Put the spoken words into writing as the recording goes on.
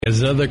As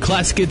another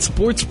Classic Hit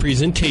Sports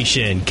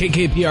presentation,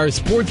 KKPR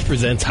Sports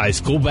presents high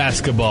school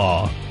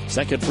basketball.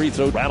 Second free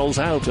throw rattles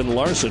out, and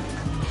Larson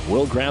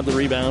will grab the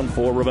rebound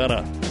for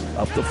Ravenna.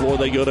 Up the floor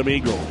they go to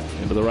Meagle.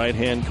 Into the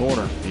right-hand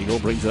corner. Eagle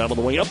brings it out of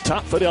the wing. Up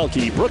top,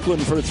 Fidelki. Brooklyn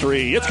for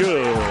three. It's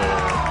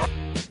good.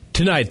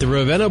 Tonight, the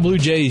Ravenna Blue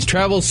Jays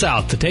travel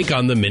south to take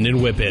on the Minden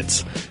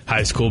Whippets.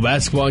 High school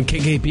basketball on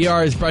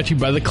KKPR is brought to you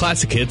by the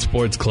Classic Hit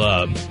Sports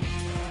Club.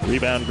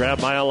 Rebound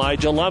grab by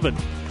Elijah Lovin.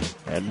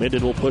 And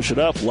Minden will push it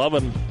up.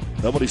 Lovin,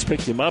 nobody's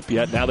picked him up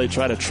yet. Now they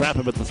try to trap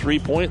him at the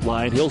three-point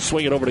line. He'll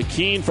swing it over to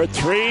Keene for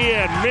three,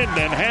 and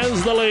Minden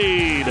has the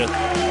lead.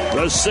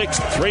 The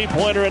sixth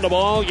three-pointer in the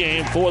ball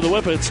game for the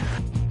Whippets.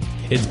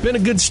 It's been a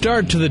good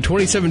start to the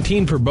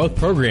 2017 for both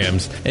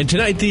programs, and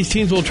tonight these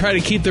teams will try to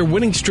keep their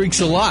winning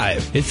streaks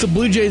alive. It's the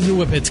Blue Jays and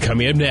Whippets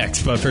coming up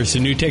next, but first, the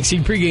New Tech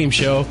Seed pregame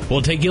show.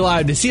 We'll take you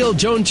live to C.L.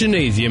 Jones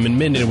Gymnasium in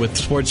Minden with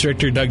Sports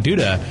Director Doug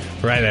Duda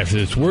right after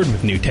this word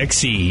with New Tech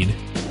Seed.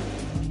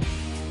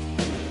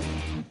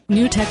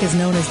 New Tech is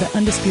known as the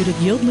undisputed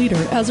yield leader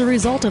as a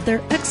result of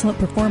their excellent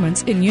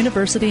performance in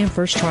university and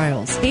first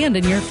trials and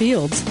in your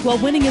fields. While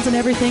winning isn't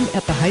everything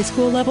at the high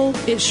school level,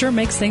 it sure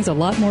makes things a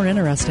lot more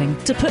interesting.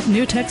 To put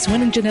New Tech's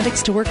winning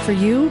genetics to work for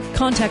you,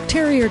 contact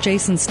Terry or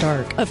Jason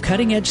Stark of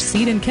Cutting Edge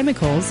Seed and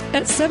Chemicals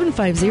at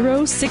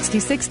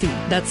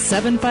 750-6060. That's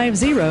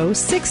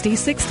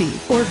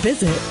 750-6060. Or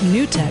visit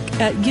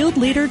newtech at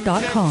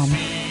yieldleader.com.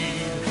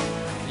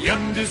 The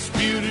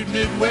undisputed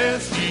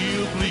Midwest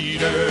yield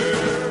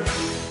leader.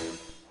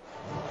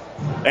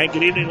 And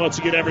good evening once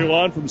again,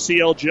 everyone, from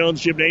C.L.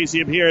 Jones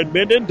Gymnasium here in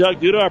Minden. Doug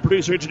Duda, our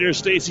producer-engineer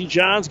Stacy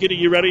Johns, getting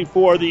you ready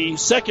for the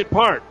second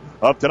part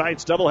of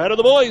tonight's doubleheader,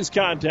 the boys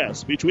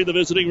contest between the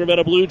visiting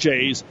Ravenna Blue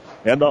Jays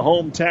and the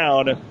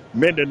hometown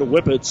Minden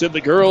Whippets. In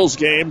the girls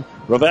game,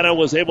 Ravenna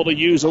was able to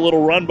use a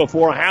little run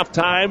before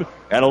halftime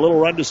and a little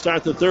run to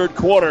start the third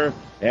quarter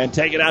and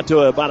take it out to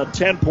about a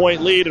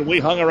 10-point lead, and we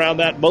hung around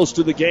that most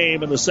of the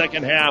game in the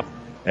second half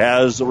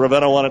as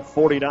Ravenna won at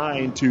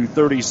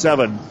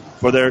 49-37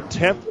 for their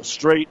 10th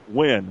straight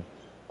win,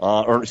 their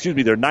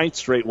 9th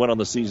straight win on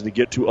the season to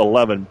get to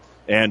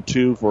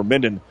 11-2 for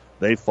Minden.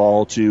 They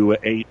fall to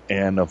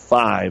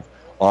 8-5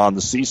 on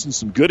the season.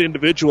 Some good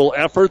individual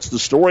efforts. The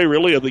story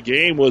really of the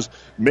game was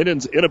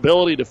Minden's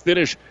inability to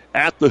finish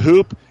at the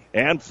hoop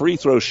and free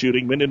throw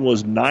shooting. Minden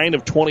was 9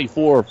 of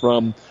 24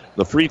 from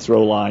the free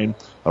throw line.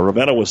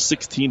 Ravenna was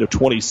 16 of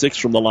 26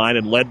 from the line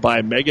and led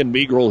by Megan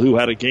Meagrel, who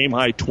had a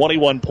game-high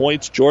 21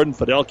 points. Jordan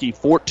Fidelki,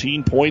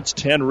 14 points,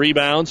 10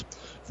 rebounds.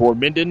 For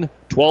Minden,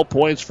 12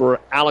 points for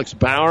Alex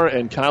Bauer,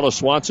 and Kyla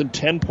Swanson,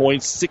 10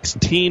 points,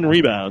 16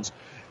 rebounds,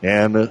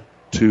 and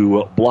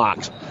 2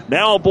 blocks.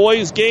 Now a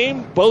boys'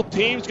 game. Both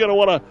teams going to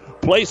want to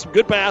play some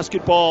good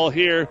basketball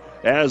here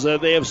as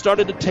they have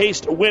started to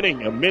taste winning.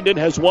 Minden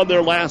has won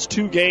their last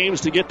 2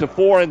 games to get to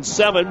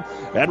 4-7,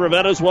 and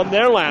Ravenna's won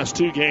their last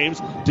 2 games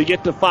to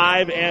get to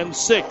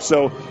 5-6.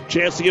 So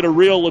chance to get a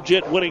real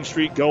legit winning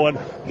streak going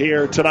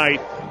here tonight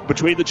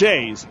between the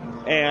Jays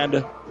and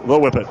the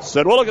Whippets.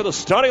 And we'll look at the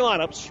starting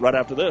lineups right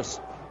after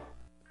this.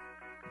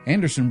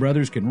 Anderson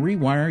Brothers can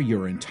rewire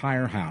your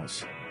entire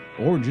house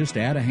or just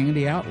add a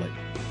handy outlet.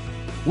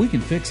 We can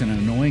fix an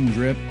annoying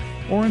drip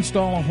or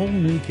install a whole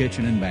new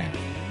kitchen and bath.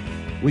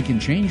 We can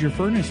change your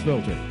furnace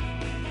filter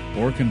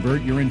or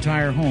convert your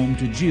entire home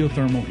to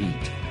geothermal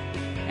heat.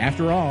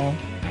 After all,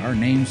 our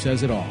name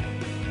says it all.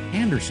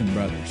 Anderson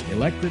Brothers,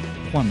 electric,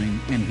 plumbing,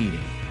 and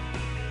heating.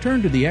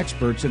 Turn to the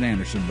experts at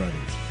Anderson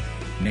Brothers.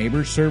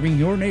 Neighbors serving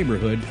your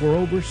neighborhood for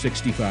over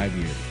 65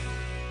 years.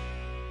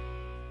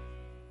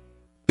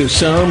 To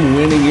some,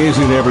 winning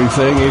isn't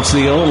everything, it's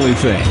the only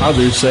thing.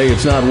 Others say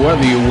it's not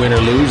whether you win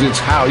or lose, it's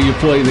how you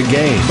play the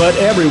game. But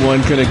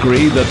everyone can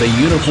agree that the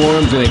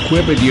uniforms and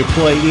equipment you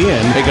play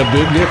in make a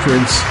big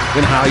difference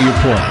in how you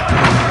play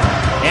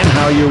and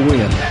how you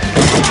win.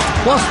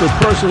 Plus the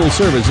personal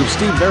service of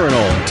Steve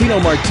Barinol, Tino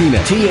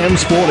Martinez, TM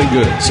Sporting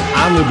Goods,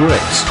 on the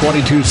bricks,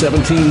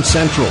 2217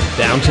 Central,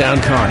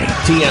 downtown Kearney.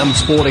 TM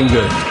Sporting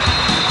Goods,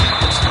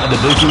 a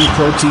division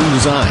pro team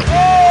design.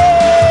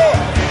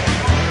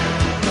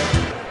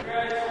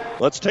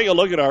 Let's take a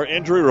look at our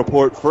injury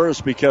report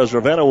first, because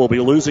Ravenna will be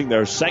losing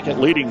their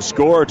second leading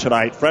scorer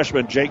tonight.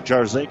 Freshman Jake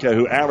Jarzinka,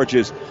 who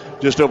averages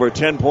just over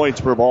 10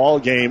 points per ball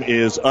game,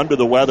 is under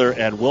the weather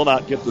and will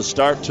not get the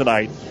start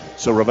tonight.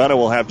 So Ravenna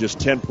will have just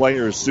 10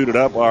 players suited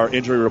up. Our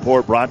injury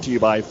report brought to you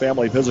by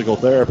Family Physical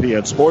Therapy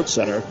and Sports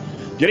Center,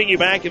 getting you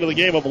back into the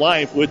game of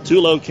life with 2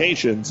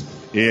 locations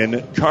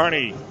in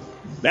Kearney.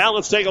 Now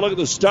let's take a look at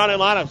the starting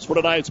lineups for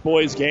tonight's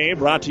boys game,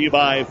 brought to you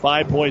by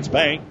 5 Points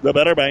Bank, the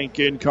better bank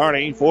in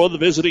Kearney. For the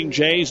visiting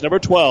Jays, number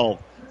 12,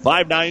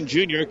 5'9"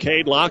 junior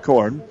Cade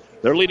Lockhorn.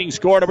 Their leading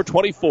scorer, number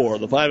 24,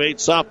 the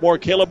 5'8" sophomore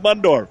Caleb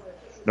Mundorf.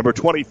 Number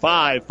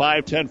 25,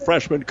 5'10"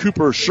 freshman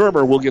Cooper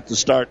Shermer will get the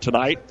start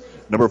tonight.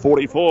 Number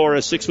 44,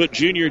 a 6'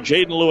 junior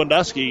Jaden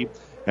Lewandowski.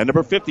 And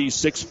number 50,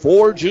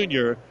 6'4"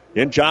 junior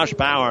in Josh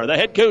Bauer. The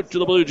head coach of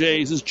the Blue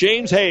Jays is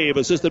James Habe,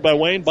 assisted by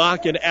Wayne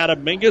Bach and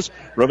Adam Mingus.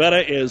 Ravenna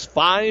is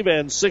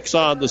 5-6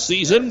 on the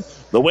season.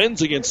 The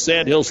wins against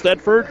Sandhill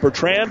Stedford,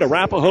 Bertrand,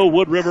 Arapahoe,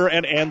 Wood River,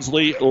 and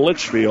Ansley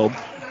Litchfield.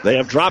 They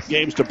have dropped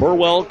games to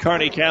Burwell,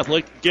 Kearney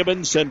Catholic,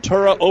 Gibbon,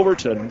 Centura,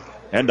 Overton,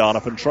 and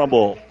Doniphan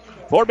Trumbull.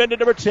 For Minden,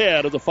 number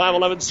 10 of the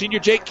 5'11 senior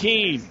Jake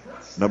Keene.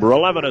 Number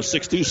 11, a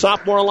 6'2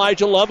 sophomore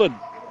Elijah Lovin.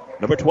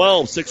 Number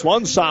 12,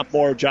 6'1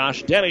 sophomore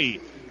Josh Denny.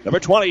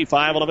 Number 20,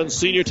 5'11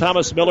 senior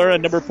Thomas Miller.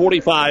 And number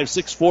 45,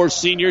 6'4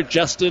 senior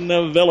Justin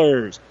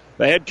Villers.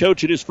 The head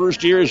coach in his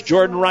first year is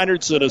Jordan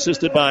Reinertson,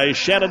 assisted by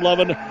Shannon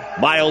Lovin,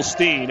 Miles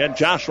Steen, and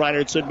Josh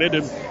Reinertson.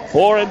 Minden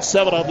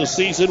 4-7 on the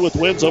season with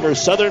wins over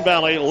Southern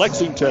Valley,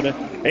 Lexington,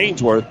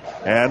 Ainsworth,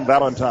 and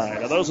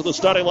Valentine. And those are the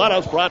starting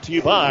lineups brought to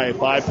you by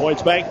 5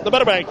 Points Bank, the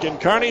Better Bank,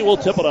 and Kearney will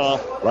tip it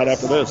off right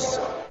after this.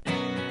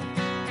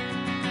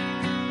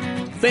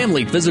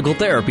 Family Physical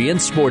Therapy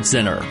and Sports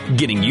Center,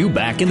 getting you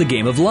back in the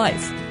game of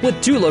life.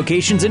 With 2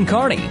 locations in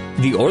Kearney,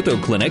 the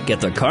Ortho Clinic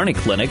at the Kearney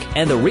Clinic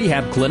and the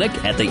Rehab Clinic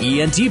at the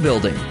ENT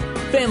Building.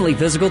 Family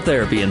Physical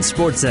Therapy and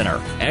Sports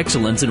Center,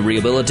 excellence in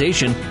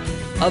rehabilitation.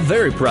 A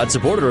very proud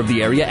supporter of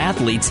the area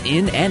athletes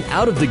in and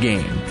out of the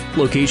game.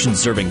 Locations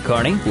serving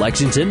Kearney,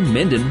 Lexington,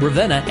 Minden,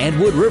 Ravenna, and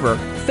Wood River.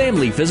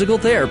 Family Physical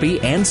Therapy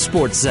and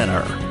Sports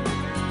Center.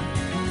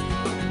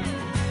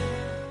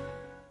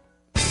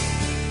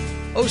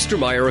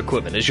 Ostermeyer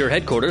Equipment is your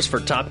headquarters for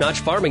top-notch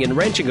farming and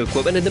ranching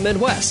equipment in the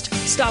Midwest.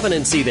 Stop in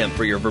and see them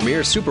for your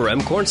Vermeer Super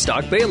M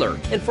cornstalk baler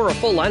and for a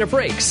full line of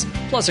rakes,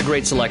 plus a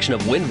great selection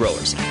of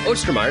windrowers.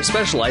 Ostermeyer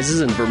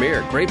specializes in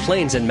Vermeer, Great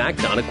Plains, and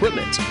MacDon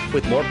equipment.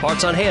 With more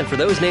parts on hand for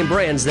those name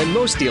brands than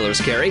most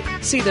dealers carry,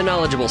 see the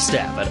knowledgeable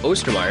staff at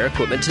Ostermeyer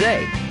Equipment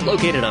today.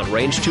 Located on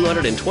Range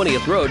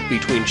 220th Road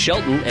between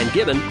Shelton and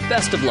Gibbon,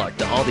 best of luck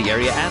to all the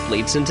area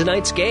athletes in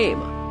tonight's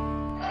game.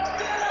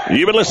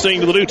 You've been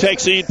listening to the New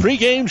Tech Seed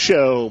pregame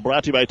show,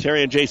 brought to you by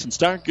Terry and Jason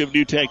Stark of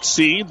New Tech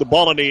Seed. The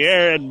ball in the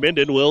air, and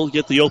Minden will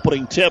get the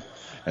opening tip,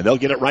 and they'll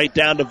get it right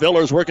down to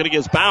Villers, working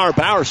against Bauer.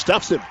 Bauer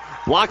stuffs him,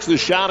 blocks the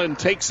shot, and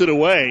takes it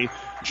away.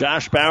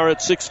 Josh Bauer at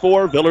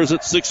 6'4", Villers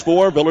at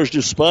 6'4". Villers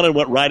just spun and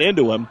went right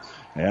into him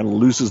and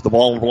loses the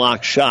ball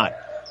block shot.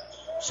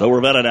 So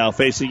Ravenna now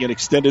facing an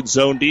extended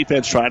zone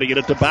defense, trying to get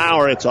it to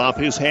Bauer. It's off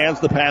his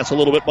hands. The pass a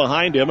little bit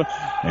behind him,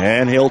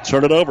 and he'll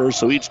turn it over.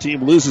 So each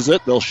team loses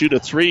it. They'll shoot a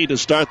 3 to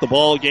start the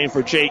ball game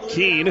for Jake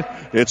Keene.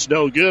 It's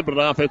no good, but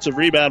an offensive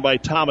rebound by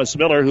Thomas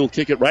Miller, who'll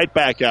kick it right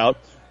back out,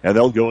 and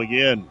they'll go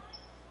again.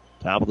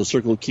 Top of the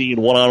circle,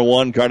 Keene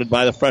one-on-one, guarded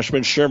by the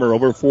freshman Shermer.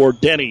 Over for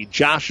Denny.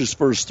 Josh's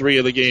first 3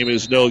 of the game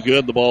is no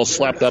good. The ball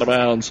slapped out of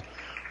bounds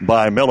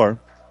by Miller,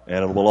 and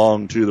it'll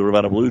belong to the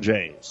Ravenna Blue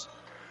Jays.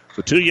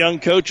 So 2 young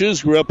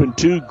coaches grew up in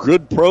 2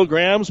 good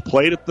programs,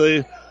 played at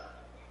the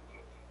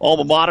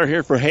alma mater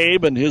here for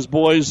Habe and his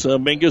boys,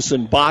 Mingus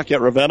and Bach at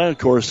Ravenna. Of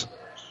course,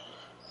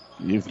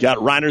 you've got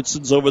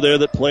Reinertsons over there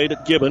that played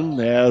at Gibbon,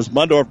 as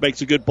Mundorf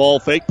makes a good ball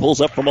fake, pulls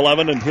up from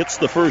 11 and hits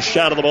the first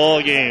shot of the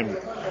ball game.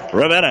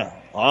 Ravenna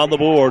on the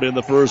board in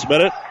the first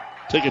minute,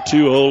 take a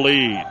 2-0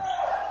 lead.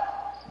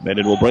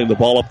 Minden will bring the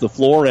ball up the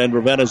floor, and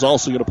Ravenna is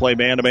also going to play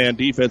man-to-man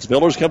defense.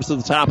 Villers comes to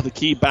the top of the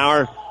key.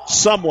 Bauer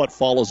somewhat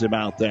follows him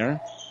out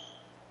there.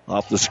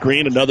 Off the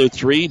screen, another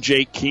 3.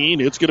 Jake Keene.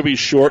 It's going to be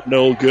short,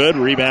 no good.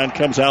 Rebound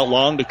comes out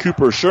long to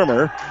Cooper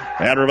Shermer.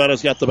 And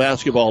Ravenna's got the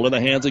basketball in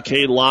the hands of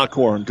Cade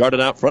Lockhorn.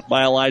 Guarded out front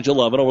by Elijah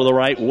Lovin over the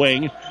right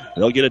wing.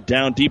 They'll get it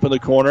down deep in the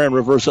corner and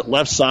reverse it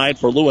left side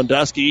for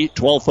Lewandowski.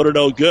 12-footer,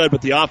 no good,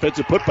 but the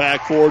offensive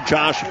putback for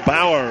Josh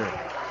Bauer.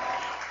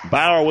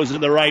 Bauer was in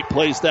the right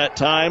place that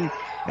time,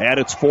 and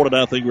it's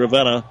 4-0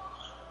 Ravenna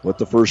with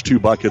the first 2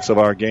 buckets of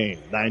our game.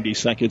 90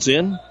 seconds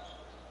in.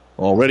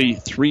 Already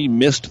 3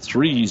 missed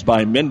threes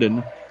by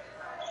Minden.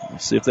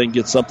 Let's see if they can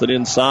get something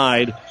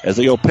inside as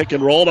they go pick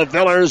and roll to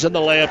Villers, and the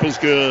layup is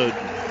good.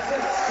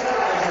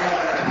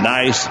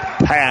 Nice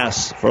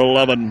pass for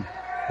 11,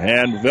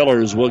 and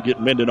Villers will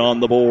get Minden on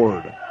the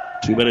board.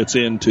 2 minutes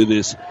into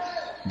this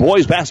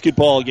boys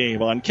basketball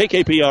game on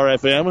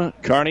KKPR-FM.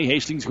 Kearney,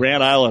 Hastings,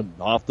 Grand Island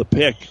off the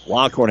pick.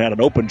 Lockhorn had an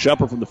open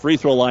jumper from the free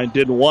throw line,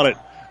 didn't want it.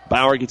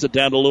 Bauer gets it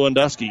down to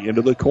Lewandowski.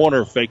 Into the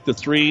corner. Fake the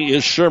 3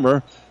 is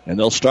Shermer. And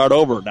they'll start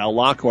over. Now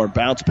Lockhorn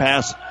bounce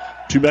pass.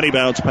 Too many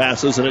bounce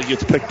passes, and it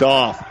gets picked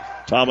off.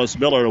 Thomas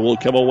Miller will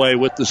come away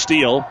with the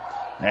steal.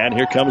 And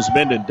here comes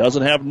Minden.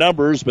 Doesn't have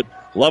numbers, but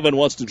Lovin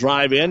wants to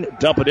drive in.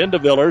 Dump it into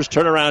Villers.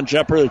 Turnaround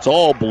jumper. It's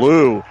all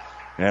blue.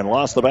 And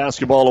lost the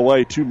basketball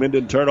away. 2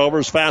 Minden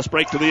turnovers. Fast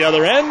break to the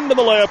other end. And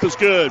the layup is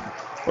good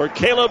for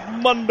Caleb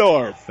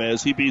Mundorf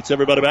as he beats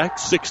everybody back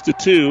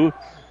 6-2.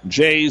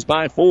 Jays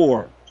by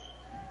 4.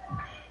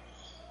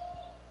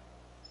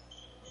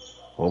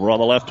 Over on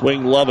the left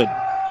wing, Lovin.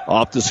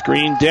 Off the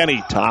screen,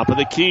 Denny. Top of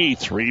the key.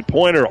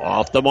 3-pointer.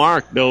 Off the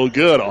mark. No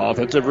good.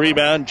 Offensive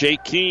rebound,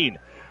 Jake Keene.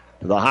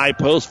 To the high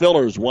post,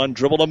 Villers. 1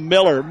 dribble to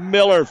Miller.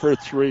 Miller for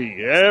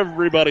 3.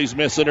 Everybody's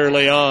missing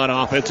early on.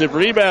 Offensive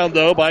rebound,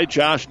 though, by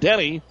Josh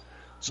Denny.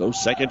 So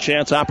second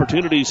chance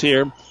opportunities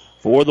here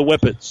for the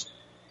Whippets.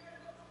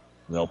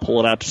 They'll pull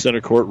it out to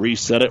center court,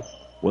 reset it.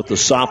 with the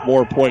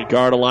sophomore point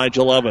guard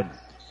Elijah Lovin.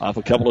 Off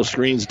a couple of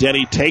screens,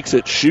 Denny takes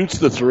it, shoots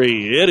the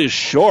three. It is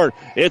short.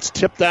 It's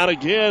tipped out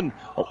again.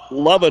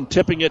 Lovin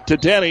tipping it to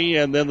Denny,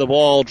 and then the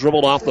ball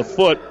dribbled off the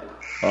foot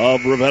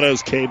of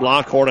Ravenna's Cade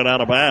Lockhorn and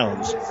out of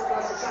bounds.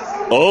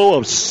 0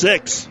 of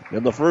 6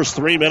 in the first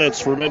 3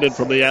 minutes for Minden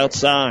from the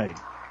outside.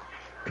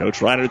 Coach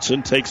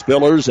Reinertson takes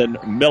Villers and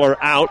Miller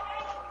out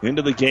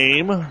into the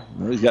game.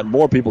 He's got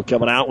more people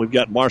coming out. We've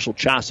got Marshall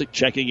Chosick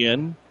checking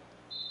in.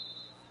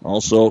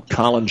 Also,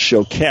 Colin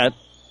Choquette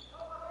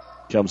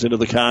comes into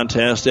the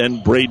contest,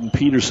 and Braden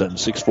Peterson,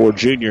 6'4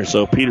 junior.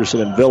 So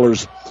Peterson and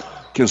Villers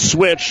can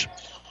switch.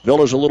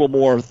 Villers a little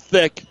more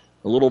thick,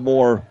 a little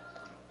more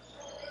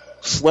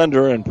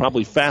slender, and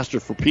probably faster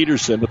for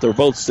Peterson, but they're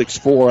both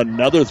 6'4.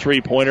 Another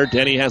three-pointer.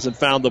 Denny hasn't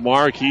found the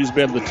mark. He's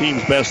been the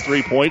team's best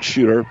three-point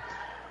shooter.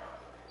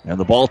 And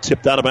the ball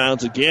tipped out of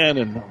bounds again,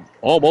 and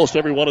almost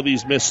every one of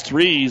these missed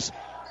threes,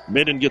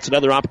 Minden gets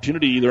another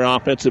opportunity, either an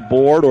offensive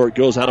board or it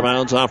goes out of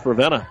bounds off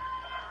Ravenna.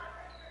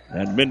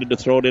 And Minden to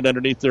throw it in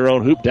underneath their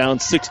own hoop, down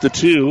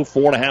 6-2,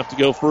 4.5 to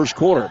go first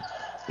quarter.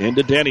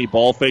 Into Denny,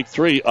 ball fake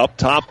three, up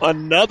top,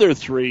 another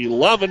three.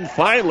 Lovin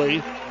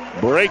finally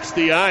breaks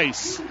the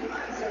ice.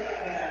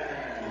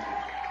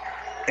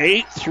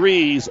 8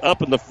 threes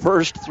up in the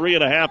first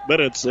 3.5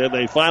 minutes, and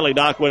they finally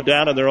knock one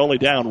down, and they're only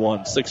down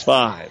one,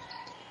 6-5.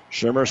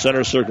 Shermer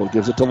center circle,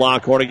 gives it to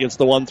Lockhorn against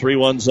the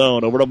 1-3-1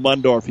 zone. Over to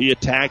Mundorf. He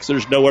attacks.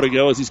 There's nowhere to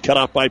go as he's cut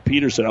off by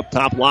Peterson. Up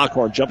top,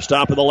 Lockhorn. Jump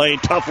stop in the lane.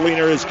 Tough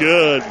leaner is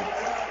good.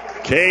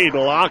 Cade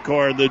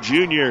Lockhorn, the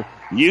junior,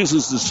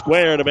 uses the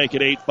square to make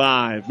it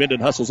 8-5. Minden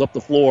hustles up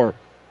the floor,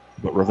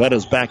 but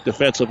Ravenna's back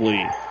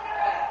defensively.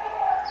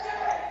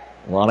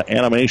 A lot of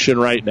animation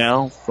right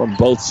now from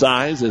both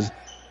sides as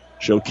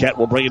Choquette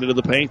will bring it into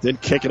the paint, then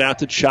kick it out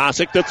to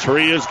Chosick. The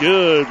three is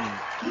good.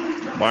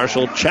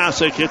 Marshall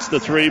Chosick hits the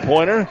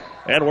three-pointer,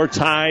 and we're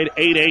tied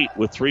 8-8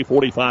 with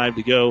 3:45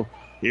 to go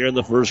here in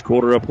the first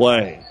quarter of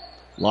play.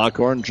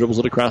 Lockhorn dribbles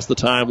it across the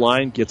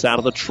timeline, gets out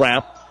of the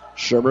trap.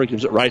 Shermer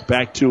gives it right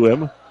back to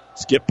him.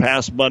 Skip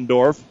past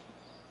Mundorf.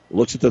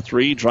 Looks at the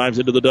three, drives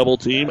into the double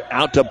team.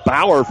 Out to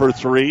Bauer for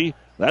three.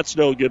 That's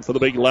no good for the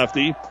big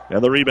lefty.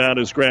 And the rebound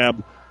is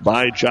grabbed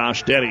by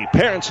Josh Denny.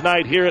 Parents'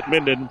 night here at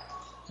Minden.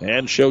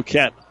 And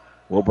Choquette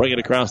will bring it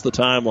across the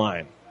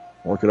timeline.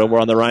 Work it over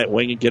on the right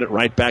wing and get it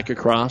right back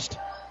across.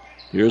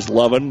 Here's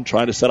Lovin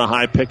trying to set a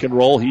high pick and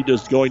roll. He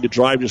just going to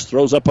drive, just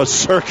throws up a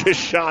circus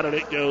shot, and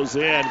it goes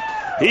in.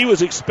 He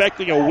was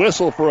expecting a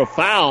whistle for a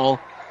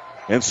foul,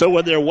 and so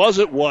when there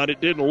wasn't one,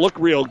 it didn't look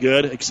real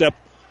good, except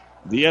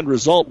the end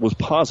result was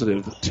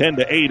positive.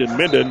 10-8, and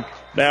Minden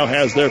now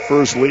has their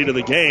first lead of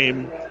the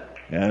game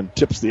and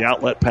tips the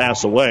outlet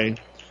pass away.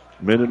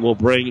 Minden will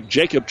bring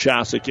Jacob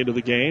Chosick into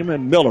the game,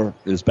 and Miller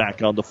is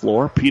back on the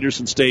floor.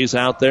 Peterson stays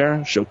out there,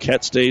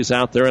 Choquette stays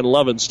out there, and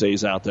Lovin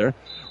stays out there.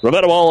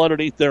 Ravenna ball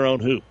underneath their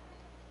own hoop.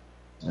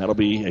 That'll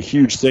be a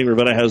huge thing.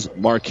 Ravenna has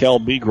Markel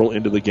Meagrel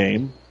into the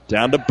game.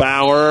 Down to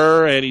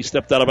Bauer, and he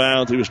stepped out of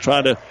bounds. He was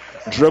trying to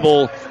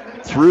dribble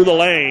through the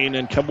lane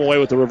and come away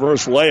with the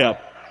reverse layup.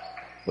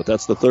 But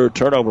that's the third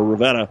turnover,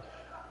 Ravenna.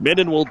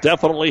 Minden will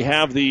definitely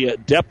have the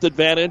depth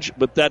advantage,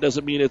 but that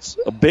doesn't mean it's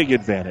a big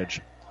advantage.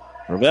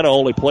 Ravenna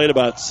only played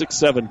about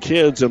 6-7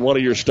 kids, and one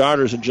of your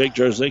starters, and Jake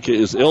Jarzinka,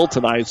 is ill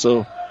tonight,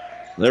 so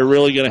they're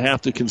really going to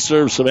have to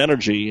conserve some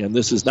energy, and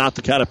this is not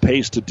the kind of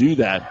pace to do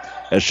that.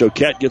 As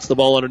Choquette gets the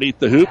ball underneath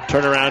the hoop,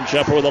 turnaround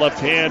jumper with the left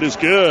hand is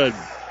good.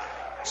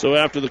 So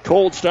after the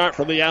cold start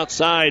from the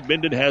outside,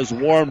 Minden has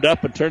warmed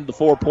up and turned the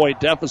 4-point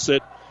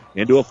deficit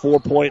into a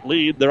 4-point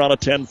lead. They're on a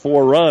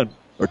 10-4 run,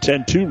 or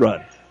 10-2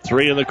 run.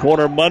 Three in the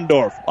corner,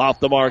 Mundorf, off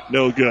the mark,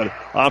 no good.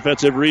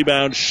 Offensive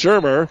rebound,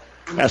 Shermer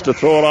has to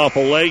throw it off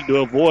a leg to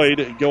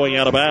avoid going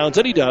out of bounds,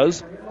 and he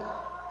does.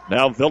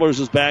 Now Villers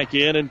is back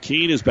in, and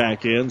Keene is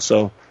back in,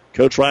 so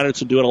Coach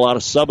Reinertson doing a lot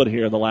of subbing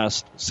here in the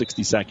last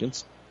 60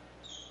 seconds.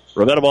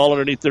 Ravenna ball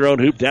underneath their own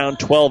hoop, down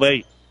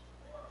 12-8.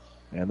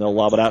 And they'll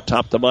lob it out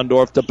top to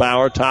Mundorf to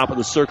Bauer, top of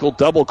the circle,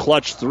 double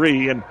clutch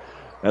three, and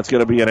that's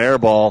going to be an air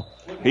ball.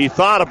 He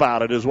thought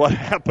about it is what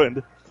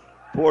happened.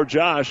 Poor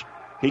Josh.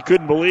 He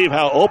couldn't believe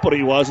how open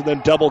he was and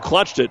then double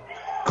clutched it.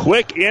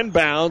 Quick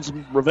inbounds.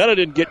 Ravenna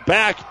didn't get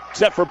back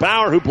except for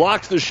Bauer, who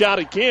blocks the shot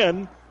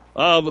again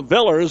of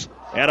Villers,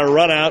 and a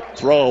run-out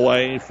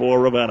throwaway for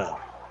Ravenna.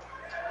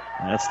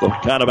 That's the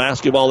kind of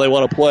basketball they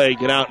want to play,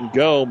 get out and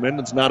go.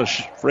 Minden's not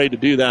afraid to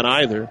do that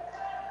either,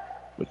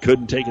 but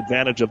couldn't take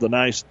advantage of the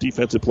nice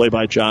defensive play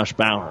by Josh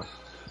Bauer.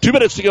 2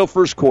 minutes to go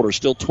first quarter,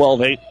 still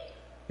 12-8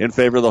 in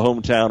favor of the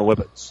hometown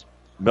Whippets.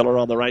 Miller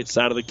on the right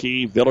side of the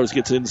key. Villers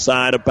gets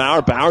inside of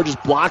Bauer. Bauer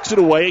just blocks it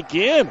away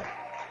again.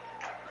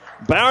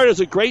 Bauer does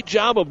a great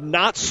job of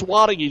not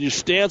swatting. He just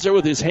stands there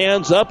with his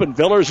hands up, and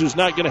Villers, who's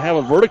not going to have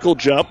a vertical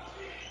jump,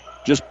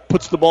 just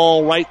puts the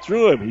ball right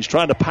through him. He's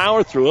trying to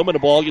power through him, and the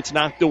ball gets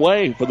knocked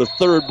away for the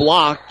third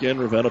block, and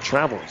Ravenna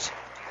travels.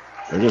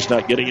 They're just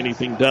not getting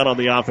anything done on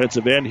the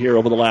offensive end here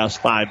over the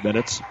last 5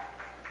 minutes.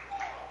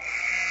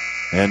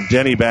 And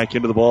Denny back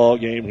into the ball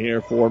game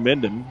here for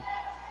Minden.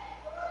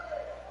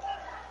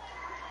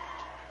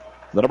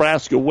 The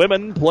Nebraska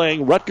women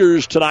playing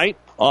Rutgers tonight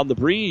on the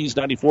Breeze,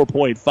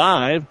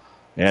 94.5.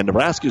 And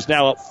Nebraska's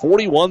now up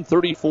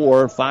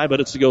 41-34, 5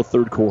 minutes to go,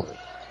 third quarter.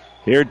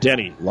 Here,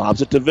 Denny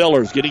lobs it to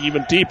Villers, getting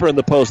even deeper in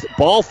the post.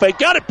 Ball fake,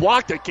 got it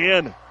blocked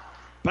again.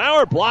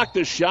 Bauer blocked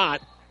the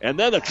shot, and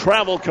then the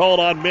travel called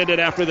on Minden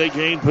after they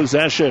gained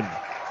possession.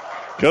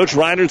 Coach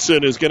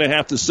Reinertson is going to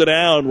have to sit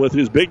down with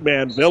his big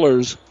man,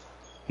 Villers.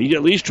 He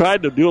at least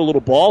tried to do a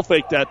little ball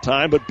fake that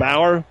time, but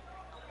Bauer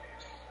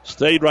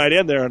stayed right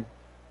in there.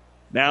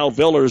 Now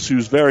Villers,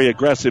 who's very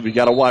aggressive, you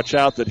got to watch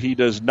out that he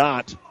does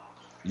not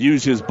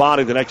use his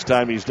body the next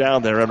time he's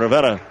down there. And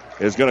Ravenna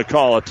is going to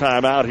call a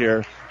timeout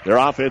here. Their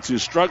offense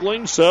is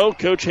struggling, so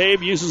Coach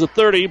Habe uses a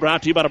 30.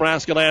 Brought to you by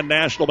Nebraska Land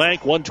National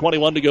Bank.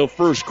 1:21 to go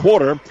first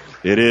quarter.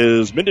 It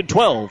is Minden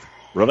 12,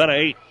 Ravenna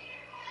 8.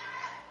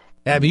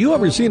 Have you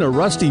ever seen a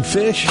rusty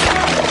fish?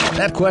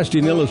 That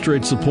question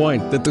illustrates the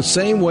point that the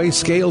same way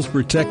scales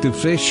protect a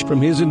fish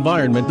from his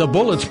environment, the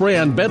bullet spray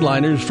on bed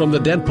liners from the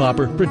Dent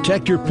Popper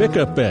protect your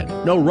pickup bed.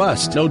 No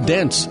rust, no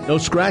dents, no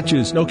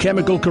scratches, no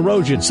chemical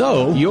corrosion.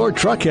 So your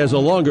truck has a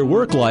longer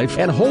work life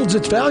and holds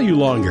its value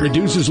longer,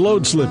 reduces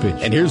load slippage.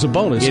 And here's a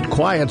bonus, it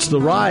quiets the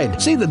ride.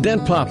 See the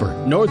Dent Popper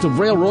north of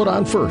Railroad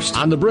on First,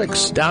 on the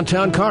Bricks,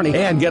 downtown Kearney,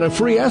 and get a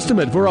free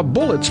estimate for a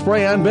bullet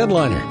spray on bed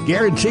liner.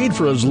 Guaranteed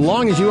for as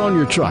long as you own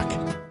your truck.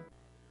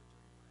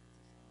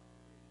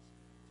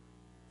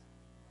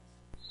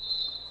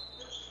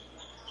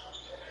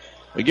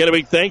 Again, a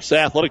big thanks to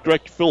Athletic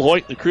Director Phil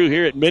Hoyt and the crew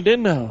here at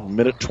Minden.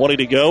 Minute 20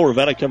 to go.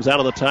 Ravenna comes out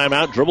of the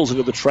timeout, dribbles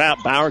into the trap.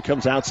 Bauer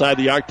comes outside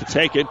the arc to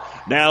take it.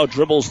 Now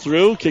dribbles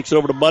through, kicks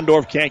over to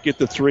Mundorf, can't get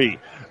the three.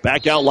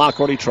 Back out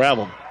Lockhorn, he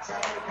traveled.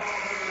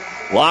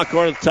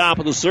 Lockhorn at the top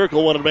of the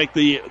circle, wanted to make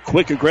the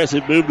quick,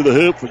 aggressive move to the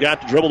hoop.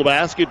 Forgot to dribble the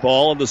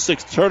basketball, and the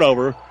sixth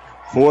turnover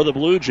for the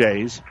Blue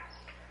Jays.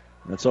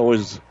 That's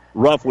always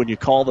rough when you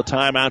call the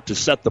timeout to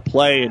set the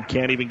play and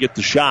can't even get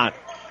the shot.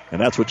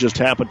 And that's what just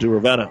happened to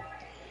Ravenna.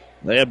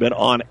 They have been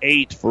on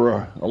 8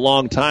 for a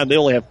long time. They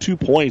only have 2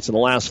 points in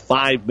the last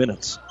 5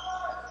 minutes.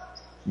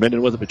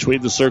 Minden with it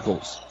between the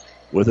circles.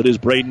 With it is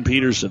Braden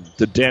Peterson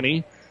to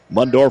Denny.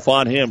 Mundorf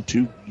on him.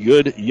 Two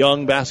good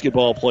young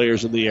basketball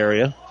players in the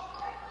area.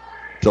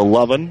 To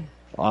Lovin.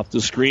 Off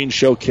the screen,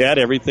 Choquette.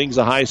 Everything's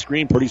a high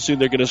screen. Pretty soon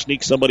they're going to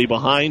sneak somebody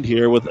behind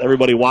here with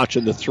everybody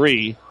watching the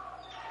three.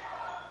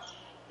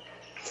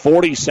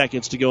 40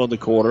 seconds to go in the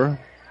quarter.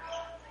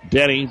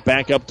 Denny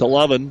back up to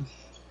Lovin.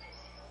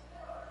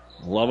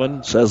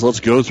 Lovin says, let's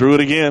go through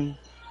it again.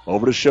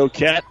 Over to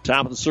Choquette,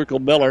 top of the circle,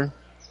 Miller.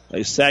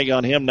 They sag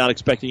on him, not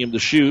expecting him to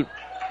shoot.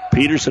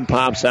 Peterson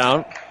pops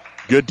out.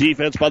 Good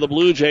defense by the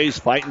Blue Jays,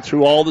 fighting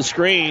through all the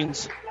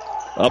screens.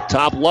 Up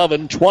top,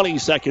 Lovin, 20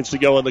 seconds to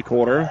go in the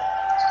quarter.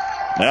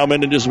 Now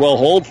Minden just well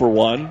hold for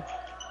one,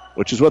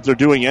 which is what they're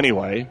doing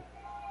anyway.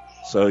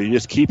 So you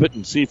just keep it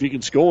and see if you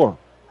can score.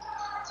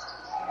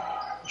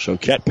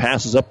 Choquette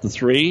passes up the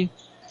three.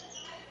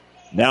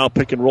 Now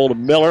pick and roll to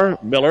Miller.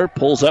 Miller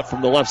pulls up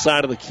from the left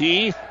side of the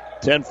key.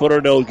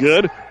 10-footer, no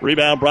good.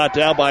 Rebound brought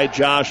down by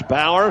Josh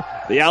Bauer.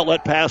 The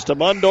outlet pass to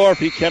Mundorf.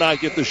 He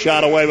cannot get the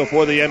shot away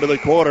before the end of the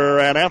quarter.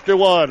 And after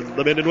one,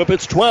 the Minden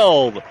Whippets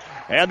 12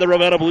 and the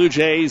Ravenna Blue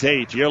Jays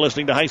 8. You're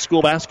listening to high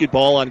school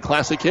basketball on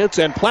Classic Hits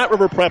and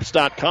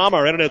PlatteRiverPreps.com.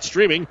 Our internet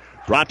streaming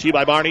brought to you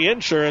by Barney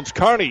Insurance,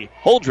 Kearney,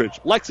 Holdridge,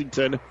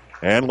 Lexington,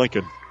 and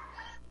Lincoln.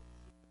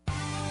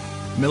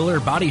 Miller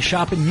Body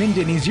Shop in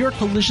Minden is your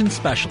collision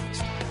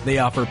specialist. They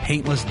offer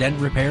paintless dent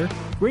repair,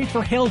 great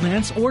for hail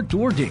dents or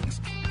door dings,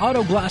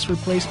 auto glass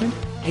replacement,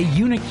 a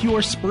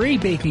Unicure spray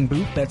baking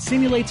booth that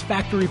simulates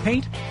factory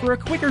paint for a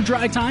quicker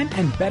dry time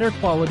and better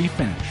quality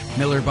finish.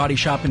 Miller Body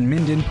Shop in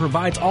Minden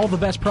provides all the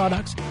best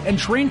products and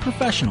trained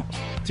professionals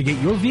to get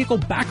your vehicle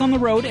back on the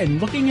road and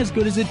looking as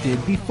good as it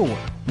did before.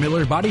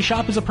 Miller Body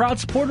Shop is a proud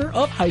supporter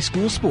of high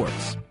school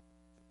sports.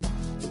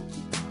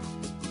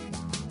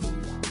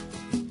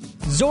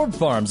 Zorb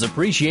Farms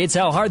appreciates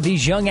how hard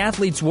these young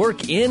athletes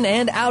work in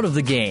and out of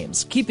the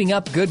games. Keeping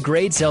up good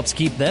grades helps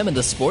keep them in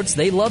the sports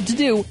they love to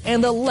do,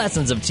 and the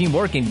lessons of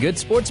teamwork and good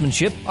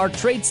sportsmanship are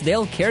traits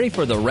they'll carry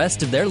for the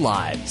rest of their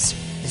lives.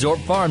 Zorb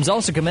Farms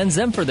also commends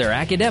them for their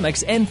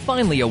academics, and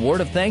finally a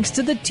word of thanks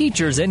to the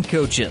teachers and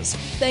coaches.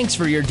 Thanks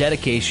for your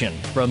dedication.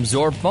 From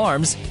Zorb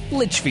Farms,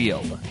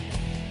 Litchfield.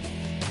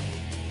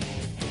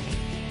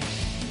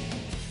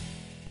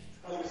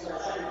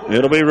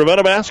 It'll be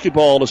Ravenna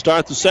basketball to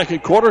start the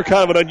second quarter.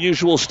 Kind of an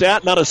unusual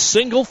stat. Not a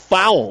single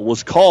foul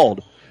was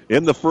called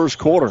in the first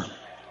quarter.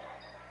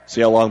 See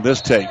how long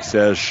this takes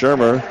as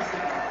Shermer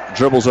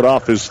dribbles it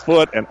off his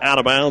foot and out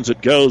of bounds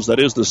it goes.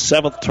 That is the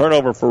 7th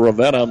turnover for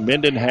Ravenna.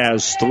 Minden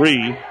has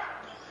 3.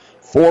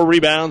 4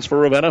 rebounds for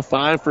Ravenna,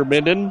 5 for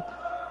Minden.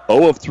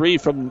 0 of 3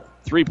 from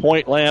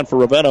three-point land for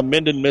Ravenna.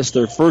 Minden missed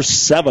their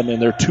first 7,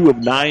 and they're 2 of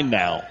 9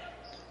 now.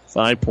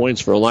 5 points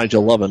for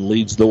Elijah Lovin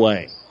leads the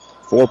way.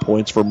 4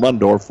 points for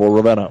Mundorf for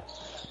Ravenna.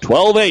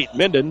 12-8,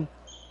 Minden.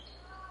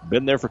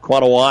 Been there for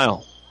quite a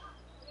while.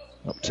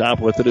 Up top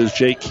with it is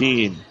Jake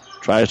Keene.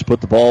 Tries to put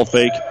the ball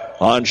fake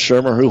on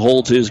Shermer, who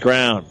holds his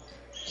ground.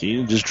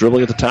 Keene just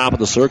dribbling at the top of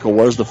the circle.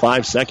 Where's the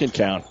 5-second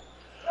count?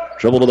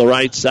 Dribble to the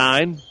right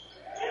side.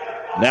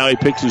 Now he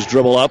picks his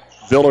dribble up.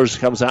 Villers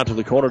comes out to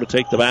the corner to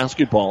take the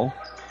basketball.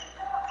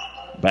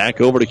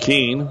 Back over to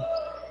Keene.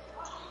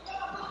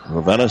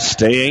 Ravenna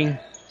staying.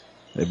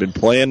 They've been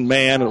playing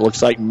man. It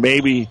looks like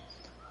maybe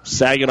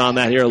sagging on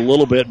that here a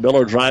little bit.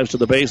 Miller drives to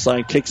the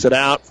baseline, kicks it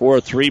out for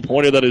a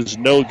three-pointer that is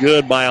no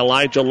good by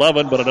Elijah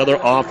Lovin, but another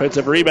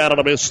offensive rebound on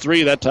a missed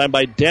three, that time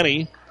by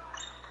Denny.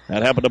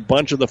 That happened a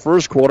bunch in the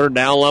first quarter.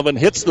 Now Lovin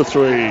hits the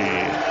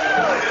three.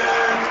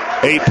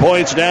 8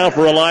 points now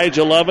for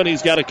Elijah Lovin.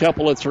 He's got a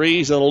couple of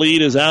threes, and the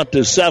lead is out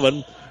to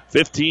 7.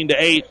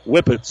 15-8,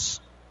 Whippets.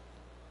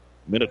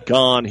 Minute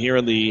gone here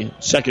in the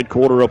second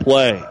quarter of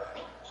play.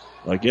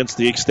 Against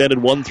the extended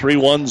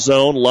 1-3-1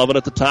 zone. Lovin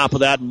at the top of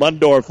that.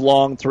 Mundorf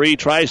long three.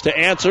 Tries to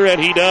answer,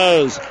 and he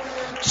does.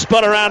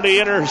 Spun around the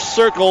inner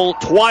circle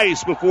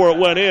twice before it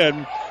went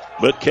in.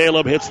 But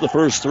Caleb hits the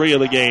first three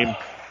of the game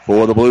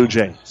for the Blue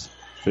Jays.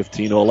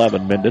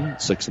 15-11 Minden.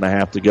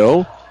 6.5 to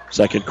go.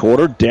 Second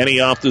quarter.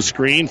 Denny off the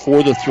screen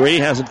for the three.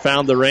 Hasn't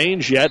found the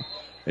range yet.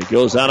 It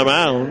goes out of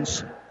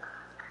bounds.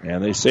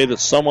 And they say that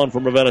someone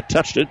from Ravenna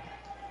touched it.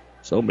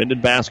 So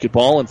Minden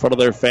basketball in front of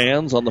their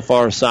fans on the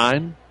far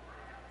side.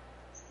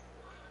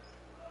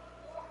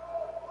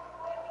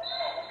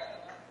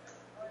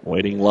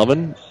 Waiting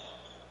Lovin.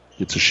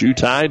 Gets a shoe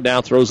tied.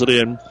 Now throws it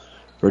in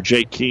for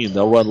Jake Keene.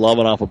 They'll run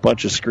Lovin off a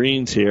bunch of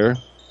screens here.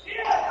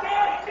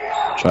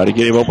 Try to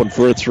get him open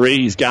for a three.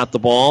 He's got the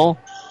ball.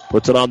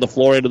 Puts it on the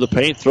floor into the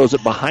paint. Throws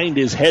it behind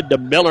his head to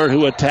Miller,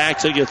 who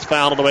attacks and gets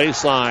fouled on the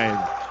baseline.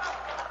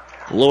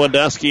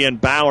 Lewandowski and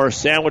Bauer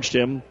sandwiched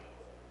him.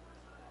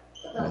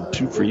 And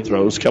 2 free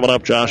throws coming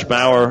up. Josh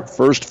Bauer,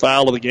 first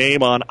foul of the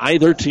game on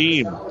either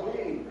team.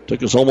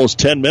 Took us almost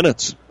 10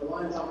 minutes.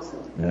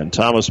 And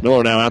Thomas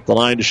Miller now at the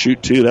line to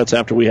shoot 2. That's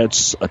after we had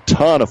a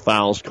ton of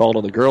fouls called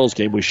in the girls'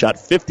 game. We shot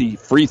 50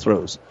 free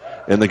throws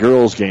in the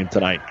girls' game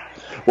tonight.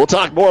 We'll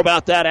talk more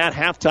about that at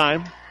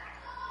halftime.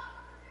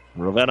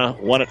 Ravenna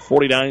won at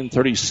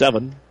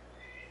 49-37.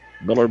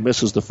 Miller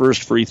misses the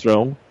first free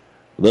throw.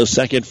 The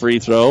second free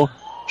throw,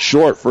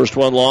 short. First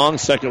one long,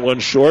 second one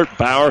short.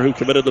 Bauer, who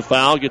committed the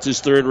foul, gets his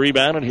third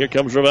rebound, and here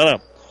comes Ravenna.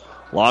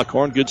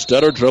 Lockhorn, good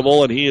stutter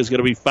dribble, and he is going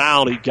to be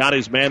fouled. He got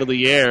his man in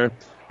the air.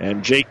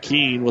 And Jake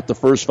Keene with the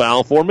first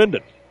foul for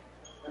Minden.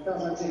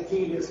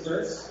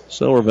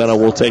 So Ravenna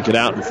will take it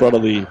out in front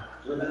of the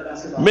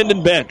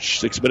Minden bench.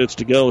 6 minutes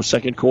to go,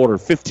 second quarter.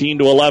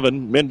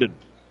 15-11, Minden.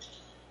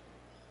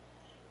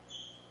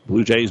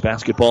 Blue Jays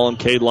basketball and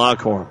Cade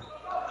Lockhorn.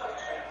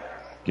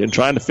 Again,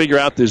 trying to figure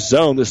out this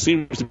zone. This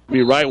seems to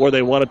be right where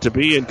they want it to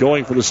be. And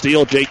going for the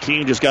steal, Jake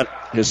Keene just got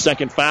his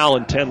second foul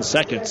in 10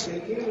 seconds.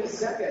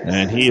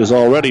 And he is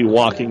already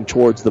walking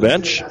towards the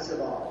bench.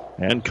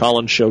 And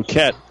Colin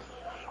Choquette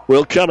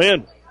will come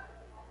in.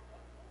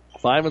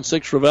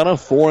 5-6 Ravenna,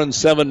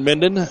 4-7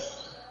 Minden,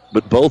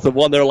 but both have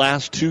won their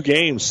last 2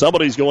 games.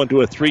 Somebody's going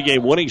to a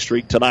 3-game winning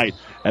streak tonight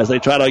as they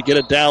try to get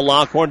it down.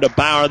 Lockhorn to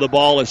Bauer. The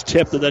ball is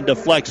tipped and then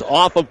deflects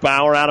off of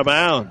Bauer out of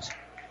bounds.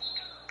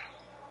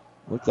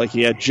 Looked like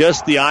he had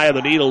just the eye of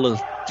the needle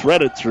to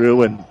thread it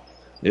through, and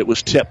it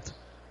was tipped.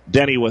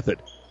 Denny with it.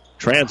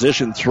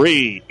 Transition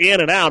 3,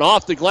 in and out,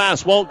 off the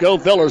glass, won't go.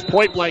 Villers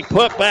point blank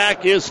put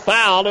back is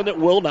fouled, and it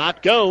will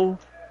not go.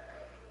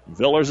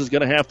 Villers is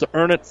going to have to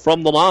earn it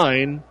from the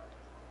line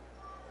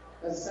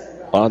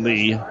on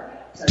the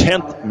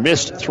 10th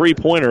missed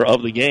three-pointer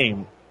of the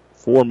game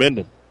for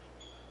Minden.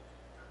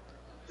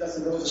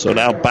 So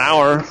now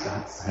Bauer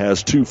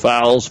has 2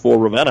 fouls for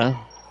Ravenna,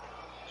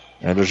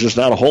 and there's just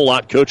not a whole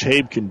lot Coach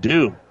Habe can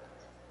do.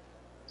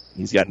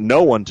 He's got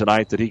no one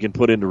tonight that he can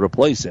put in to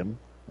replace him,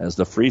 as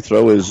the free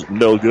throw is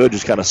no good,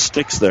 just kind of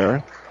sticks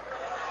there.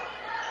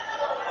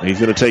 He's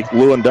going to take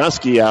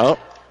Lewandowski out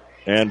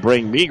and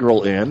bring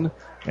Meagrel in.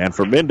 And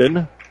for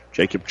Minden,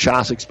 Jacob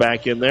Chosik's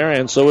back in there,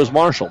 and so is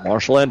Marshall.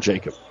 Marshall and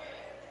Jacob.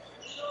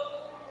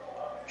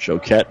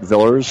 Choquette,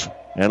 Villers,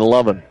 and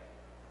Lovin.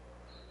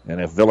 And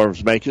if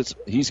Villers makes it,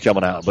 he's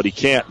coming out. But he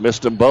can't.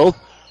 Missed them both.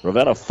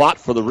 Ravenna fought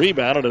for the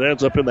rebound, and it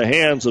ends up in the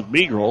hands of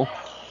Meagrel.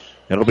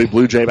 And it'll be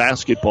Blue Jay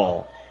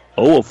basketball.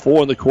 0 of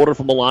 4 in the quarter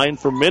from the line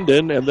for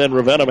Minden, and then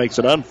Ravenna makes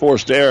an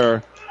unforced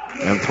error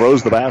and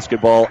throws the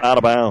basketball out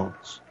of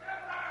bounds.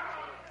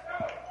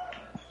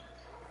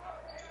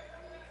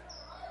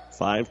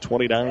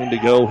 5:29 to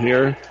go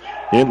here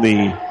in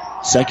the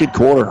second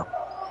quarter.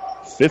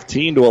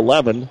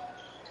 15-11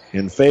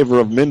 in favor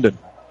of Minden.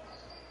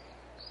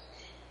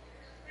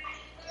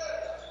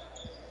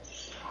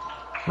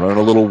 Running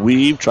a little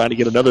weave, trying to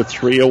get another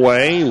 3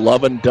 away.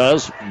 Lovin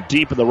does,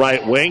 deep in the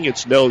right wing.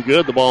 It's no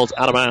good. The ball's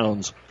out of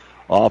bounds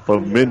off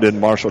of Minden.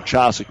 Marshall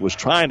Chosik was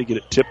trying to get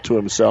it tipped to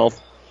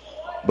himself,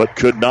 but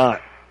could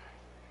not.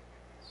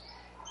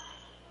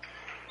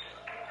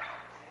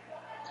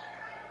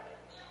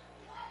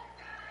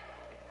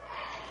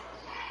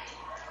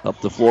 Up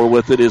the floor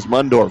with it is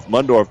Mundorf.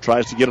 Mundorf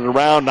tries to get it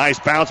around. Nice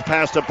bounce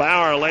pass to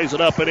Bauer. Lays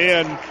it up and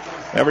in.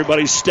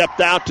 Everybody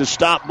stepped out to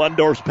stop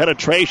Mundorf's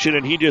penetration,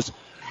 and he just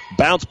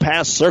bounced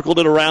past, circled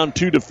it around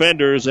 2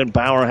 defenders, and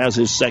Bauer has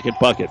his second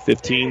bucket.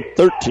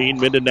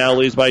 15-13. Minden now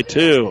leads by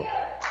 2.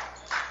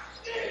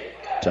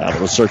 Top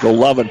of the circle,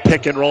 Lovin.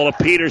 Pick and roll to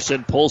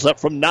Peterson. Pulls up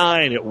from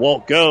 9. It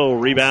won't go.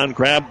 Rebound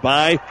grabbed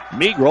by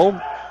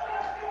Meagle.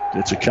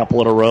 It's a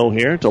couple in a row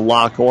here to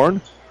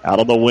Lockhorn. Out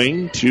on the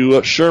wing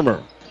to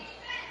Shermer.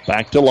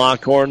 Back to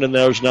Lockhorn, and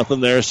there's nothing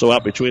there, so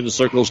out between the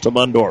circles to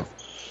Mundorf.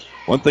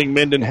 One thing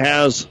Minden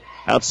has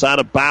outside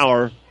of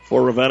Bauer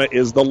for Ravenna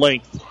is the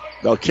length.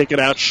 They'll kick it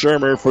out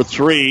Shermer for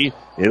 3.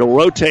 It'll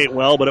rotate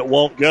well, but it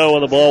won't go,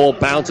 and the ball will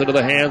bounce into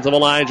the hands of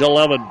Elijah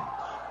Lovin.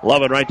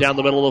 Lovin right down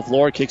the middle of the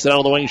floor, kicks it out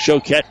on the wing.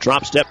 Choquette,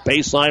 drop step,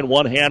 baseline,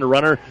 one-hand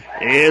runner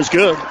is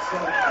good.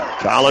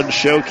 Colin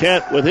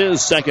Choquette with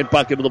his second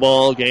bucket of the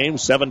ball game.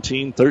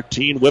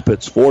 17-13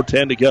 Whippets,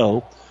 4:10 to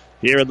go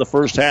here in the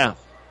first half.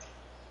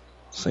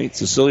 St.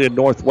 Cecilia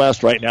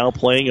Northwest right now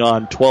playing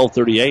on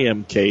 1230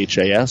 AM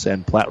KHAS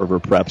and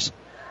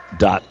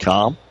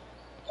PlatteRiverPreps.com.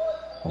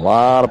 A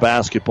lot of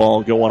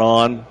basketball going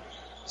on.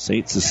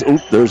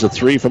 There's a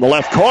 3 from the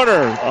left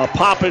corner. A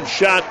popping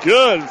shot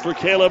good for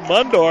Caleb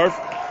Mundorf.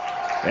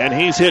 And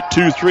he's hit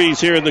 2 threes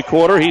here in the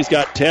quarter. He's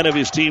got 10 of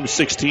his team's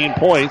 16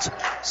 points.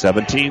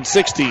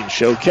 17-16.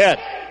 Choquette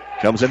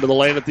comes into the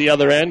lane at the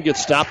other end,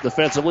 gets stopped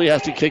defensively,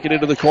 has to kick it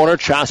into the corner.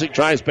 Chosick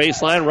tries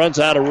baseline, runs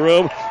out of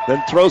room,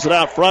 then throws it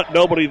out front.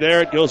 Nobody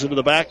there. It goes into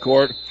the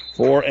backcourt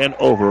for an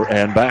over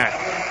and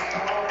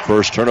back.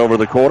 First turnover of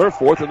the quarter,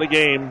 4th in the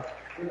game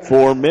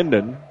for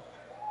Minden.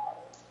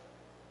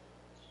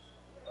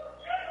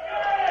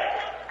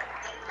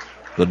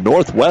 The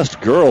Northwest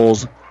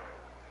girls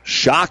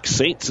shock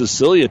St.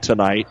 Cecilia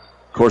tonight.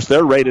 Of course,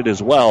 they're rated as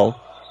well.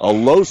 A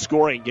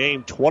low-scoring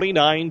game,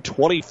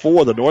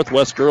 29-24. The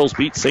Northwest girls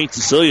beat St.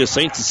 Cecilia.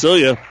 St.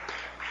 Cecilia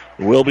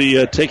will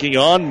be taking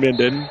on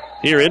Minden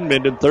here in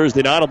Minden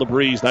Thursday night on the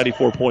Breeze,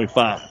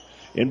 94.5.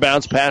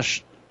 Inbounds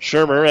pass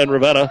Shermer and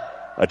Ravenna.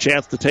 A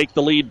chance to take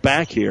the lead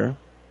back here.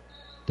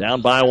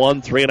 Down by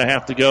 1,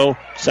 3.5 to go.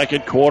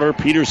 Second quarter,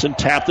 Peterson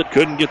tapped it,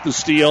 couldn't get the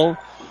steal.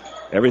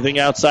 Everything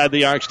outside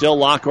the arc still.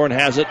 Lockhorn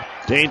has it.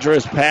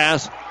 Dangerous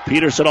pass.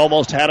 Peterson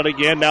almost had it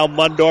again. Now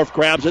Mundorf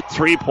grabs it.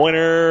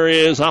 Three-pointer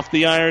is off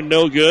the iron.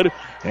 No good.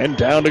 And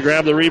down to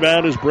grab the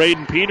rebound is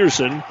Braden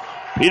Peterson.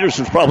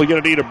 Peterson's probably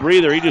going to need a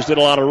breather. He just did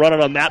a lot of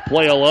running on that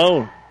play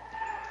alone.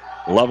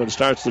 Lovin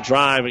starts the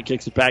drive and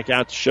kicks it back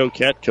out to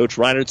Choquette. Coach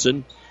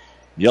Reinertson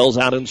yells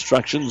out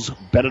instructions.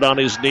 Bet it on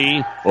his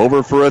knee.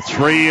 Over for a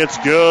 3. It's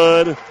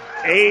good.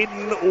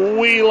 Aiden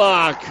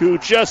Wheelock, who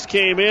just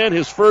came in.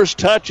 His first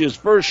touch, his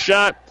first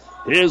shot.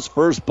 His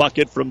first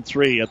bucket from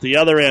 3. At the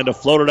other end, a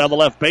floater down the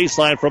left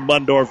baseline from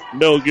Mundorf.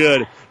 No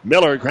good.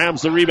 Miller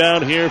grabs the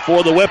rebound here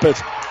for the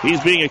Whippets.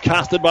 He's being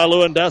accosted by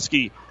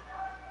Lewandowski.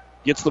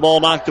 Gets the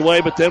ball knocked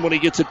away, but then when he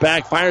gets it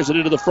back, fires it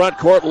into the front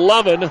court.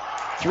 Lovin,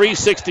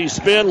 360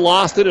 spin,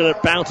 lost it, and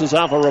it bounces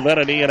off a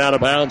Ravenna knee and out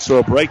of bounds, so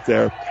a break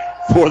there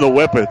for the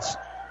Whippets.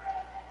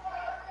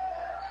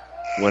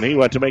 When he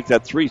went to make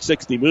that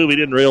 360 move, he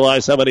didn't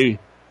realize how many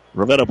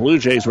Ravenna Blue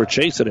Jays were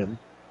chasing him.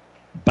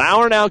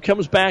 Bauer now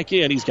comes back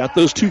in. He's got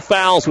those 2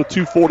 fouls with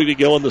 2:40 to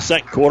go in the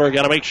second quarter.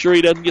 Got to make sure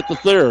he doesn't get the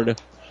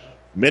third.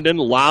 Minden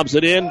lobs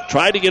it in,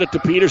 tried to get it to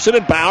Peterson,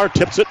 and Bauer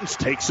tips it and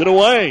takes it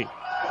away.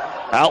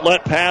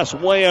 Outlet pass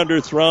way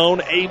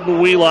underthrown.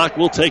 Aiden Wheelock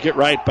will take it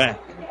right back.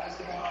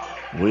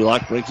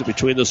 Wheelock brings it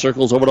between the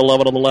circles over to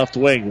Lovin on the left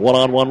wing.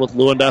 One-on-one with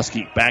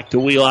Lewandowski. Back to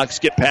Wheelock.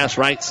 Skip pass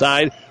right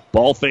side.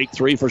 Ball fake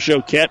 3 for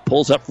Choquette.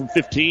 Pulls up from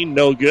 15.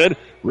 No good.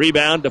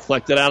 Rebound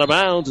deflected out of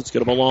bounds. It's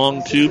going to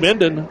belong to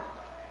Minden.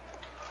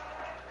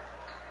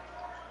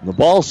 The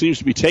ball seems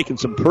to be taking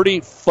some pretty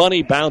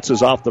funny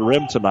bounces off the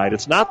rim tonight.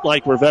 It's not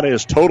like Ravenna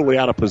is totally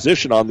out of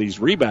position on these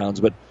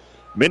rebounds, but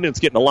Minden's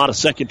getting a lot of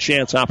second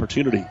chance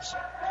opportunities.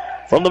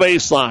 From the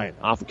baseline,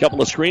 off a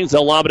couple of screens,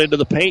 they'll lob it into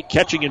the paint.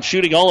 Catching and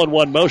shooting all in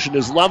one motion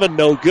is Lovin.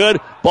 No good.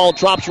 Ball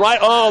drops right.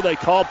 Oh, they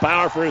call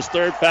Bauer for his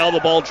third foul.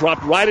 The ball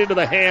dropped right into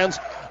the hands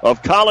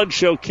of Colin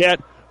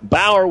Choquette.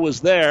 Bauer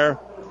was there.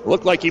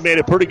 Looked like he made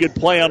a pretty good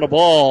play on the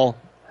ball.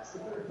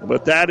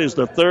 But that is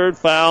the third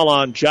foul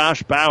on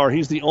Josh Bauer.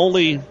 He's the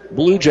only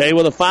Blue Jay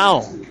with a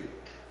foul.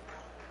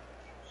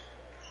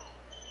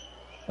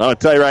 I'll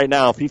tell you right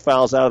now, if he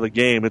fouls out of the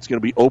game, it's going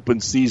to be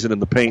open season in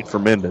the paint for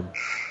Minden,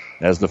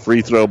 as the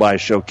free throw by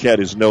Choquette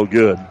is no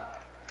good.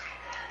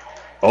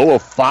 0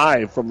 of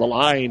 5 from the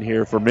line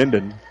here for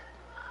Minden.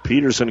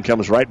 Peterson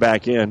comes right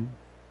back in.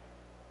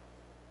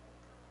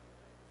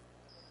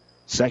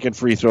 Second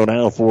free throw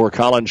now for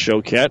Colin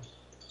Choquette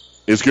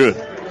is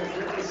good.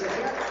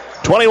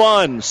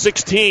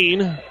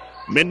 21-16.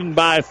 Minden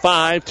by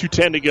 5.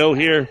 2:10 to go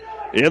here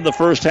in the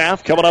first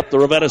half. Coming up, the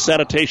Ravenna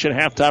Sanitation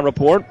halftime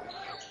report.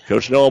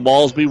 Coach Noah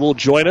Malsby will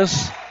join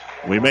us.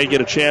 We may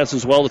get a chance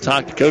as well to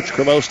talk to Coach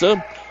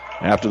Cremosta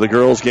after the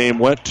girls' game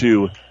went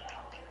to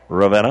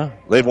Ravenna.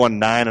 They've won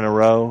 9 in a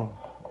row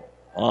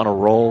on a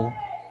roll.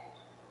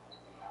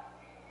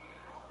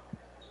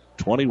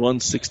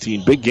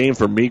 21-16. Big game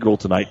for Meagle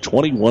tonight.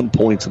 21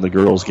 points in the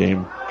girls'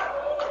 game.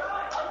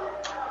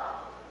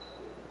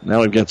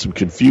 Now we've got some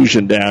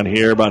confusion down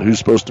here about who's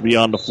supposed to be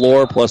on the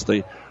floor. Plus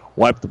they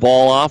wipe the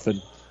ball off,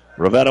 and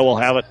Ravenna will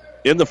have it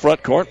in the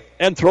front court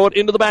and throw it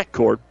into the back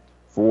court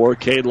for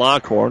Cade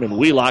Lockhorn. And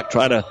Wheelock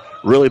trying to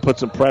really put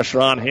some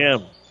pressure on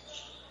him.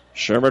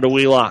 Shermer to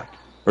Wheelock.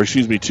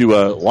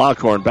 To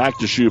Lockhorn. Back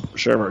to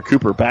Shermer.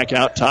 Cooper back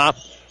out top.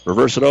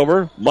 Reverse it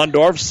over.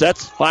 Mundorf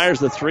sets, fires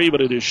the three,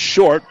 but it is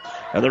short.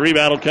 And the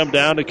rebound will come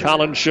down to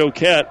Colin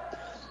Choquette.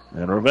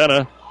 And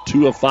Ravenna,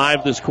 2 of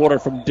 5 this quarter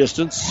from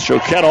distance.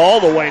 Choquette all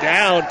the way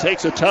down.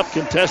 Takes a tough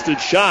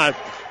contested shot.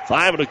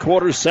 5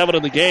 1/4, 7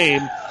 in the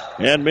game.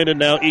 And Minden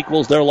now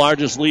equals their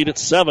largest lead at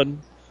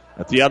 7.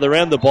 At the other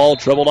end, the ball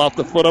dribbled off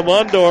the foot of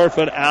Mundorf,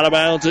 and out of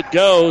bounds it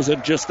goes.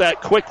 And just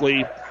that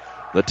quickly,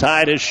 the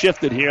tide has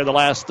shifted here in the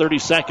last 30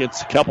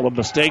 seconds. A couple of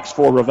mistakes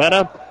for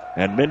Ravenna,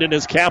 and Minden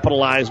has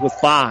capitalized with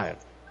 5.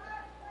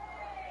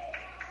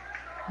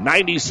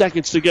 90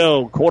 seconds to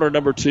go, quarter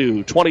number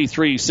 2.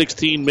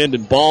 23-16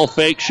 Minden. Ball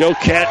fake.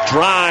 Choquette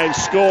drives,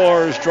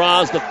 scores,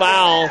 draws the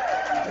foul.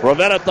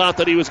 Ravenna thought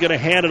that he was going to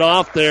hand it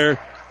off there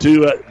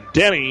to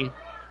Denny.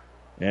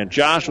 And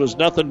Josh was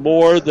nothing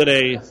more than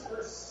a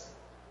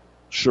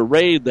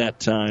charade that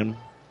time.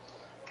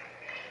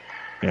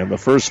 And the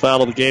first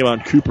foul of the game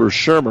on Cooper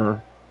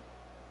Shermer.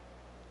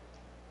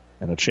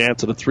 And a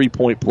chance at a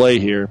 3-point play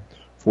here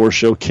for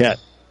Choquette.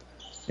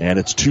 And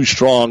it's too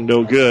strong,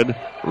 no good.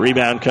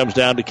 Rebound comes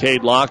down to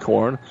Cade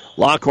Lockhorn.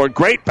 Lockhorn,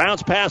 great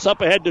bounce pass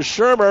up ahead to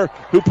Shermer,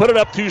 who put it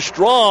up too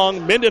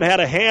strong. Minden had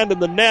a hand in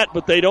the net,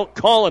 but they don't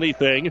call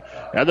anything.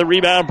 And the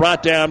rebound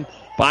brought down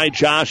by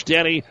Josh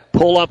Denny.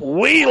 Pull up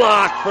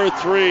Wheelock for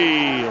 3.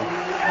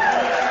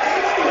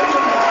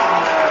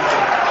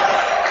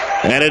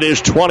 And it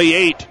is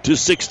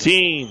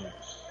 28-16.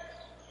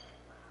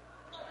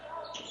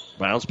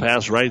 Bounce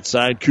pass right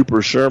side,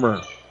 Cooper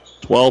Shermer.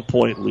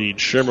 12-point lead.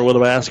 Shermer with a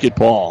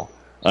basketball.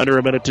 Under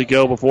a minute to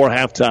go before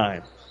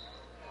halftime.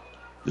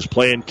 Just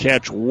playing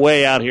catch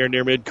way out here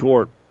near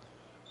midcourt.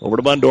 Over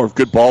to Mundorf.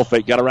 Good ball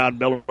fake. Got around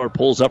Miller.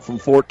 Pulls up from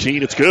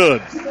 14. It's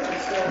good.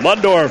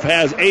 Mundorf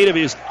has 8 of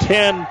his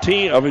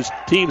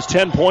team's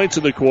 10 points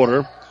in the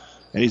quarter.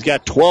 And he's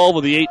got 12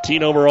 of the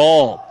 18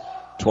 overall.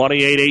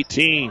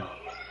 28-18.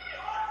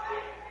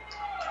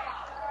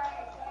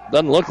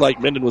 Doesn't look like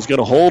Minden was going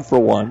to hold for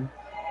one.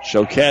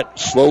 Choquette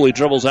slowly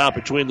dribbles out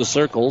between the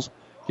circles.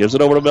 Gives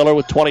it over to Miller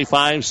with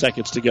 25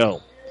 seconds to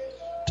go.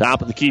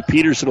 Top of the key,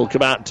 Peterson will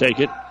come out and take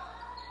it.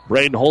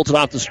 Braden holds it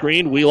off the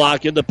screen.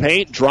 Wheelock in the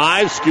paint.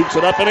 Drives, scoops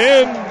it up and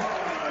in.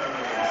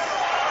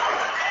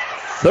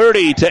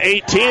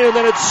 30-18, and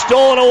then it's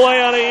stolen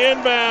away on the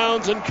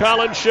inbounds, and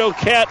Colin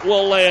Choquette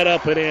will lay it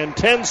up and in.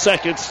 10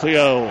 seconds to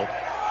go.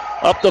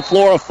 Up the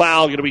floor, a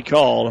foul going to be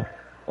called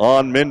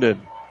on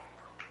Minden.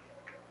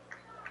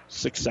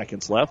 6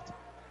 seconds left.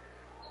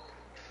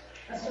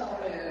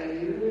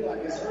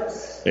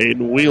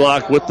 Aiden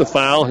Wheelock with the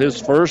foul, his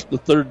first, the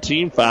third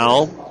team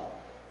foul.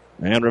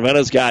 And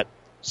Ravenna's got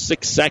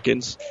 6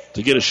 seconds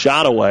to get a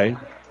shot away.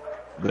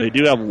 They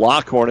do have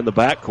Lockhorn in the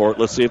backcourt.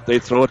 Let's see if they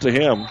throw it to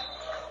him.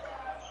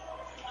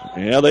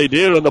 Yeah, they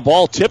do, and the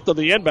ball tipped on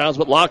the inbounds,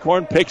 but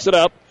Lockhorn picks it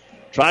up.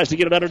 Tries to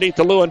get it underneath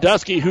to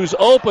Lewandowski, who's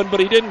open, but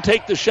he didn't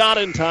take the shot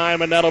in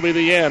time, and that'll be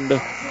the end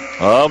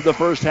of the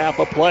first half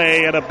of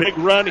play. And a big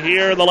run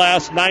here in the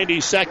last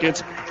 90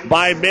 seconds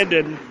by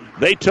Minden.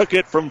 They took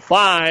it from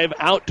 5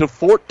 out to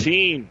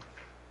 14.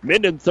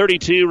 Minden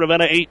 32,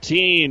 Ravenna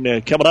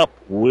 18. Coming up,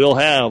 we'll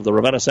have the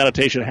Ravenna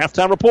Sanitation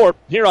Halftime Report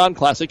here on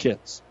Classic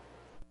Hits.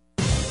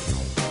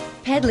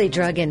 Pedley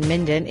Drug in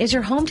Minden is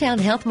your hometown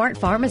Health Mart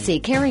pharmacy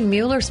carrying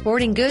Mueller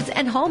sporting goods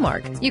and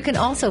Hallmark. You can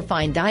also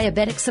find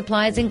diabetic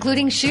supplies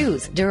including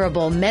shoes,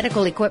 durable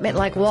medical equipment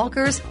like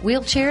walkers,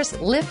 wheelchairs,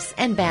 lifts,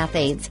 and bath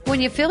aids. When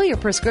you fill your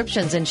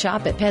prescriptions and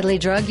shop at Pedley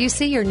Drug, you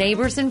see your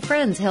neighbors and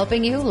friends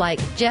helping you like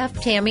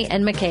Jeff, Tammy,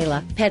 and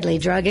Michaela. Pedley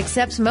Drug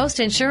accepts most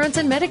insurance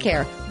and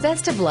Medicare.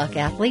 Best of luck,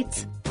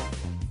 athletes.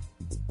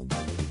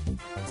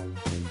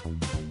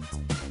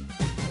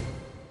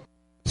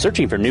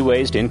 Searching for new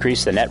ways to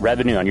increase the net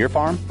revenue on your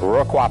farm?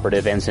 Aurora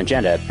Cooperative and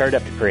Syngenta have paired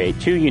up to create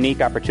 2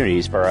 unique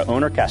opportunities for our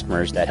owner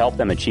customers that help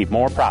them achieve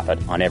more profit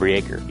on every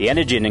acre. The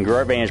Indigent and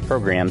Grower Advantage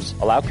programs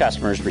allow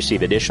customers to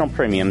receive additional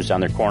premiums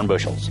on their corn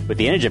bushels. With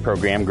the Indigent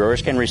program,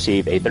 growers can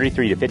receive a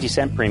 33 to 50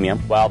 cent premium,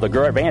 while the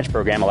Grower Advantage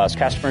program allows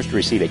customers to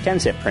receive a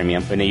 10-cent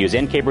premium when they use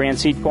NK brand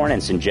seed corn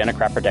and Syngenta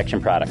crop protection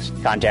products.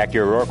 Contact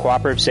your Aurora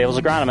Cooperative sales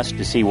agronomist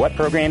to see what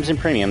programs and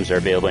premiums are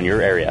available in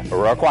your area.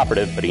 Aurora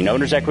Cooperative, putting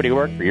owner's equity to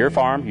work for your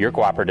farm, your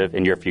cooperative,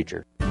 in your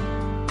future.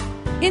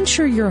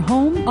 Insure your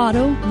home,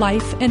 auto,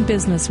 life, and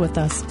business with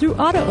us through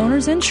Auto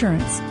Owners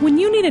Insurance. When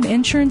you need an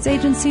insurance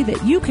agency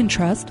that you can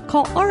trust,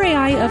 call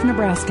RAI of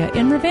Nebraska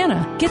in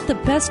Ravenna. Get the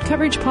best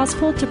coverage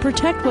possible to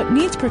protect what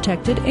needs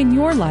protected in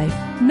your life.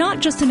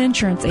 Not just an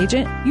insurance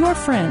agent, your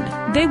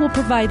friend. They will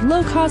provide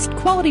low-cost,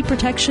 quality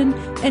protection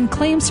and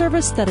claim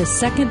service that is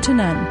second to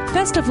none.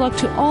 Best of luck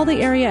to all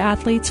the area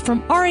athletes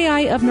from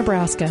RAI of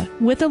Nebraska,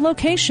 with a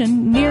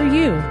location near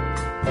you.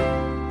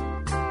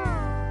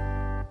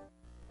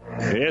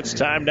 It's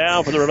time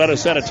now for the Ravenna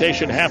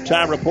Sanitation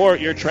Halftime Report.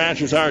 Your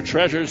trash is our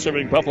treasure,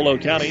 serving Buffalo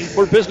County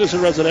for business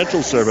and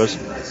residential service.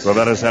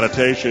 Ravenna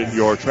Sanitation,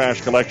 your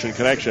trash collection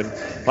connection.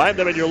 Find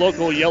them in your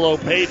local yellow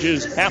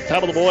pages.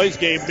 Halftime of the boys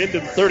game,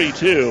 Minden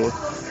 32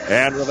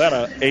 and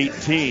Ravenna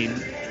 18.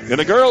 In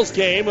the girls'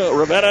 game,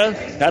 Ravenna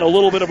had a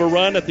little bit of a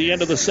run at the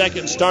end of the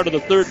second, start of the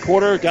third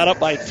quarter, got up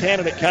by 10,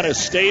 and it kind of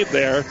stayed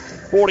there.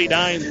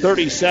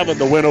 49-37,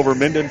 the win over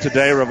Minden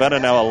today. Ravenna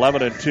now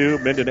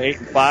 11-2, Minden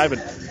 8-5,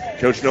 and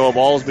Coach Noah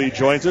Ballsby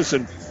joins us.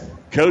 And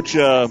Coach,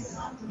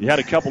 you had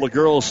a couple of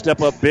girls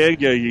step up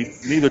big.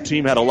 Neither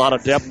team had a lot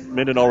of depth.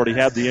 Minden already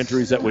had the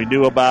injuries that we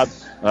knew about.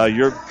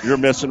 You're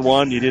missing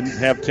one. You didn't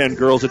have 10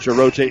 girls that you're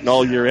rotating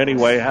all year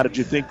anyway. How did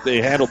you think they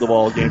handled the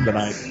ball game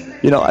tonight?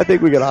 I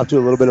think we got off to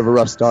a little bit of a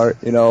rough start.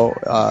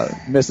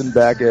 Missing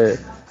back.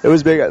 It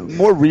was big,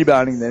 more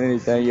rebounding than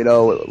anything.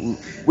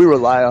 We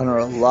rely on her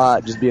a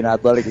lot, just being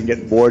athletic and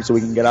getting bored so we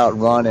can get out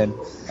and run. And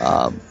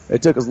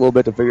it took us a little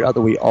bit to figure out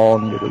that we all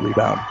needed to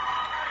rebound.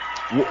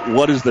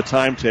 What is the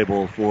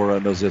timetable for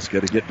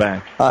Noziska to get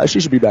back? She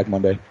should be back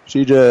Monday.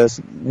 She just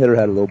hit her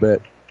head a little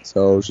bit,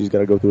 so she's got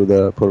to go through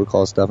the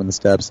protocol stuff and the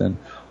steps, and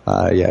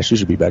she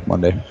should be back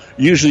Monday.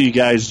 Usually you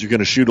guys, you're going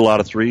to shoot a lot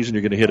of threes, and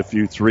you're going to hit a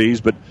few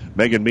threes, but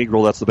Megan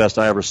Meagrel, that's the best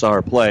I ever saw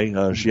her play.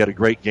 She had a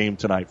great game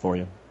tonight for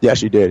you. Yeah,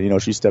 she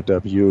did. She stepped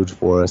up huge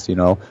for us,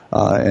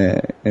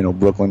 and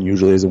Brooklyn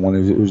usually is the one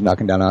who's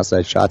knocking down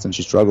outside shots, and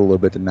she struggled a little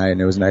bit tonight,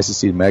 and it was nice to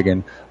see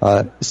Megan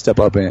step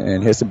up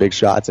and hit some big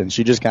shots, and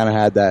she just kind of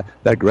had that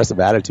aggressive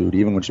attitude.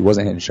 Even when she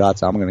wasn't hitting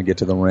shots, I'm going to get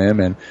to the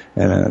rim, and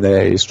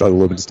they struggled a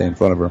little bit to stay in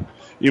front of her.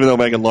 Even though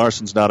Megan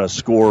Larson's not a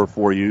scorer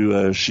for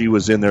you, she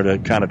was in there to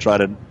kind of try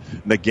to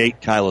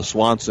negate Kyla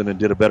Swanson and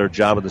did a better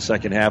job in the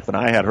second half, and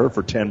I had her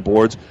for 10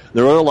 boards.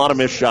 There were a lot of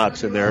missed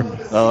shots in there,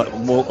 a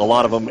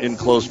lot of them in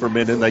close for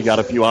Minden. They got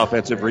a few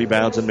offensive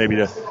rebounds and maybe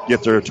to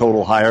get their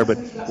total higher. But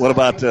what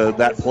about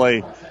that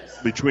play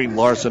between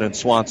Larson and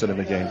Swanson in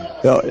the game?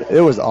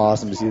 It was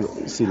awesome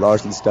to see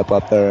Larson step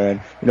up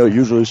there, and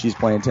usually she's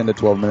playing 10 to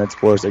 12 minutes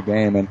for us a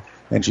game,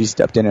 and she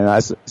stepped in, and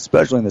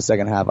especially in the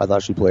second half, I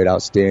thought she played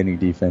outstanding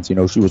defense.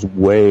 She was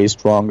way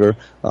stronger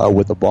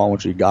with the ball when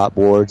she got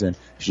boards, and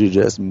she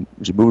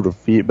moved her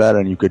feet better,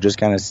 and you could just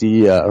kind of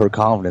see her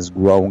confidence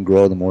grow and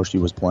grow the more she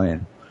was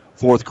playing.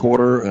 Fourth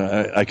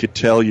quarter, I could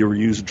tell you were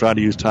trying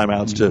to use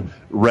timeouts to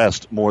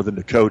rest more than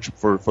to coach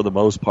for the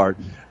most part.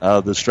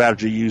 The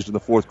strategy used in the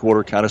fourth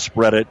quarter kind of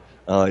spread it.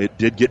 It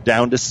did get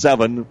down to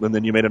 7, and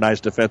then you made a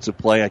nice defensive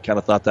play. I kind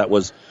of thought that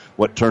was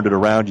what turned it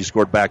around. You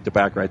scored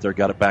back-to-back right there,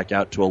 got it back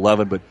out to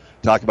 11. But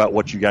talk about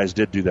what you guys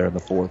did do there in the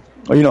fourth.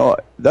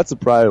 That's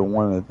probably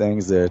one of the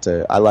things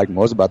that I like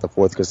most about the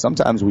fourth, because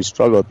sometimes we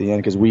struggle at the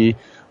end because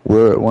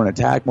we're in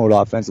attack mode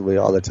offensively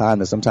all the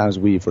time, and sometimes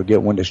we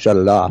forget when to shut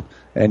it off.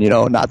 And,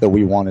 not that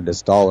we wanted to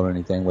stall or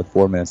anything with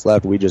 4 minutes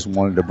left. We just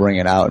wanted to bring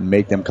it out and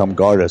make them come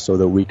guard us so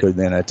that we could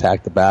then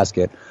attack the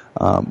basket.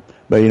 But,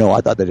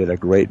 I thought they did a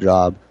great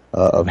job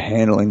of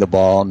handling the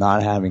ball,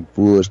 not having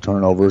foolish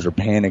turnovers or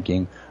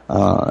panicking,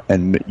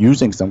 and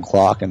using some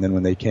clock, and then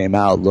when they came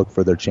out, look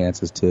for their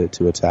chances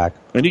to attack.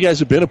 And you guys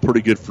have been a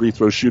pretty good free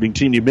throw shooting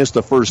team. You missed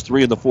the first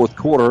 3 in the fourth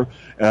quarter,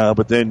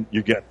 but then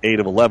you get 8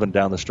 of 11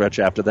 down the stretch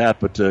after that.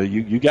 But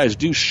you guys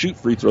do shoot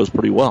free throws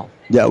pretty well.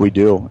 Yeah, we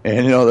do.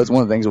 And, that's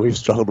one of the things that we've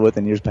struggled with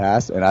in years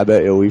past, and I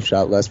bet we've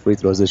shot less free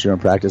throws this year in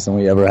practice than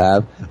we ever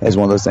have. It's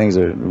one of those things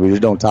that we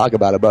just don't talk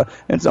about it.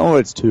 And some of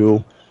it's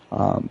too,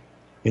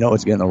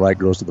 it's getting the right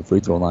girls to the free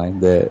throw line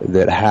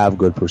that have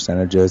good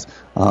percentages,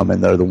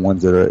 and they're the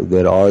ones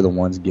that are the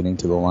ones getting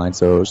to the line.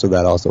 So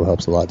that also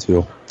helps a lot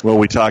too. Well,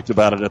 we talked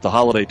about it at the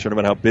holiday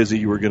tournament, how busy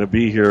you were going to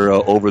be here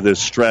over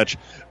this stretch.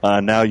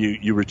 Now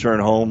you return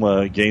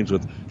home, games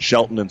with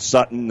Shelton and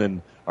Sutton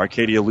and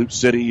Arcadia Loop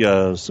City,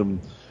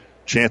 some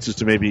chances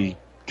to maybe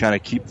kind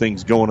of keep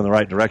things going in the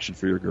right direction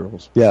for your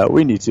girls. Yeah,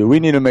 we need to. We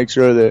need to make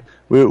sure that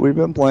we've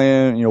been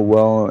playing,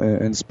 well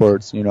in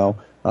spurts.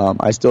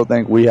 I still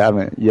think we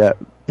haven't yet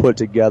put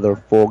together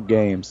full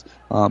games,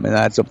 and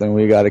that's something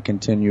we got to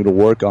continue to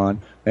work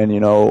on. And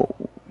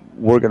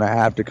we're going to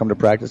have to come to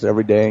practice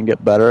every day and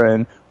get better,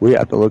 and we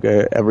have to look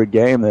at every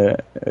game.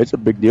 It's a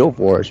big deal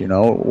for us. We're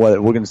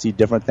going to see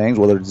different things,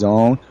 whether it's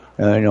zone.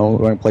 We're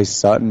going to play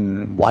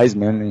Sutton,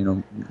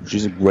 Wiseman.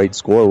 She's a great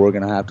scorer. We're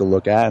going to have to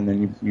look at, and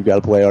then you got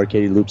to play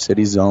Arcadia Loop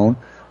City zone.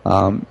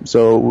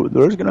 So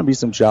there's going to be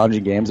some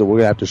challenging games that we're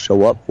going to have to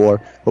show up for.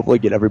 Hopefully,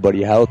 get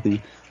everybody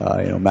healthy.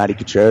 Maddie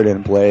Kuchera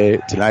didn't play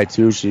tonight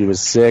too. She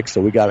was sick,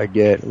 so we got to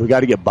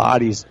get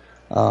bodies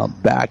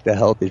back to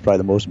health. Is probably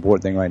the most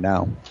important thing right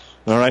now.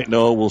 All right,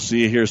 Noah, we'll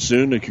see you here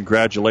soon, and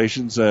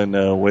congratulations,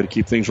 and way to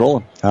keep things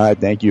rolling. All right,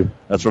 thank you.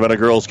 That's Ravenna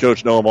girls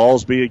coach Noah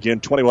Ballsby.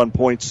 Again, 21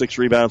 points, 6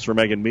 rebounds for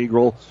Megan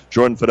Meagrel.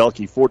 Jordan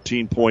Fidelke,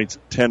 14 points,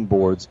 10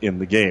 boards in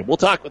the game. We'll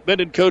talk with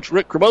Minden coach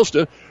Rick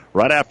Cremosta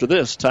right after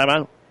this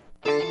timeout.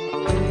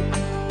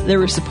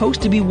 There is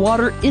supposed to be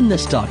water in the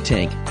stock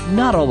tank,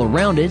 not all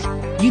around it.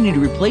 You need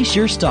to replace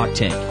your stock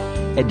tank.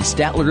 Head to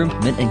Statler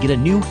Implement and get a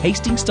new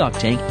Hastings stock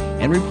tank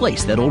and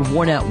replace that old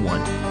worn-out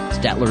one.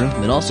 Statler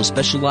Implement also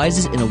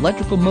specializes in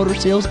electrical motor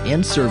sales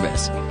and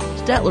service.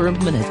 Statler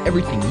Implement has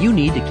everything you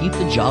need to keep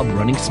the job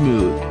running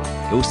smooth.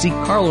 Go see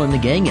Carlo and the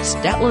gang at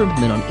Statler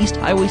Implement on East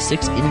Highway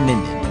 6 in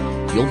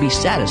Minden. You'll be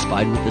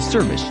satisfied with the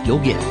service you'll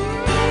get.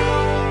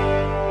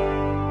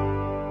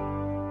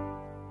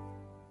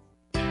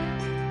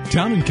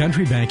 Town &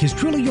 Country Bank is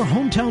truly your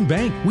hometown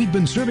bank. We've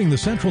been serving the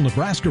central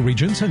Nebraska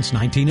region since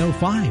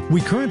 1905.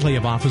 We currently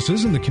have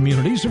offices in the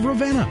communities of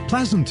Ravenna,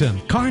 Pleasanton,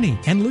 Kearney,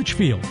 and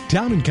Litchfield.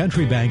 Town &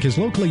 Country Bank is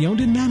locally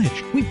owned and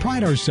managed. We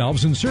pride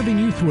ourselves in serving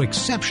you through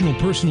exceptional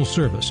personal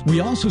service. We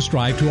also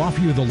strive to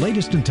offer you the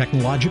latest in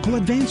technological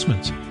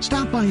advancements.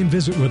 Stop by and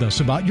visit with us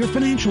about your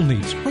financial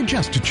needs or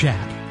just to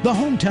chat. The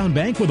hometown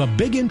bank with a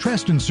big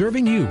interest in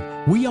serving you.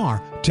 We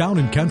are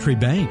Town & Country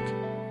Bank.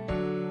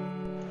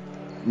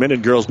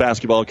 Minden girls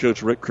basketball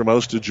coach Rick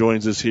Cremosta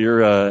joins us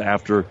here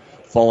after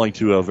falling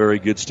to a very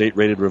good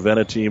state-rated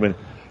Ravenna team. And,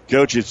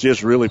 Coach, it's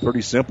just really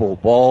pretty simple.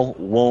 Ball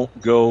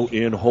won't go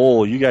in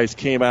hole. You guys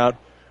came out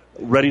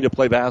ready to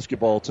play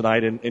basketball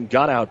tonight and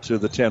got out to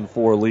the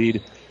 10-4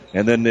 lead,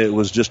 and then it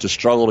was just a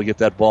struggle to get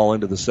that ball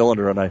into the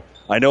cylinder. And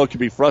I know it can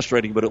be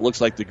frustrating, but it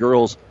looks like the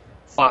girls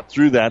fought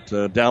through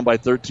that, down by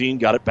 13,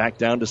 got it back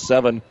down to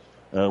 7.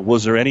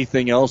 Was there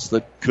anything else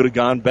that could have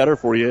gone better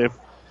for you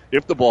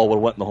if the ball would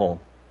have went in the hole?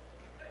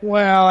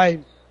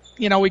 Well,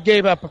 we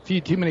gave up a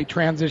few too many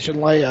transition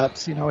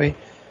layups. We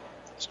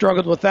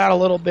struggled with that a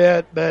little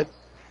bit, but,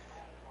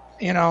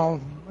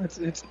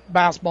 it's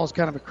basketball's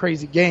kind of a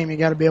crazy game. You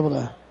got to be able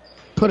to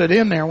put it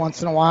in there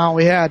once in a while.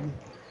 We had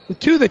the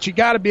two that you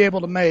got to be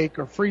able to make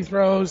are free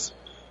throws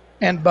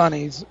and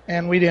bunnies,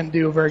 and we didn't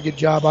do a very good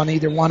job on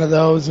either one of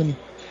those, and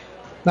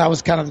that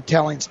was kind of the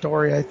telling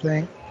story, I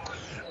think.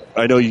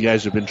 I know you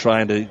guys have been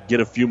trying to get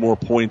a few more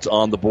points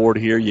on the board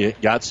here. You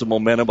got some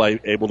momentum by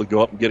able to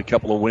go up and get a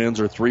couple of wins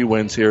or 3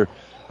 wins here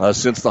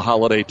since the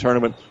holiday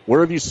tournament.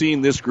 Where have you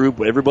seen this group?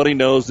 Everybody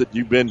knows that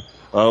you've been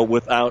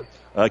without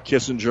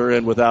Kissinger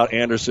and without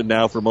Anderson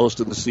now for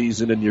most of the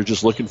season, and you're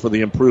just looking for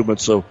the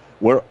improvement. So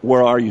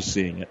where are you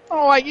seeing it?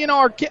 Oh,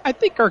 I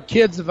think our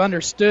kids have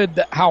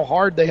understood how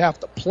hard they have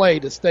to play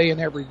to stay in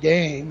every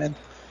game. And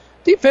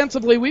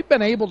defensively, we've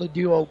been able to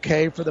do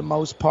okay for the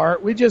most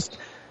part.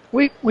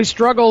 We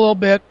struggle a little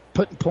bit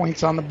putting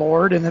points on the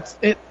board, and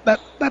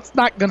that's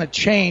not going to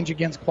change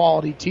against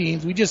quality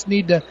teams. We just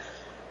need to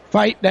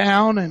fight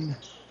down, and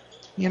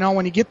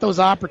when you get those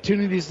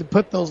opportunities to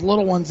put those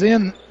little ones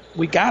in,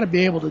 we got to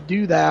be able to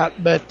do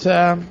that. But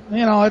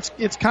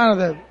it's kind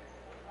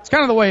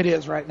of the way it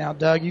is right now,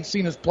 Doug. You've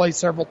seen us play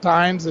several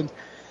times, and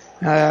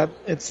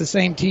it's the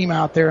same team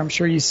out there. I'm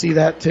sure you see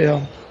that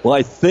too. Well,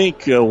 I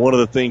think one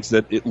of the things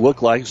that it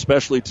looked like,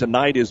 especially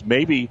tonight, is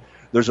maybe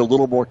there's a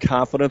little more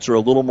confidence or a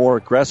little more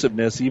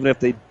aggressiveness, even if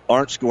they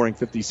aren't scoring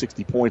 50,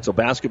 60 points a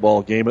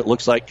basketball game. It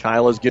looks like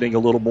Kyla's getting a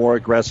little more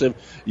aggressive.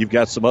 You've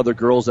got some other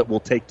girls that will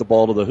take the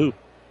ball to the hoop.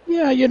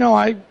 Yeah,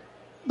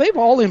 they've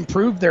all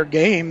improved their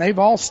game. They've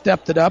all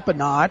stepped it up a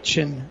notch,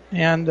 and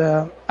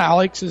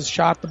Alex has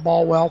shot the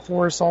ball well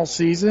for us all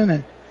season,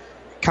 and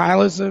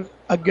Kyla's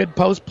a good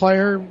post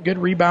player, good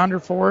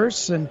rebounder for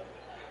us, and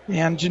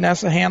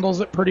Janessa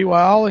handles it pretty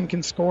well and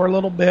can score a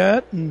little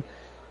bit, and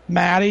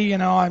Maddie,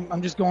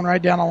 I'm just going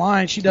right down the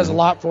line. She does a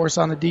lot for us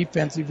on the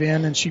defensive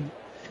end, and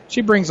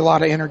she brings a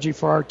lot of energy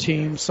for our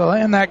team.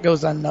 And that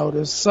goes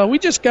unnoticed. So we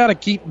just got to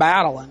keep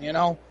battling,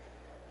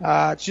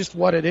 It's just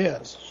what it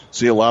is.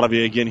 See a lot of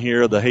you again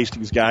here. The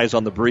Hastings guys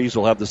on the breeze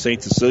will have the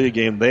St. Cecilia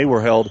game. They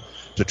were held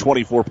to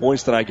 24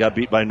 points tonight, got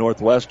beat by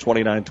Northwest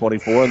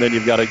 29-24. And then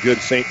you've got a good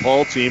St.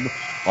 Paul team.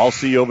 I'll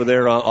see you over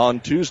there on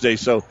Tuesday.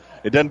 So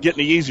it doesn't get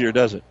any easier,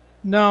 does it?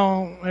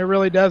 No, it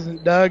really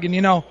doesn't, Doug.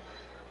 And,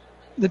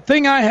 the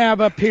thing I have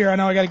up here, I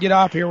know I got to get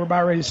off here. We're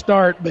about ready to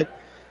start.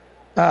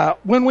 But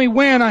when we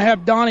win, I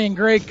have Donnie and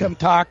Greg come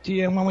talk to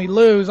you. And when we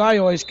lose, I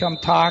always come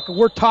talk.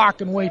 We're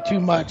talking way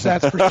too much,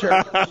 that's for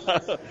sure.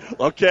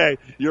 Okay,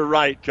 you're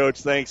right,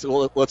 Coach. Thanks.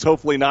 Well, let's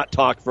hopefully not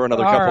talk for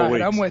another couple of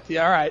weeks. I'm with you.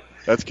 All right.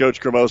 That's Coach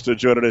Cremosta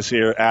joining us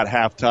here at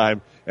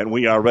halftime. And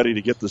we are ready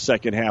to get the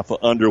second half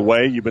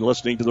underway. You've been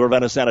listening to the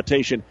Ravenna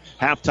Sanitation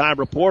halftime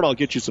report. I'll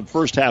get you some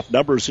first half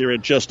numbers here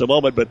in just a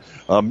moment. But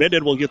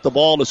Minden will get the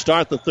ball to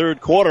start the third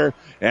quarter.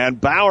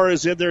 And Bauer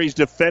is in there. He's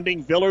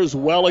defending Villers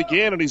well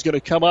again. And he's going to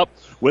come up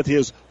with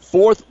his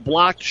fifth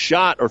block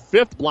shot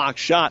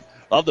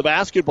of the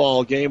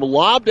basketball game.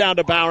 Lob down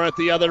to Bauer at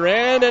the other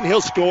end. And he'll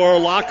score.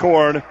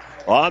 Lockhorn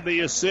on the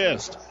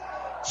assist.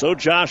 So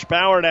Josh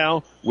Bauer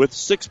now with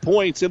 6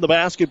 points in the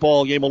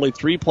basketball game. Only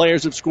 3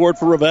 players have scored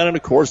for Ravenna. And,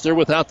 of course, they're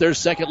without their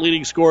second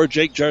leading scorer,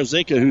 Jake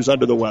Jarzinka, who's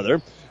under the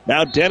weather.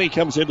 Now Denny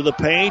comes into the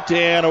paint,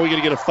 and are we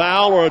going to get a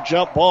foul or a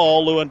jump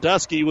ball?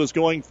 Lewandowski was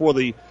going for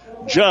the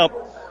jump,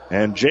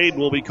 and Jade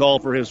will be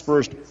called for his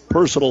first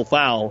personal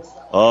foul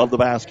of the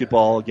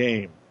basketball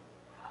game.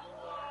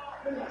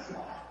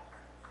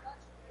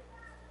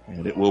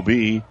 And it will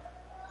be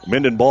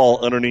Minden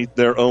ball underneath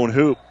their own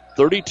hoop.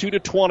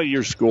 32-20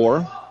 your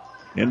score.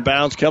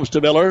 Inbounds comes to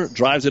Miller,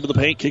 drives into the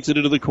paint, kicks it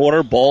into the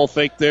corner. Ball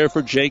fake there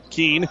for Jake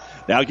Keene.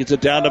 Now gets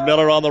it down to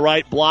Miller on the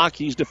right block.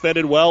 He's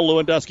defended well.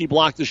 Lewandowski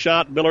blocked the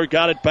shot. Miller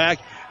got it back.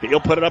 He'll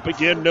put it up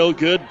again. No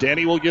good.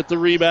 Danny will get the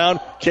rebound.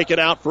 Kick it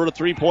out for a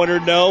three-pointer.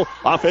 No.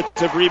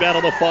 Offensive rebound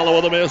on the follow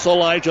of the miss.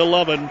 Elijah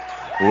Lovin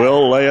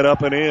will lay it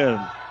up and in.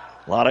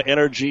 A lot of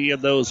energy in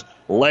those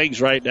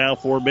legs right now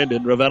for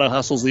Minden. Ravenna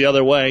hustles the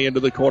other way into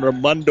the corner.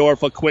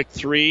 Mundorf a quick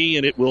three,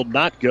 and it will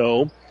not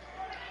go.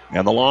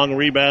 And the long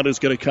rebound is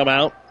going to come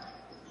out.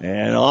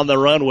 And on the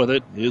run with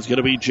it is going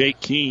to be Jake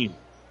Keene.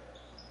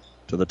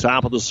 To the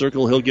top of the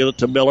circle, he'll get it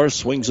to Miller.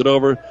 Swings it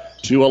over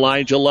to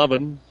Elijah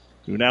Levin,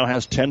 who now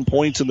has 10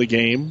 points in the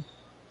game.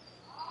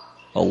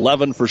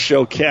 11 for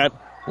Choquette.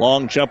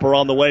 Long jumper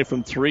on the way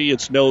from three.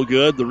 It's no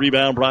good. The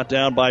rebound brought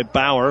down by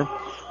Bauer.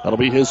 That'll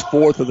be his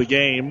fourth of the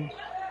game.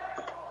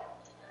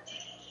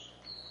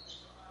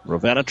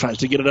 Ravenna tries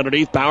to get it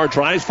underneath. Bauer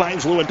drives,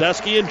 finds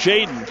Lewandowski, and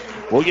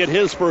Jaden will get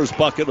his first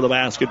bucket of the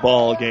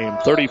basketball game.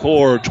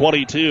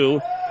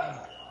 34-22.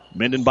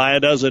 Minden by a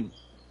dozen.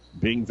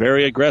 Being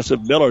very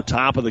aggressive. Miller,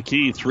 top of the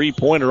key.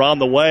 Three-pointer on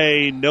the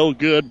way. No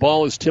good.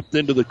 Ball is tipped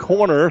into the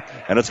corner,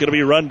 and it's going to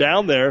be run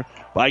down there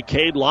by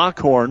Cade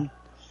Lockhorn.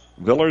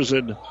 Villers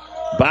and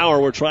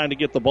Bauer were trying to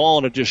get the ball,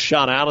 and it just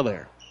shot out of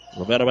there.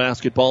 Ravenna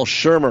basketball.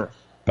 Shermer.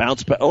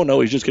 Bounce back. Oh, no,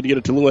 he's just going to get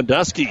it to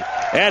Lewandowski.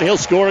 And he'll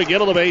score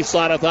again on the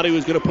baseline. I thought he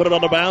was going to put it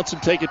on the bounce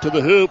and take it to the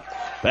hoop.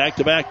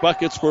 Back-to-back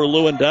buckets for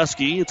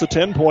Lewandowski. It's a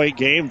 10-point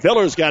game.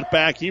 Villers got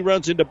back. He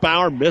runs into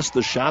Bauer. Missed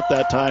the shot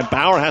that time.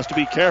 Bauer has to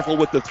be careful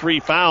with the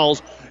three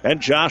fouls. And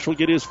Josh will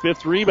get his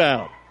fifth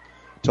rebound.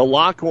 To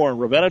Lockhorn.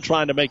 Ravenna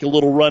trying to make a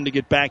little run to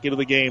get back into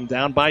the game.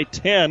 Down by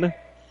 10.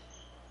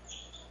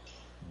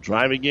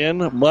 Driving in.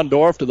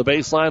 Mundorf to the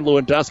baseline.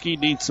 Lewandowski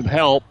needs some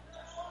help.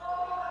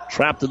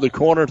 Trapped in the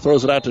corner,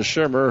 throws it out to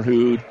Shermer,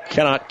 who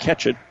cannot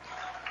catch it.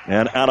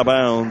 And out of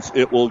bounds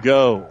it will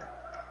go.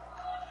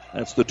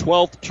 That's the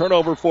 12th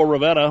turnover for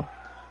Ravenna.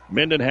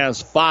 Minden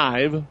has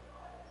 5.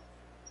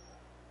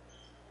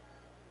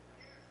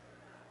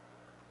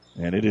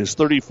 And it is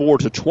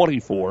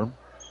 34-24.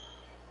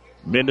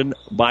 Minden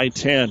by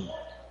 10.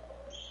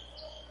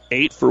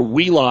 8 for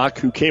Wheelock,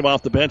 who came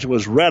off the bench and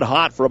was red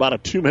hot for about a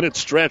 2-minute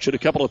stretch at a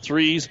couple of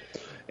threes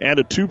and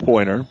a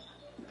two-pointer.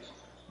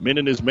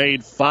 Minden has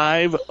made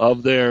 5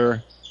 of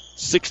their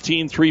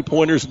 16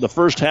 three-pointers in the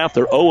first half.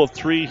 They're 0 of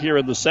 3 here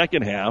in the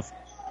second half.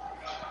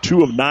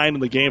 2 of 9 in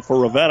the game for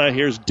Ravenna.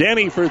 Here's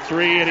Denny for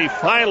 3, and he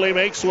finally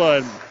makes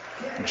one.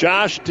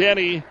 Josh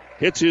Denny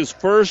hits his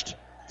first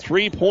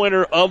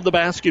three-pointer of the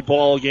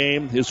basketball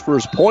game, his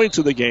first points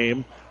of the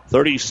game,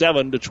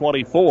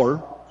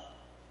 37-24.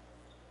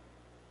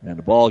 And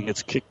the ball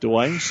gets kicked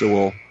away, so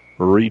we'll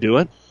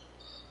redo it.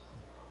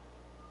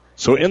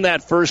 So in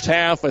that first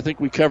half, I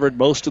think we covered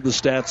most of the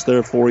stats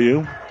there for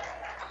you.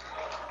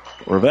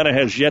 Ravenna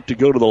has yet to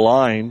go to the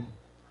line,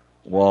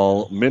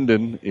 while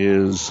Minden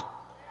is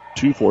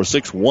 2 for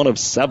 6, 1 of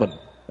 7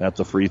 at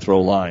the free throw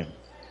line.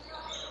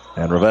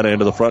 And Ravenna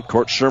into the front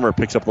court. Shermer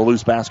picks up the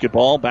loose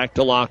basketball. Back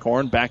to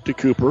Lockhorn. Back to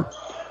Cooper.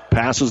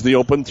 Passes the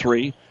open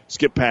three.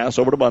 Skip pass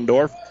over to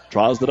Mundorf.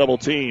 Draws the double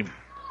team.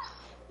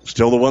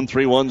 Still the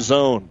 1-3-1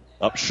 zone.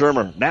 Up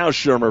Shermer. Now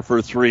Shermer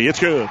for 3. It's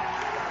good.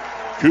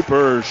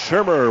 Cooper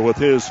Shermer with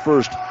his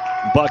first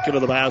bucket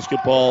of the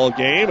basketball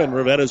game, and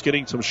Ravenna's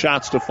getting some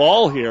shots to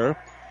fall here.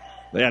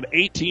 They had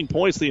 18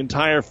 points the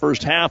entire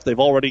first half. They've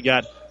already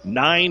got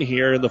 9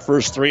 here in the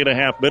first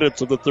 3.5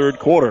 minutes of the third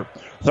quarter.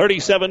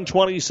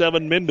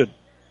 37-27 Minden.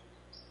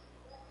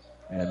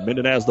 And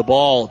Minden has the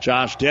ball.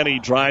 Josh Denny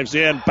drives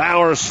in.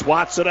 Bauer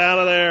swats it out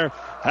of there.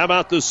 How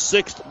about the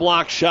 6th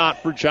block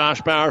shot for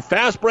Josh Bauer?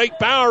 Fast break.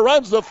 Bauer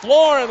runs the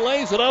floor and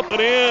lays it up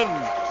and in.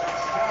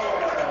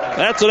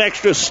 That's an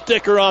extra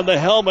sticker on the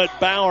helmet.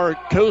 Bauer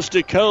coast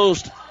to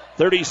coast.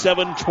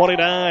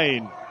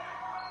 37-29.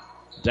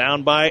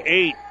 Down by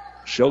 8.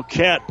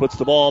 Choquette puts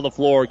the ball on the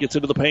floor. Gets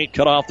into the paint.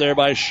 Cut off there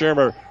by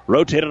Shermer.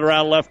 Rotated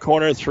around left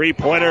corner.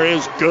 Three-pointer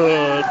is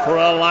good for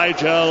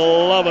Elijah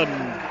Levin.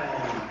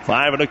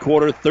 5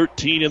 1/4,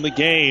 13 in the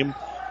game.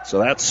 So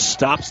that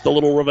stops the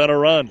little Ravenna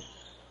run.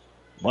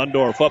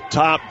 Mundorf up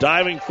top.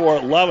 Diving for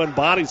it. Levin.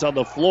 Bodies on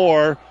the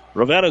floor.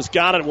 Ravenna's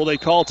got it. Will they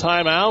call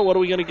timeout? What are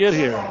we going to get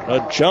here?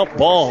 A jump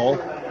ball.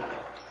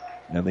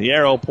 And the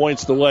arrow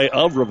points the way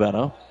of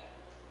Ravenna.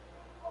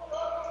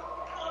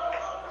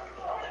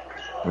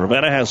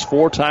 Ravenna has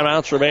 4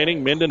 timeouts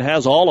remaining. Minden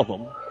has all of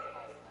them.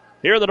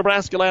 Here in the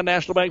Nebraska Land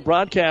National Bank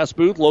broadcast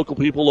booth, local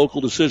people,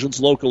 local decisions,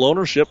 local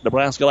ownership.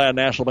 Nebraska Land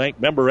National Bank,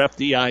 member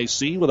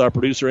FDIC, with our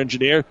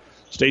producer-engineer,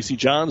 Stacy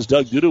Johns,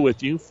 Doug Duda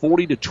with you.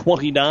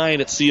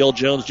 40-29 at CL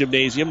Jones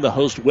Gymnasium. The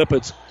host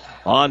Whippets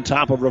on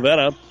top of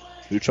Ravenna,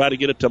 who tried to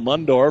get it to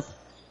Mundorf.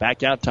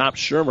 Back out top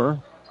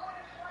Shermer.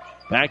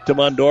 Back to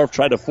Mundorf.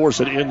 Tried to force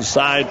it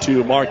inside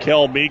to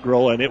Markel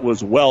Migro, and it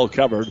was well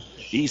covered.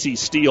 Easy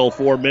steal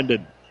for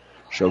Minden.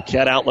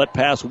 Choquette outlet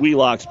pass.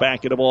 Wheelock's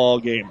back in the ball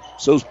game.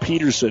 So's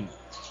Peterson.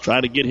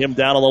 Trying to get him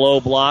down on the low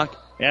block.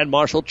 And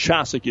Marshall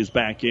Chosick is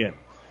back in.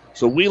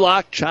 So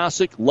Wheelock,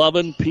 Chosick,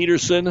 Lovin,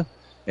 Peterson,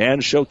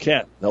 and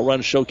Choquette. They'll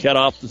run Choquette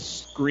off the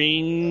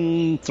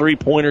screen.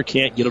 Three-pointer,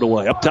 can't get it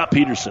away. Up top,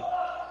 Peterson.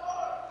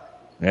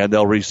 And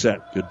they'll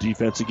reset. Good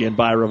defense again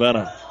by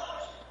Ravenna.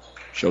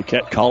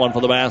 Choquette calling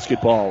for the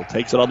basketball.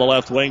 Takes it on the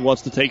left wing.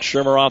 Wants to take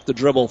Shermer off the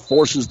dribble.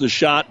 Forces the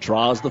shot.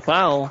 Draws the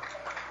foul.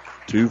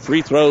 2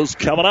 free throws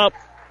coming up.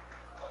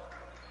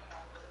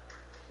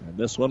 And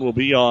this one will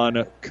be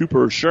on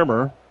Cooper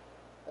Shermer.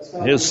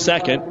 his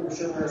second.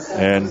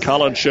 And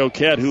Colin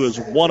Choquette, who is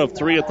 1 of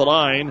 3 at the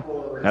line,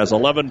 has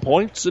 11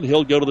 points, and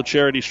he'll go to the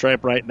charity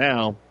stripe right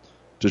now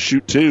to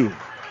shoot 2.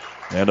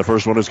 And the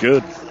first one is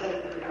good.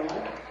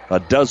 A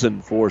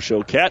dozen for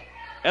Choquette,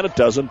 and a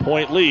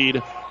dozen-point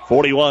lead,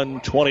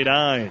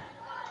 41-29.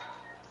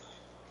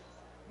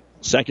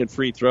 Second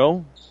free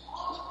throw.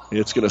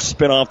 It's going to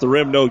spin off the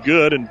rim, no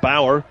good, and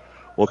Bauer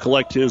will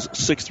collect his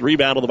 6th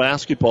rebound of the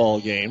basketball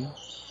game.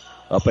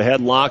 Up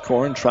ahead,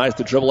 Lockhorn tries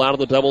to dribble out of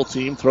the double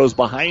team, throws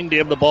behind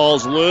him. The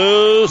ball's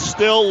loose,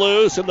 still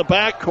loose in the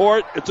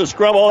backcourt. It's a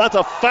scrum. Oh, that's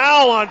a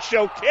foul on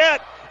Choquette,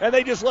 and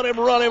they just let him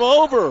run him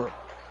over.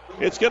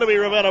 It's going to be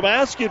Ravenna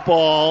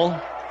basketball,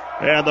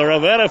 and the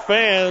Ravenna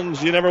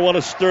fans, you never want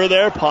to stir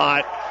their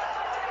pot.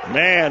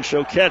 Man,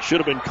 Choquette should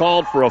have been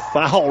called for a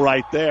foul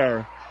right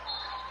there.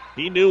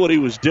 He knew what he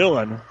was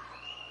doing.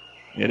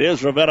 It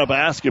is Ravenna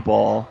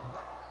basketball.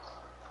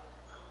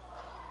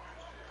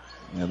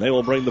 And they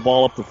will bring the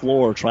ball up the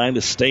floor, trying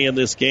to stay in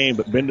this game.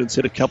 But Minden's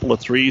hit a couple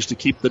of threes to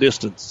keep the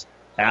distance.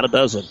 At a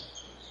dozen.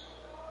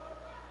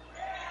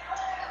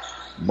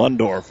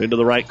 Mundorf into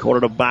the right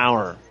corner to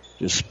Bauer.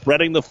 Just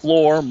spreading the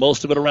floor,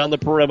 most of it around the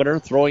perimeter.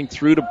 Throwing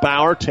through to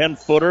Bauer,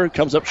 10-footer.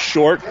 Comes up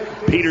short.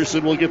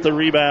 Peterson will get the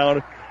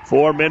rebound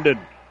for Minden.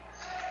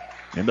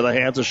 Into the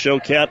hands of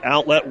Choquette.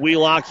 Outlet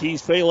Wheelock.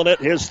 He's failing it.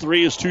 His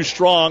 3 is too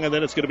strong, and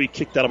then it's going to be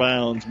kicked out of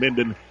bounds.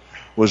 Minden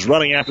was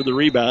running after the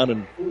rebound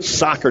and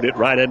soccered it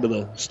right into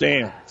the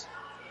stands.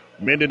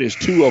 Minden is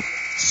 2 of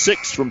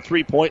 6 from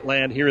three-point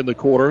land here in the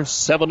quarter,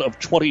 7 of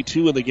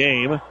 22 in the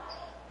game,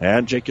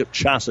 and Jacob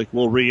Chosick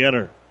will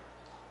re-enter.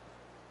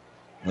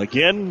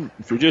 Again,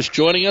 if you're just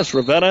joining us,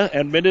 Ravenna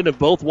and Minden have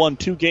both won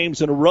 2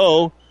 games in a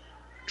row,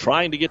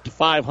 trying to get to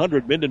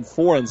 500. Minden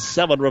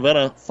 4-7,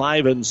 Ravenna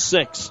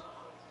 5-6.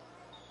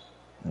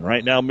 And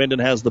right now, Minden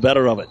has the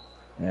better of it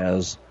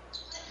as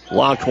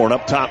Lockhorn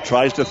up top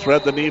tries to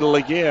thread the needle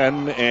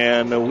again,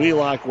 and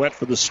Wheelock went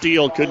for the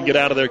steal, couldn't get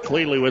out of there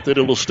cleanly with it.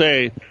 It will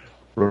stay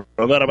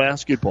Ravenna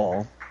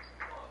basketball.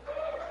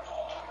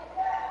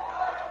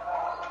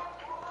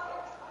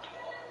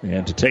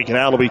 And to take it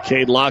out will be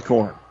Cade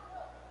Lockhorn.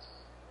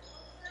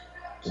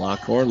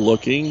 Lockhorn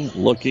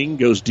looking,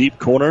 goes deep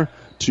corner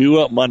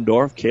to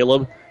Mundorf.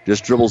 Caleb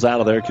just dribbles out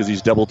of there because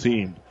he's double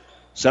teamed.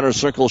 Center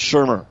circle,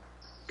 Shermer.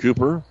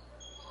 Cooper.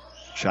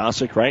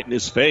 Chosick right in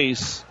his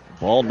face.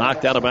 Ball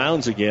knocked out of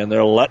bounds again.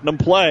 They're letting him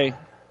play.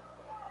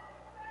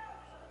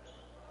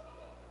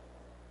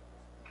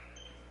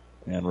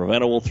 And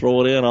Ravenna will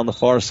throw it in on the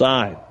far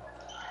side.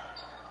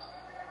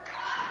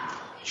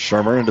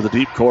 Shermer into the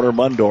deep corner,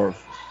 Mundorf.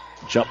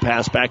 Jump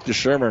pass back to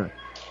Shermer.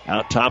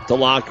 Out top to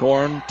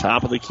Lockhorn.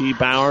 Top of the key,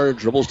 Bauer.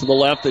 Dribbles to the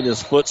left and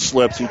his foot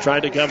slips. He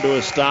tried to come to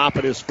a stop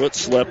and his foot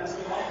slipped.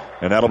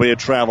 And that'll be a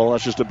travel.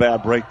 That's just a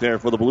bad break there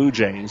for the Blue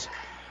Jays.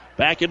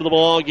 Back into the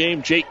ball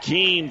game, Jake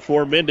Keene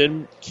for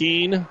Minden.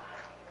 Keene,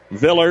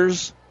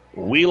 Villers,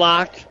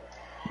 Wheelock,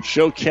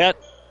 Choquette,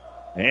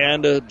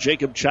 and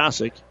Jacob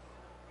Chosick.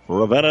 For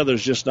Ravenna,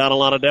 there's just not a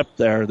lot of depth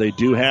there. They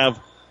do have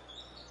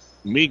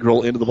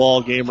Meagrel into the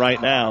ball game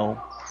right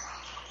now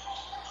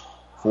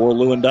for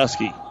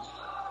Lewandowski.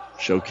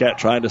 Choquette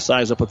trying to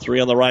size up a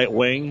 3 on the right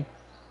wing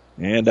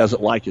and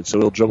doesn't like it, so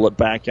he'll dribble it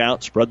back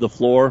out, spread the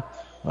floor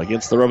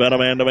against the Ravenna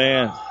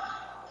man-to-man.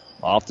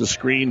 Off the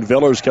screen,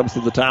 Villers comes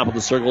to the top of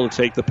the circle to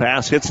take the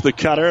pass, hits the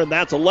cutter, and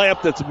that's a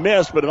layup that's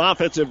missed, but an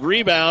offensive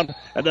rebound,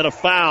 and then a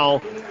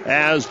foul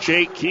as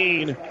Jake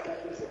Keene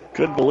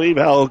couldn't believe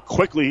how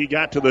quickly he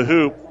got to the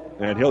hoop,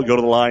 and he'll go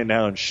to the line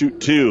now and shoot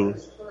 2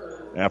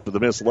 after the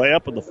missed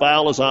layup, and the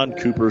foul is on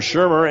Cooper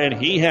Shermer, and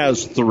he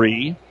has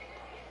 3.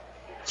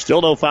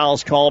 Still no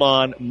fouls called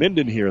on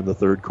Minden here in the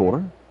third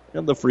quarter,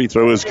 and the free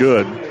throw is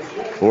good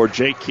for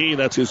Jake Keene.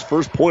 That's his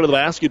first point of the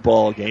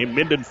basketball game.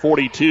 Minden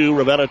 42,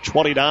 Ravenna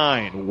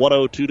 29.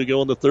 1:02 to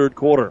go in the third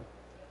quarter.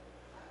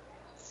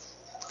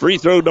 Free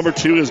throw number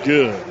 2 is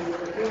good.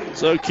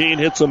 So Keene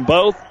hits them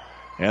both,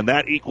 and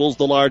that equals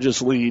the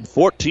largest lead.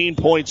 14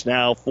 points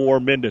now for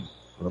Minden.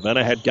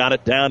 Ravenna had got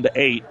it down to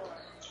 8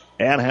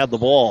 and had the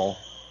ball.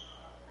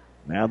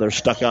 Now they're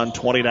stuck on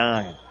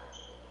 29.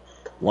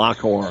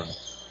 Lockhorn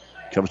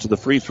comes to the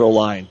free throw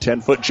line.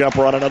 10-foot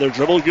jumper on another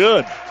dribble.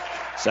 Good.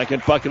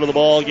 Second bucket of the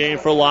ball game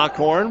for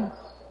Lockhorn.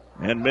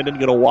 And Minden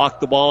going to walk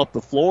the ball up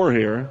the floor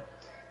here,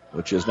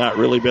 which has not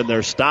really been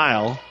their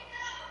style.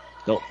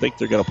 Don't think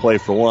they're going to play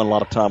for one. A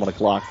lot of time on the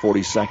clock,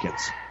 40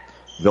 seconds.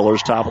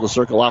 Villers top of the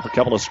circle off a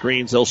couple of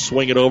screens. They'll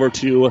swing it over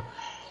to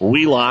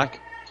Wheelock.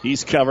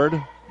 He's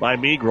covered by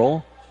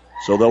Meagrel,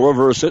 so they'll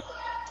reverse it.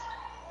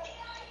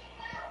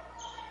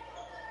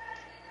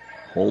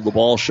 Hold the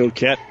ball,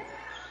 Choquette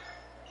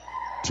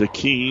to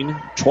Keene.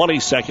 20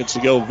 seconds to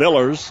go,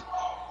 Villers.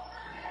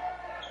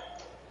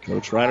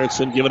 Coach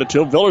Reinertson giving it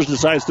to him. Villers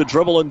decides to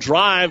dribble and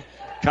drive.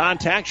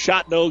 Contact,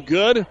 shot no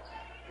good.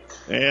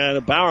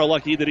 And Bauer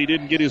lucky that he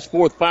didn't get his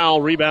 4th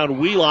foul. Rebound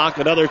Wheelock.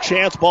 Another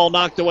chance. Ball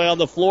knocked away on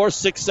the floor.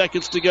 6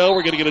 seconds to go.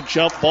 We're going to get a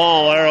jump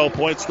ball. Arrow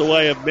points the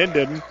way of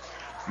Minden.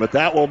 But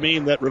that will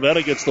mean that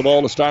Ravenna gets the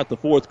ball to start the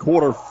fourth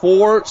quarter.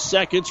 4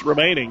 seconds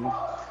remaining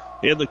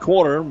in the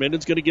corner.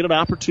 Minden's going to get an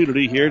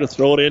opportunity here to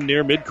throw it in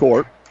near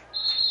midcourt.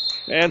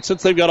 And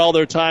since they've got all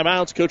their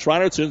timeouts, Coach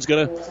Reinertson's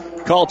going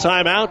to call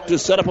timeout to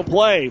set up a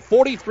play.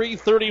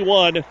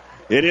 43-31.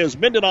 It is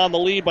Minden on the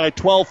lead by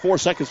 12, 4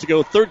 seconds to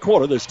go. Third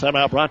quarter. This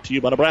timeout brought to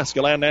you by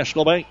Nebraska Land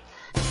National Bank.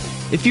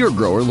 If you're a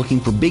grower looking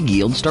for big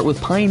yield, start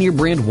with Pioneer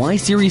brand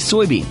Y-Series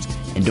soybeans.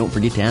 And don't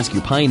forget to ask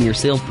your Pioneer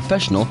sales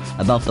professional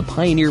about the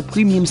Pioneer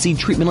premium seed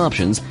treatment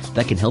options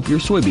that can help your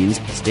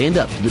soybeans stand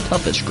up to the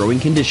toughest growing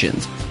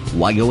conditions.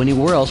 Why go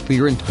anywhere else for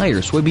your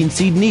entire soybean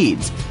seed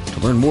needs? To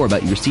learn more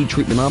about your seed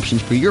treatment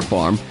options for your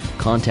farm,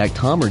 contact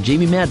Tom or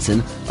Jamie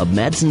Madsen of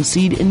Madsen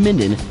Seed in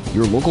Minden,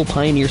 your local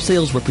Pioneer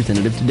sales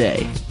representative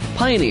today.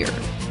 Pioneer,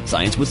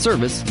 science with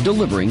service,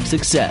 delivering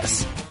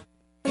success.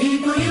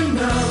 People you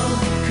know,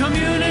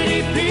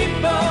 community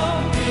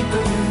people,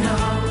 people you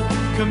know,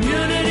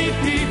 community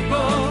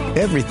people.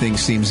 Everything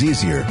seems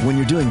easier when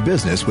you're doing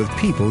business with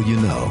people you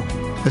know,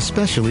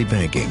 especially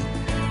banking.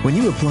 When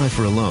you apply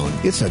for a loan,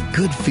 it's a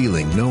good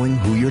feeling knowing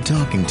who you're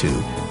talking to.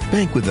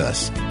 Bank with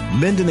us.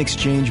 Minden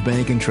Exchange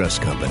Bank and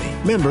Trust Company.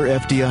 Member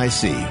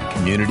FDIC.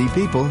 Community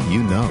people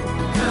you know.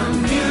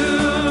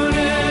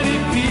 Community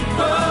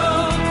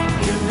people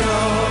you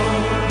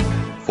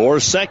know. 4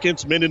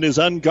 seconds. Minden is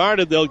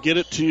unguarded. They'll get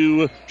it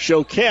to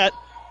Choquette.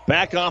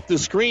 Back off the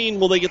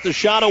screen. Will they get the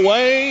shot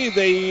away?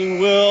 They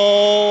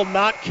will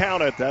not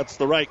count it. That's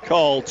the right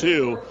call,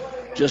 too.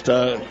 Just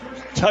a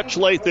touch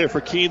late there for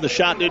Keene. The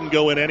shot didn't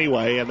go in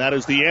anyway, and that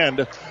is the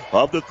end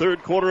of the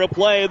third quarter of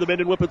play. The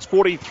Minden Whippets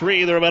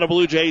 43, the Ravenna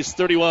Blue Jays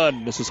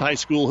 31. This is High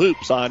School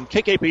Hoops on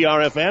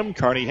KKPR-FM,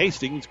 Kearney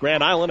Hastings,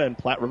 Grand Island, and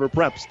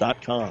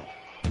PlatteRiverPreps.com.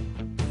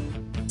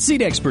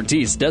 Seed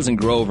expertise doesn't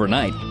grow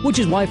overnight, which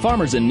is why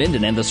farmers in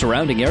Minden and the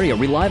surrounding area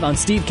rely on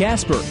Steve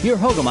Casper, your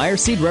Hoegemeyer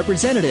seed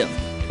representative.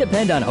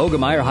 Depend on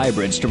Hoegemeyer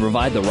hybrids to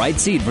provide the right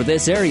seed for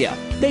this area.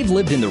 They've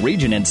lived in the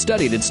region and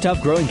studied its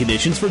tough growing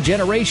conditions for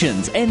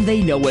generations, and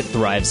they know what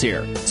thrives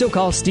here. So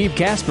call Steve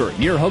Casper,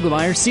 your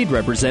Hoegemeyer seed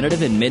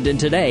representative in Minden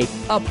today,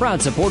 a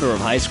proud supporter of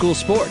high school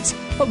sports.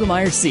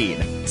 Hoegemeyer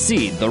Seed.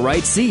 Seed the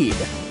right seed.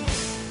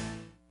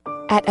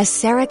 At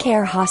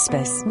AseraCare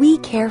Hospice, we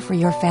care for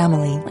your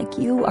family like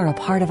you are a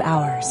part of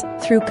ours.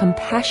 Through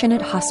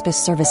compassionate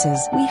hospice services,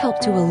 we help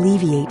to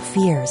alleviate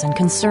fears and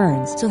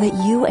concerns so that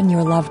you and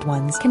your loved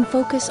ones can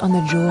focus on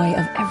the joy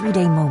of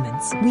everyday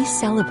moments. We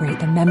celebrate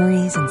the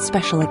memories and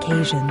special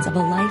occasions of a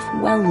life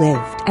well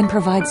lived and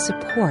provide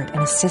support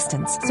and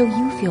assistance so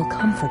you feel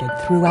comforted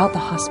throughout the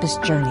hospice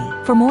journey.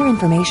 For more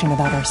information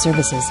about our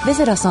services,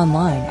 visit us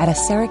online at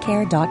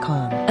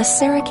aseracare.com.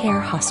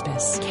 AseraCare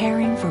Hospice,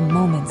 caring for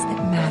moments that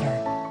matter.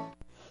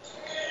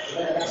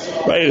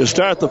 Ready to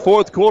start the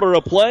fourth quarter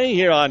of play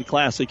here on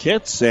Classic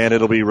Hits, and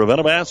it'll be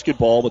Ravenna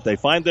basketball, but they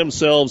find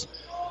themselves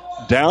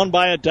down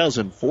by a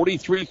dozen.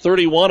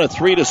 43-31, a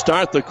three to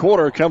start the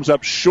quarter. Comes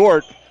up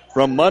short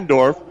from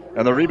Mundorf,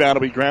 and the rebound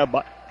will be grabbed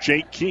by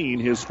Jake Keene,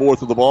 his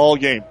fourth of the ball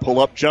game.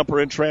 Pull-up jumper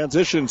in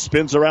transition,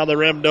 spins around the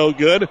rim, no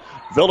good.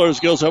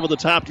 Villers goes over the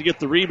top to get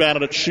the rebound,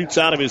 and it shoots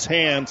out of his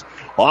hands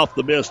off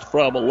the mist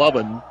from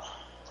Lovin.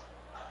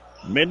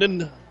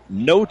 Minden,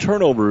 no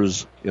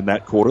turnovers in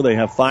that quarter. They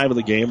have 5 in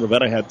the game.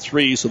 Ravenna had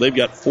 3, so they've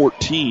got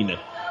 14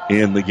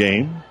 in the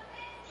game.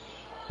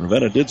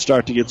 Ravenna did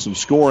start to get some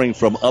scoring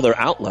from other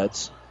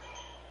outlets.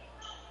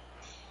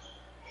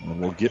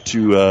 And we'll get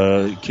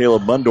to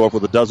Caleb Mundorf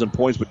with 12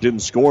 points, but didn't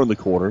score in the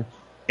quarter.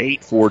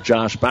 8 for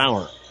Josh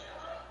Bauer.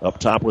 Up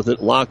top with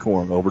it,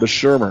 Lockhorn. Over to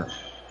Shermer.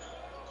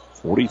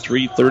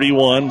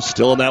 43-31,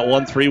 still in that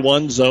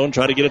 1-3-1 zone.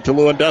 Try to get it to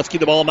Lewandowski.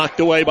 The ball knocked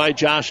away by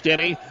Josh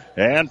Denny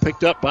and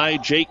picked up by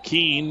Jake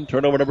Keene.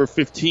 Turnover number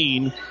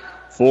 15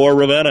 for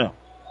Ravenna.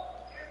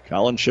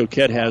 Colin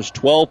Choquette has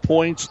 12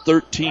 points,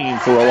 13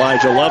 for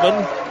Elijah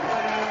Levin.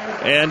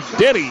 And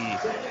Denny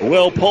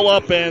will pull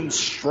up and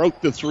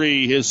stroke the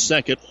three, his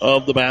second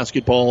of the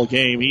basketball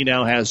game. He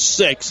now has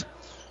 6,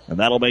 and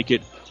that'll make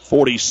it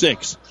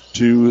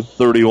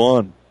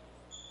 46-31.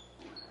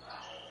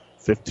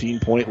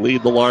 15-point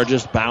lead, the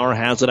largest. Bauer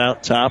has it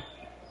out top.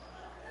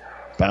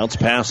 Bounce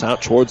pass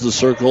out towards the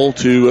circle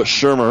to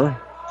Shermer.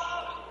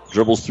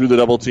 Dribbles through the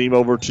double team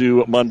over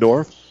to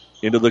Mundorf.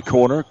 Into the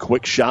corner.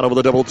 Quick shot over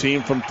the double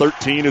team from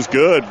 13 is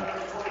good.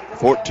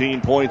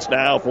 14 points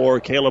now for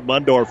Caleb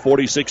Mundorf.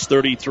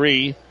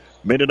 46-33.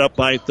 Minden up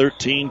by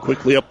 13.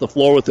 Quickly up the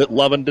floor with it.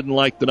 Lovin didn't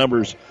like the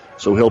numbers,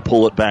 so he'll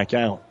pull it back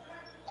out.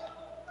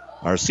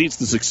 Our Seeds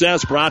to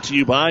Success brought to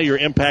you by your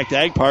Impact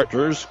Ag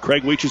partners,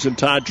 Craig Weeches and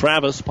Todd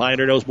Travis.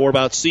 Pioneer knows more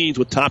about seeds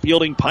with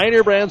top-yielding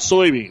Pioneer brand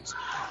soybeans.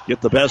 Get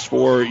the best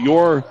for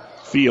your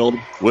field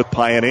with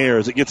Pioneer.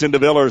 As it gets into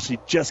Villers, he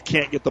just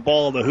can't get the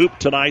ball in the hoop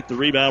tonight. The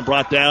rebound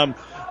brought down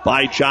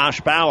by Josh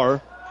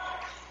Bauer.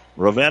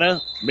 Ravenna,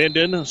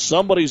 Minden,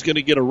 somebody's going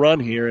to get a run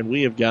here, and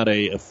we have got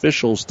a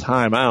official's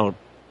timeout.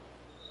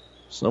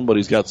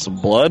 Somebody's got some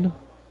blood.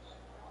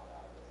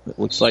 It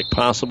looks like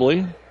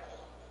possibly.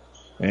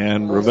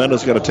 And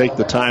Ravenna's going to take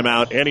the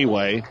timeout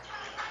anyway.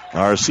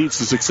 Our Seeds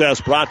to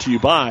Success brought to you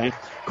by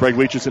Craig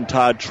Weeches and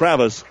Todd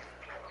Travis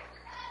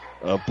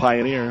of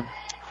Pioneer.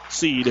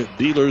 seed.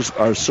 Dealers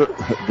are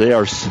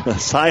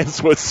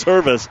Science with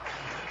Service,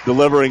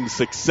 delivering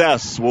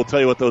success. We'll tell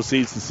you what those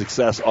seeds to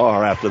success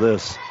are after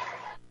this.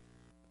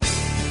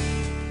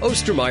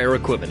 Ostermeyer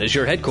Equipment is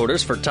your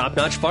headquarters for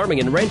top-notch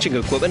farming and ranching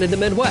equipment in the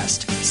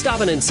Midwest.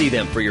 Stop in and see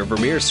them for your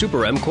Vermeer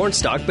Super M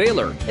cornstalk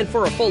baler and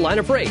for a full line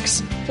of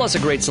rakes, plus a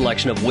great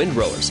selection of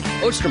windrowers.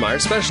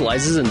 Ostermeyer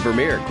specializes in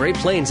Vermeer, Great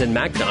Plains, and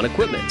MacDon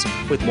equipment.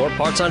 With more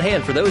parts on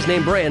hand for those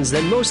name brands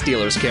than most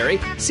dealers carry,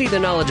 see the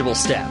knowledgeable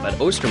staff at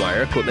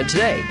Ostermeyer Equipment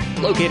today.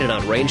 Located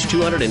on Range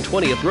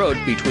 220th Road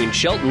between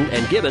Shelton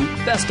and Gibbon,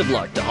 best of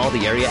luck to all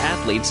the area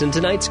athletes in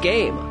tonight's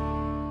game.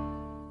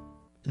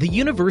 The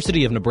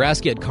University of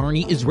Nebraska at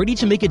Kearney is ready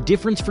to make a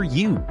difference for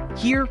you.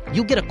 Here,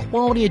 you'll get a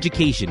quality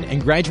education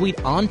and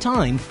graduate on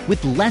time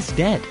with less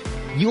debt.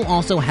 You'll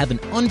also have an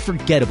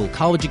unforgettable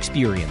college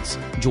experience.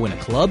 Join a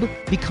club,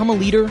 become a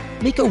leader,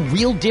 make a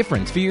real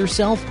difference for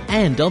yourself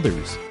and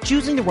others.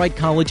 Choosing the right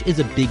college is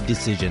a big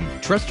decision.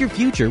 Trust your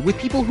future with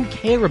people who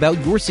care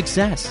about your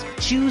success.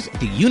 Choose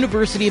the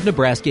University of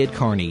Nebraska at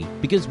Kearney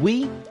because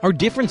we are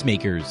difference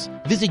makers.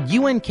 Visit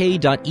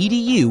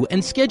unk.edu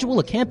and schedule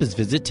a campus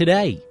visit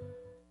today.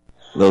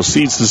 Those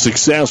seeds to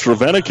success.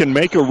 Ravenna can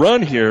make a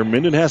run here.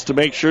 Minden has to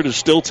make sure to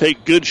still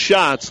take good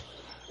shots.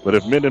 But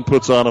if Minden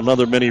puts on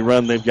another mini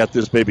run, they've got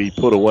this baby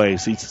put away.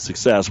 Seeds to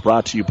success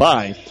brought to you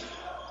by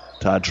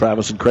Todd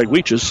Travis and Craig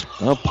Weeches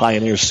of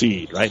Pioneer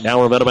Seed. Right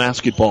now, Ravenna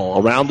basketball.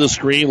 Around the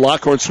screen,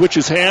 Lockhorn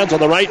switches hands on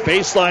the right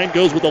baseline,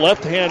 goes with the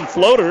left-hand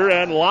floater,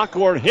 and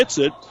Lockhorn hits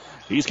it.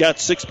 He's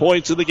got 6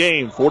 points in the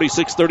game,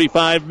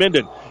 46-35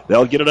 Minden.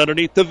 They'll get it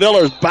underneath the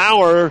Villers.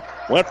 Bauer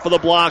went for the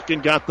block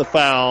and got the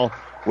foul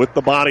with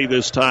the body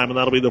this time, and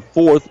that'll be the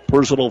fourth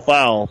personal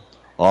foul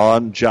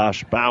on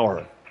Josh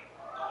Bauer.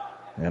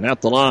 And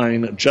at the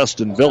line,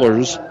 Justin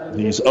Villers.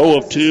 He's 0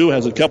 of 2,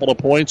 has a couple of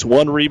points,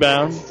 1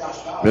 rebound.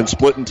 Been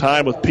splitting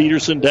time with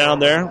Peterson down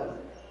there.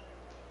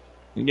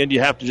 Again, you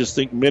have to just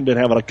think Minden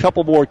having a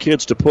couple more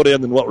kids to put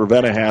in than what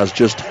Ravenna has.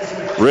 Just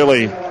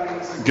really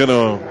going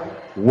to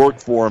work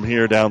for him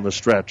here down the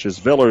stretch. As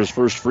Villers'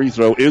 first free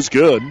throw is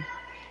good.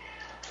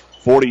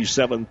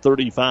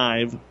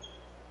 47-35.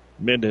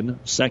 Minden,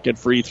 second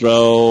free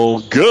throw,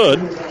 good.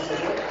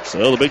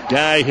 So the big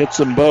guy hits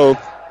them both.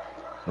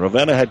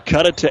 Ravenna had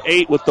cut it to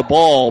 8 with the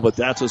ball, but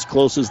that's as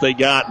close as they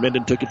got.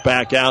 Minden took it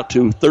back out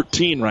to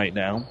 13 right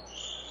now.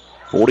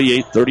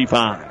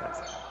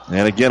 48-35.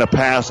 And again, a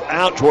pass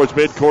out towards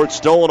midcourt,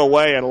 stolen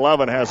away, and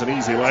Levin has an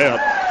easy layup.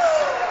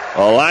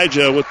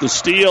 Elijah with the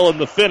steal and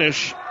the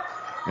finish.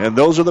 And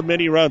those are the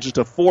mini runs, just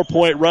a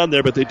 4-point run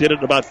there, but they did it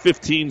in about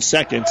 15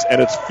 seconds,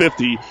 and it's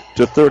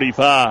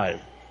 50-35.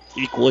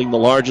 Equaling the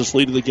largest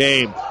lead of the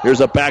game. Here's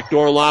a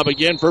backdoor lob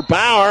again for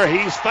Bauer.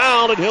 He's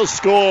fouled and he'll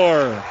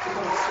score.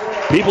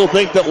 People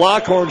think that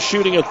Lockhorn's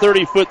shooting a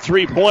 30-foot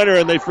three-pointer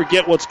and they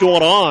forget what's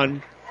going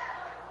on.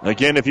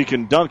 Again, if you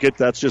can dunk it,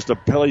 that's just a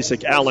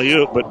basic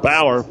alley-oop, but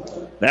Bauer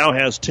now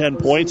has 10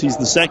 points. He's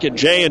the second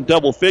J in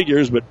double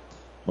figures, but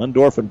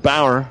Mundorf and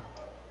Bauer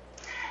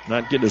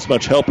not getting as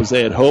much help as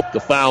they had hoped. The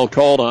foul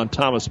called on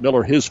Thomas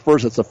Miller. His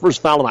first. It's the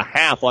first foul and a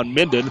half on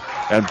Minden.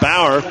 And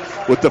Bauer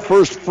with the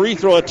first free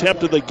throw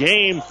attempt of the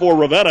game for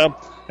Ravenna.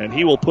 And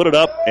he will put it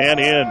up and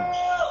in.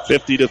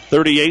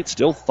 50-38.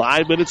 Still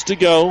 5 minutes to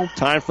go.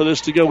 Time for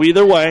this to go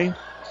either way.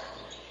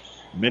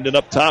 Minden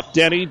up top.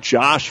 Denny.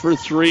 Josh for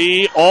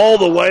 3. All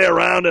the way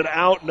around and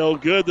out. No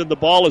good. Then the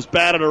ball is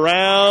batted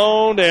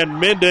around. And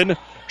Minden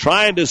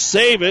trying to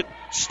save it.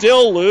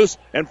 Still loose.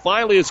 And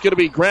finally it's going to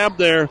be grabbed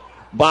there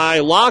by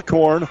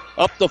Lockhorn.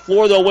 Up the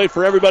floor, they'll wait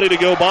for everybody to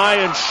go by,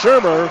 and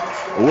Shermer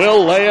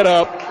will lay it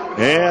up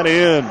and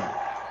in.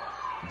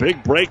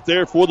 Big break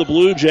there for the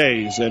Blue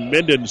Jays, and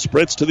Minden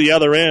sprints to the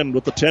other end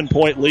with the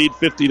 10-point lead,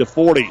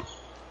 50-40.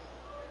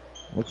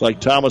 Looked like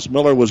Thomas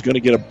Miller was going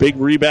to get a big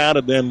rebound,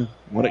 and then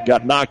when it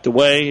got knocked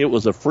away, it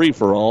was a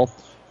free-for-all,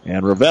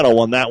 and Ravenna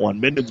won that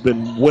one. Minden's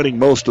been winning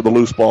most of the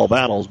loose ball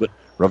battles, but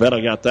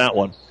Ravenna got that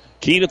one.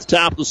 Keene at the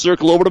top of the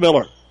circle, over to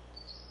Miller.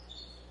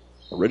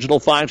 Original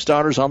 5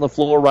 starters on the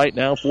floor right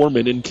now for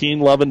Minden. Keene,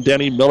 Levin,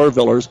 Denny, Miller,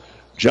 Villers.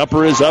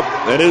 Jumper is up.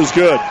 It is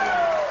good.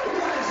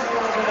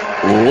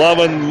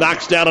 Levin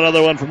knocks down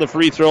another one from the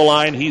free throw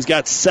line. He's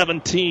got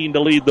 17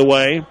 to lead the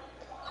way.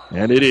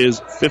 And it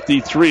is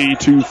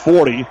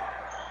 53-40.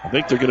 I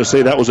think they're going to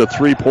say that was a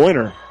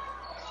three-pointer.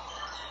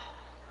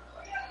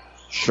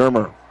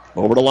 Shermer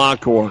over to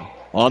Lockhorn.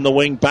 On the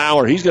wing,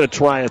 Bauer. He's going to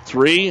try a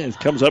 3. It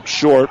comes up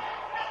short.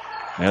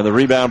 And the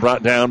rebound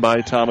brought down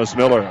by Thomas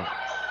Miller.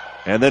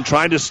 And then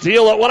trying to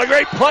steal it. What a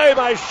great play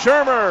by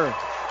Shermer.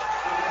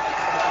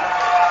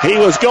 He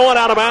was going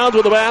out of bounds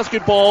with the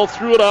basketball,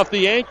 threw it off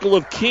the ankle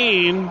of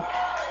Keene.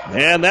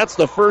 And that's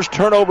the first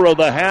turnover of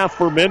the half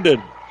for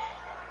Minden.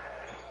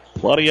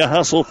 Plenty of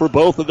hustle for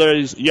both of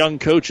these young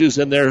coaches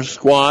and their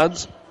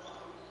squads.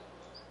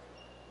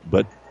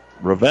 But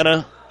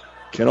Ravenna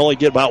can only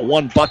get about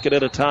one bucket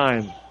at a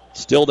time.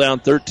 Still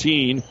down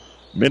 13.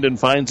 Minden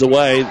finds a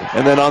way.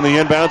 And then on the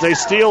inbounds, they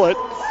steal it.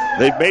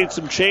 They've made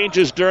some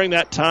changes during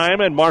that time,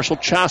 and Marshall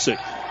Chosick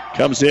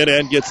comes in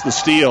and gets the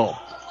steal.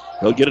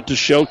 He'll get it to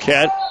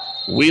Choquette.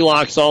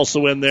 Wheelock's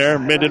also in there.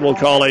 Minden will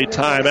call a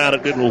timeout.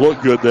 It didn't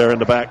look good there in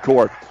the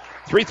backcourt.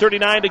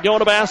 3:39 to go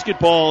in a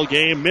basketball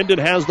game. Minden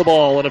has the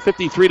ball in a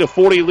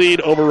 53-40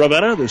 lead over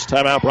Ravenna. This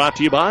timeout brought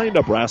to you by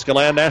Nebraska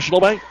Land National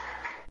Bank.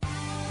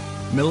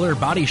 Miller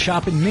Body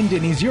Shop in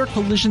Minden is your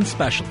collision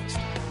specialist.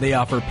 They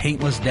offer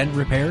paintless dent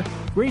repair,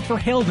 great for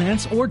hail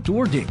dents or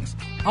door dings,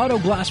 auto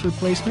glass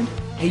replacement,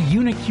 a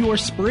Unicure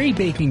spray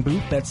baking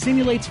booth that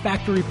simulates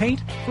factory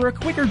paint for a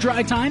quicker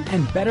dry time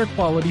and better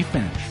quality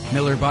finish.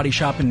 Miller Body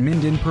Shop in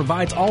Minden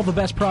provides all the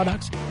best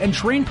products and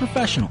trained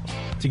professionals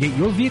to get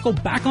your vehicle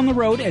back on the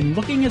road and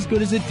looking as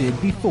good as it did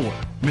before.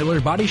 Miller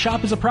Body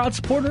Shop is a proud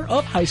supporter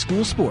of high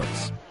school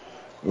sports.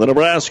 The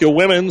Nebraska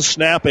women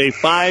snap a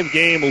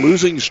 5-game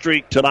losing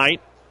streak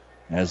tonight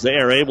as they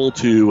are able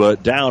to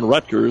down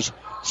Rutgers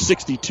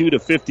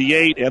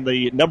 62-58, and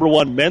the number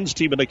one men's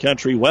team in the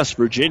country, West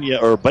Virginia,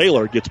 or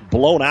Baylor, gets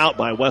blown out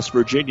by West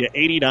Virginia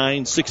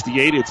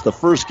 89-68. It's the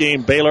first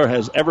game Baylor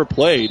has ever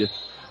played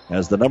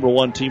as the number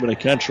one team in the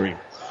country.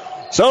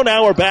 So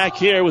now we're back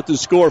here with the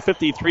score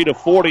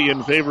 53-40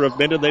 in favor of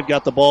Minden. They've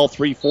got the ball,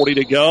 3:40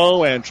 to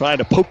go, and trying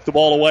to poke the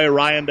ball away,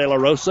 Ryan De La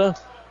Rosa.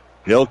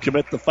 He'll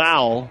commit the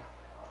foul.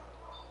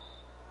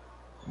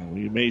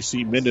 We may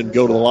see Minden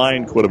go to the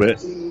line quite a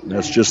bit.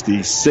 That's just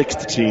the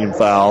 6th team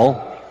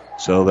foul.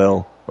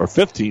 So or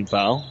 15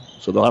 foul.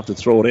 So they'll have to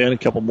throw it in a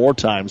couple more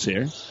times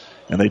here.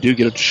 And they do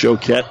get it to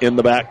Choquette in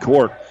the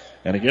backcourt.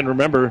 And again,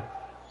 remember,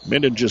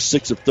 Minden just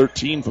 6 of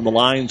 13 from the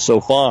line so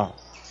far.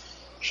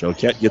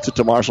 Choquette gets it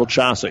to Marshall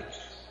Chosick.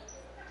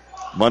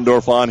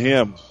 Mundorf on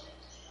him.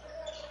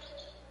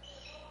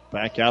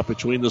 Back out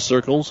between the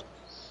circles.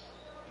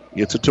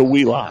 Gets it to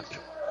Wheelock.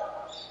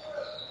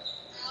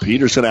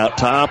 Peterson out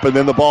top, and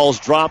then the ball's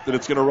dropped, and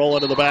it's going to roll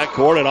into the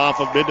backcourt and off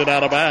of Minden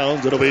out of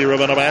bounds. It'll be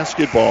Ravenna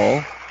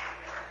basketball.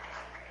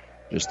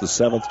 Just the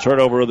 7th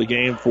turnover of the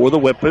game for the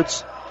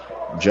Whippets.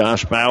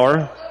 Josh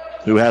Bauer,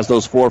 who has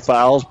those 4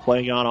 fouls,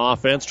 playing on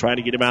offense, trying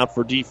to get him out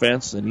for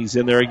defense, and he's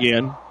in there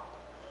again.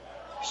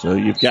 So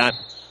you've got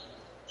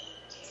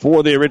 4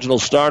 of the original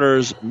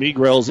starters.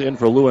 Migrel's in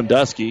for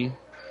Lewandowski.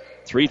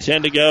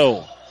 3:10 to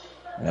go.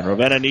 And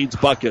Ravenna needs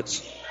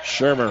buckets.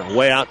 Shermer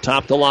way out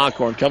top to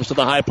Lockhorn. Comes to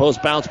the high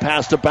post. Bounce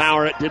pass to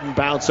Bauer. It didn't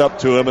bounce up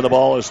to him, and the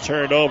ball is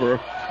turned over.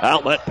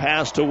 Outlet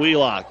pass to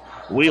Wheelock.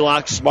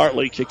 Wheelock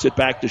smartly kicks it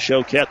back to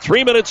Choquette.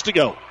 3 minutes to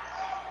go.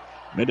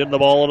 Minden the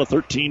ball in a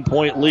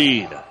 13-point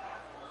lead.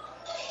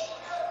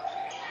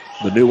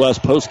 The New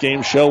West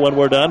postgame show when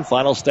we're done.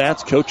 Final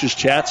stats, coaches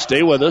chat.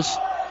 Stay with us.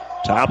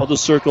 Top of the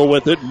circle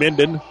with it.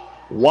 Minden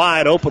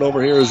wide open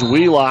over here is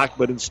Wheelock,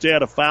 but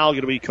instead a foul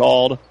going to be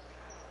called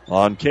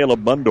on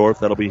Caleb Mundorf.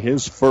 That'll be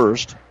his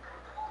first.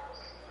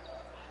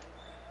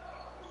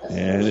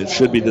 And it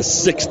should be the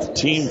 6th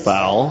team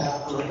foul.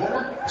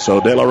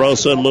 So De La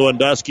Rosa and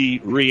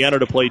Lewandowski re-enter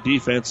to play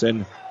defense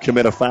and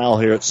commit a foul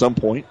here at some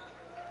point.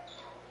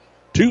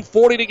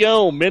 2:40 to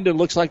go. Minden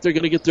looks like they're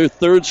going to get their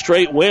 3rd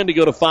straight win to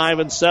go to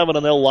 5-7,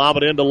 and they'll lob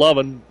it into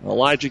Lovin.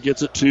 Elijah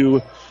gets it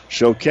to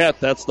Choquette.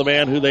 That's the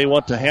man who they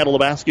want to handle the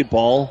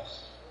basketball.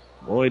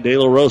 Boy, De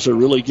La Rosa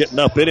really getting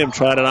up in him,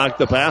 trying to knock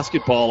the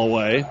basketball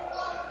away.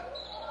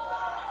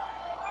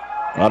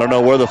 I don't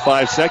know where the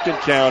 5-second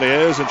count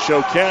is, and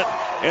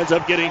Choquette ends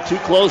up getting too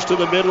close to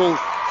the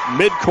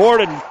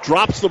mid-court and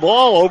drops the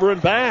ball over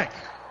and back.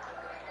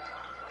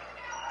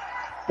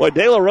 Boy,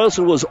 De La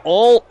Rosa was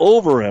all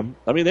over him.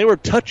 I mean, they were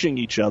touching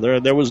each other,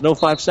 and there was no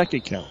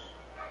 5-second count.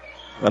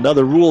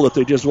 Another rule that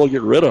they just will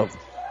get rid of.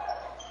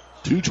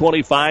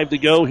 2:25 to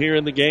go here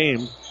in the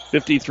game.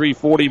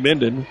 53-40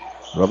 Minden.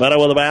 Ravenna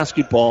with a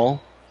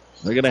basketball.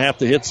 They're going to have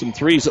to hit some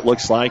threes, it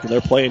looks like, and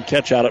they're playing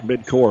catch-out at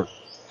midcourt.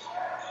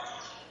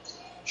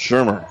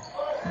 Shermer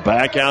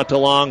back out to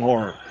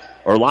Lockhorn.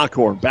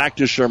 Back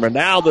to Shermer.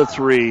 Now the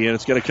 3, and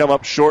it's going to come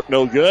up short,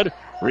 no good.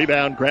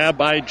 Rebound grab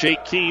by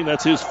Jake Keene.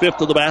 That's his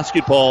 5th of the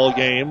basketball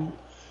game.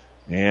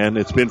 And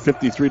it's been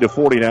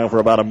 53-40 now for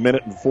about a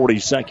minute and 40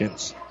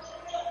 seconds.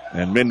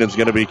 And Minden's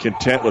going to be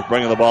content with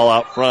bringing the ball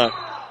out front.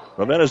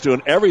 Ravenna's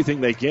doing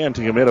everything they can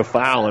to commit a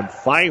foul, and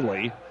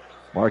finally,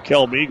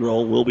 Markel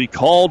Migrel will be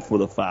called for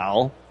the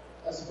foul.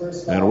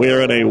 And we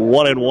are in a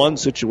 1-and-1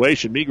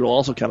 situation. Migrel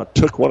also kind of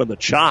took one in the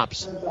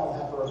chops.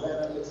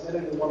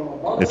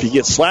 If you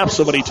get slapped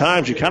so many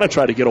times, you kind of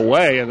try to get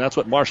away, and that's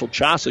what Marshall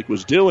Chosick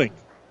was doing.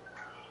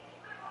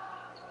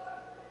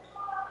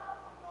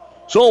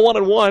 So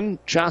 1-and-1,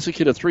 Chosick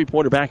hit a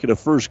 3-pointer back in the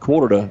first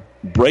quarter to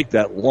break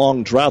that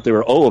long drought. They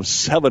were 0 of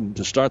 7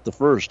 to start the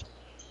first.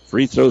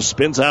 Free throw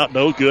spins out,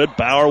 no good.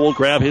 Bauer will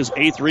grab his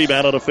 8th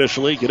rebound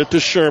unofficially, get it to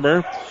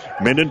Shermer.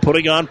 Minden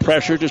putting on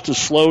pressure just to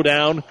slow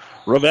down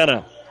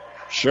Ravenna.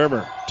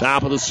 Shermer,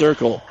 top of the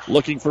circle,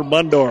 looking for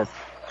Mundorf.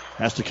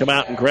 Has to come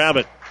out and grab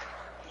it.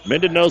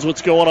 Minden knows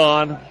what's going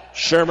on.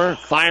 Shermer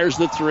fires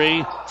the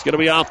 3. It's going to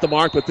be off the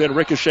mark, but then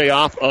ricochet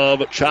off of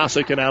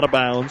Chosick and out of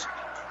bounds.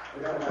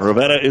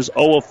 Ravenna is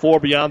 0 of 4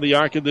 beyond the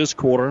arc in this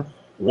quarter.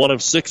 1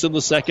 of 6 in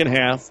the second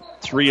half.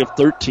 3 of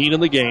 13 in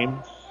the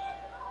game.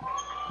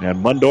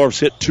 And Mundorf's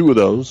hit 2 of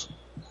those.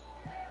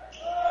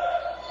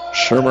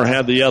 Shermer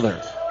had the other.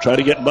 Try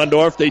to get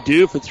Mundorf. They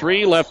do for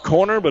three. Left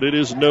corner, but it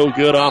is no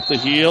good off the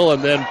heel.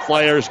 And then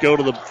Flyers go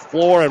to the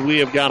floor, and we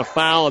have got a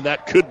foul, and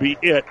that could be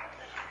it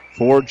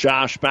for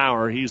Josh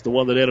Bauer. He's the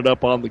one that ended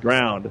up on the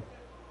ground.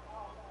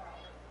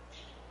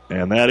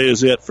 And that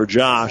is it for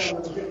Josh.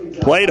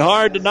 Played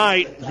hard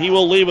tonight. He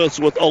will leave us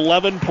with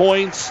 11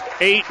 points,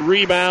 8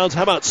 rebounds.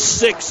 How about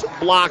 6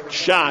 blocked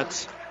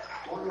shots?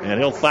 And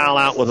he'll foul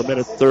out with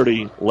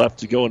 1:30 left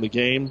to go in the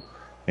game.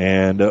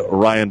 And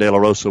Ryan De La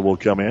Rosa will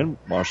come in.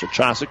 Marshall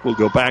Chosick will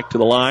go back to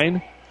the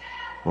line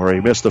where he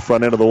missed the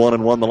front end of the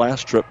 1-and-1 the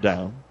last trip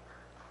down.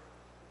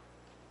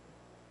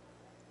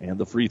 And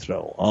the free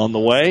throw on the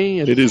way,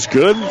 and it is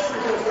good.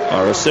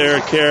 Our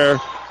AseraCare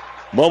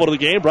moment of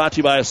the game brought to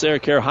you by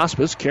AseraCare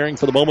Hospice, caring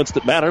for the moments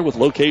that matter with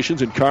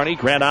locations in Kearney,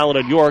 Grand Island,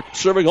 and York,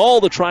 serving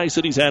all the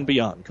Tri-Cities and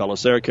beyond. Call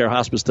AseraCare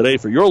Hospice today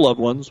for your loved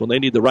ones when they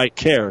need the right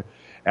care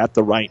at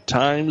the right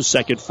time.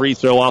 Second free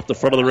throw off the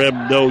front of the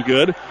rim, no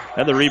good.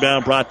 And the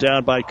rebound brought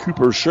down by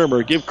Cooper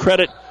Shermer. Give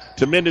credit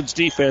to Minden's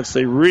defense.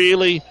 They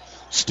really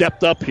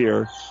stepped up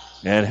here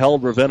and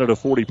held Ravenna to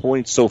 40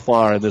 points so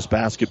far in this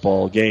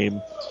basketball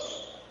game.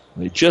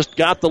 They just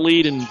got the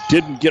lead and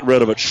didn't get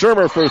rid of it.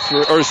 Shermer for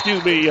three,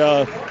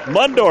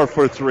 Mundorf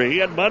for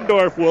three, and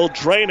Mundorf will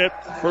drain it.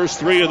 First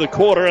three of the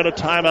quarter, and a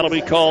timeout will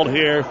be called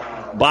here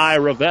by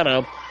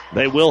Ravenna.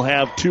 They will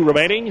have 2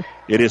 remaining.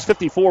 It is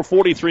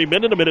 54-43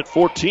 Minden.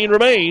 1:14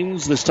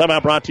 remains. This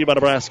timeout brought to you by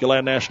Nebraska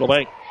Land National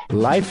Bank.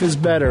 Life is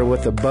better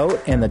with a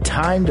boat, and the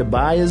time to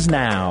buy is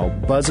now.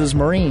 Buzz's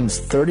Marine's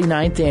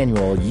 39th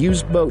annual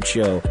used boat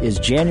show is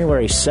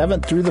January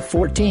 7th through the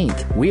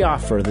 14th. We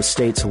offer the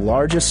state's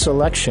largest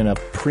selection of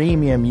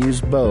premium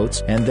used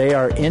boats, and they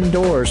are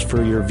indoors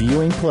for your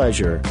viewing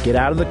pleasure. Get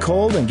out of the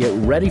cold and get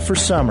ready for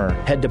summer.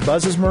 Head to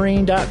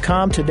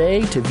buzzesmarine.com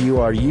today to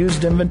view our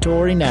used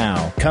inventory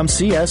now. Come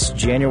see us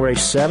January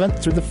 7th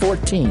through the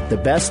 14th, the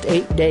best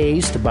 8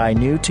 days to buy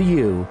new to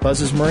you.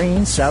 Buzz's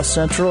Marine, South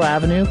Central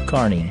Avenue,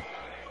 Kearney.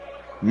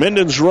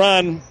 Minden's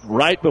run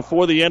right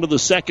before the end of the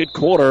second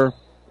quarter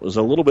was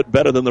a little bit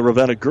better than the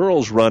Ravenna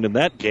girls' run in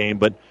that game,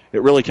 but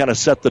it really kind of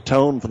set the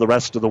tone for the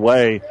rest of the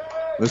way.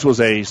 This was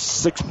a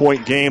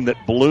 6-point game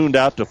that ballooned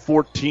out to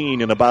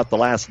 14 in about the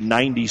last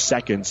 90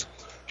 seconds.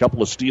 A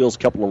couple of steals,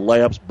 couple of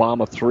layups,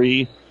 bomb of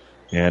 3,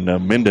 and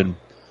Minden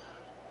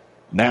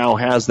now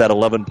has that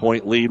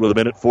 11-point lead with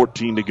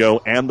 1:14 to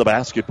go and the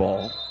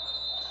basketball.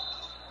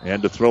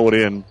 And to throw it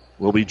in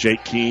will be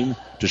Jake Keene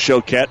to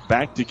Choquette,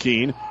 back to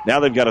Keene. Now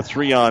they've got a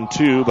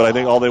 3-on-2, but I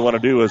think all they want to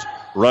do is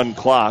run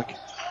clock.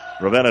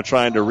 Ravenna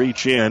trying to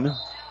reach in,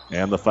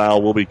 and the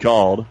foul will be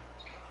called.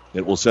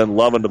 It will send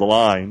Lovin to the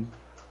line.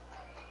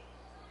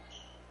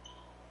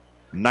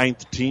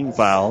 9th team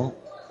foul.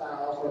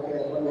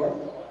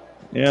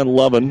 And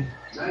Lovin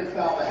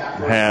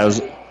has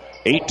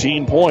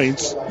 18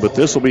 points, but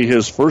this will be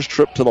his first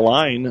trip to the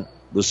line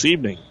this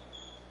evening.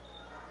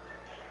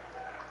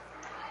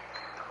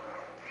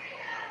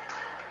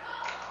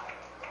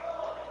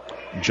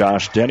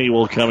 Josh Denny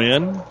will come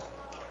in.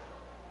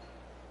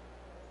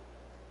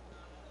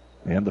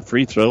 And the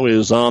free throw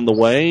is on the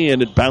way,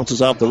 and it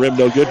bounces off the rim.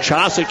 No good.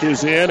 Chosick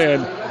is in,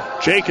 and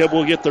Jacob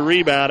will get the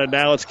rebound, and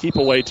now it's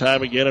keep-away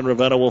time again, and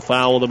Ravenna will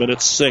foul them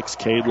at 6.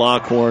 Cade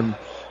Lockhorn,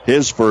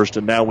 his first,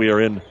 and now we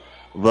are in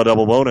the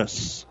double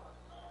bonus.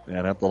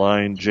 And at the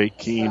line, Jake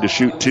Keene to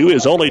shoot 2.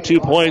 His only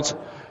 2 points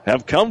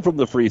have come from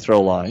the free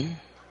throw line.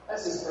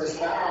 That's his first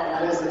foul.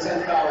 That is the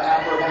 10th foul to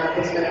have Ravenna.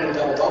 Puts him in a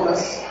double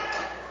bonus.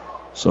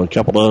 So a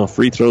couple of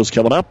free throws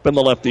coming up, and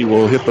the lefty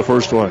will hit the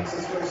first one.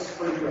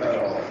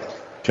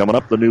 Coming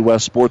up, the New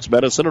West Sports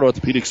Medicine and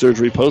Orthopedic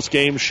Surgery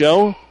postgame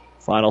show.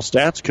 Final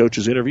stats,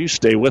 coaches' interview.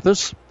 Stay with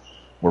us.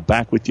 We're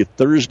back with you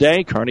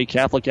Thursday. Kearney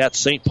Catholic at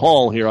St.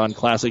 Paul here on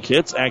Classic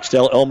Hits.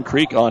 Axtell Elm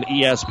Creek on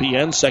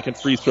ESPN. Second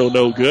free throw,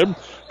 no good.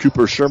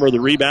 Cooper Shermer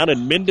the rebound.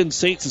 And Minden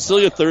St.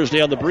 Cecilia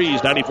Thursday on the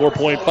Breeze,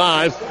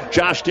 94.5.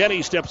 Josh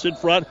Denny steps in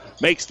front,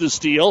 makes the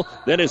steal.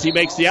 Then as he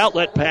makes the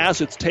outlet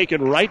pass, it's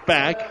taken right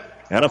back,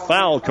 and a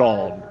foul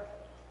called.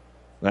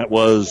 That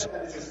was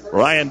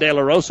Ryan De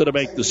La Rosa to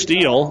make the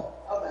steal.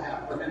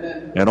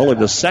 And only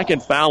the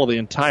second foul of the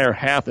entire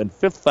half and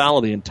 5th foul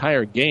of the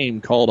entire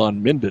game called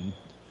on Minden.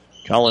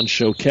 Colin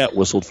Choquette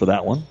whistled for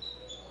that one.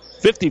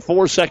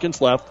 54 seconds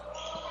left.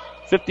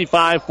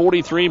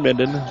 55-43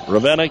 Minden.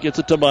 Ravenna gets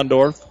it to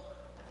Mundorf.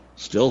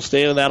 Still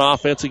staying in that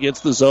offense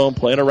against the zone,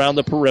 playing around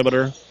the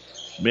perimeter.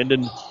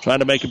 Minden trying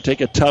to make him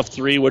take a tough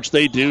 3, which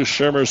they do.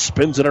 Shermer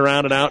spins it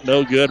around and out,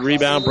 no good.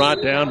 Rebound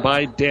brought down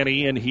by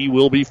Denny, and he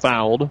will be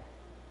fouled.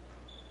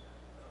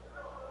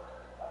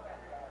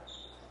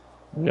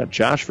 We got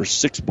Josh for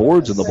 6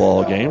 boards in the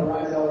ball game,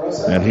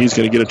 and he's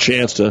going to get a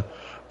chance to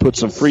put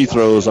some free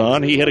throws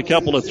on. He hit a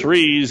couple of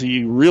threes.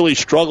 He really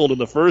struggled in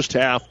the first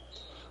half,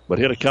 but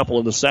hit a couple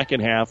in the second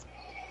half,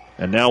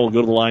 and now we'll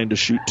go to the line to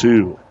shoot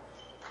 2.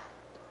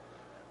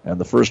 And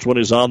the first one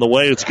is on the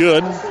way. It's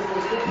good.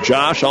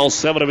 Josh, all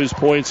 7 of his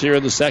points here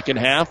in the second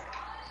half.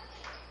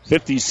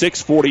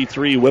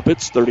 56-43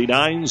 Whippets.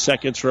 39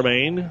 seconds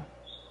remain.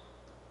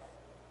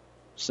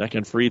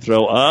 Second free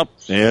throw up,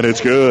 and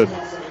it's good.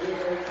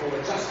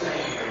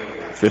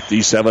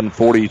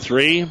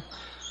 57-43.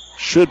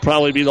 Should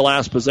probably be the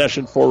last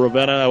possession for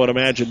Ravenna. I would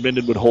imagine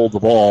Minden would hold the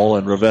ball,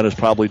 and Ravenna's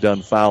probably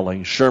done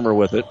fouling. Shermer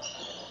with it.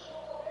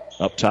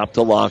 Up top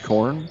to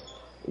Lockhorn.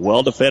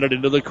 Well defended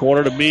into the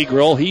corner to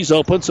Meagrel. He's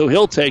open, so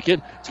he'll take it.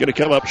 It's going to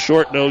come up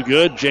short, no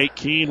good. Jake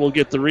Keene will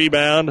get the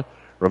rebound.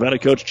 Ravenna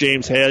coach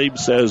James Habe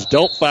says,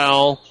 don't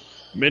foul.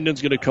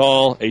 Minden's going to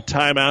call a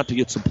timeout to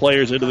get some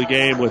players into the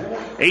game with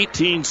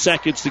 18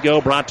 seconds to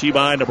go. Brought to you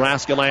by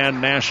Nebraska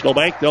Land National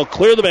Bank. They'll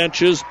clear the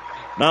benches.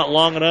 Not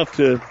long enough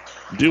to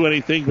do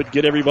anything but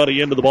get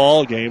everybody into the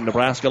ball game.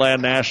 Nebraska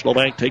Land National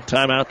Bank. Take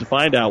time out to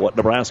find out what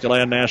Nebraska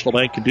Land National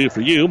Bank can do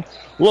for you.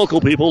 Local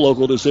people,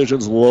 local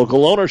decisions,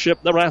 local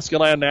ownership. Nebraska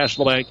Land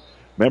National Bank.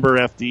 Member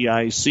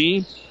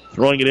FDIC.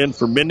 Throwing it in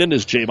for Minden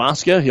is Jay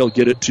Mosca. He'll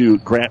get it to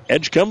Grant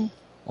Edgecombe.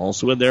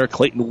 Also in there,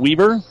 Clayton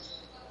Weaver.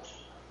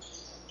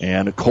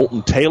 And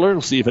Colton Taylor.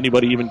 We'll see if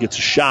anybody even gets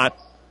a shot.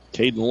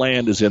 Caden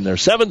Land is in there.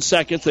 7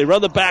 seconds. They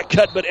run the back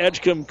cut, but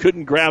Edgecombe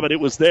couldn't grab it. It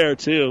was there,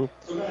 too.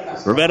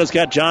 Ravenna's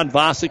got John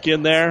Vosick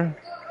in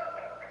there.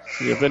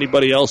 See if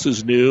anybody else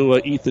is new.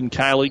 Ethan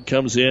Kylie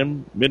comes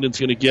in. Minden's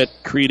going to get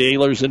Creed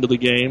Ehlers into the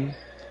game.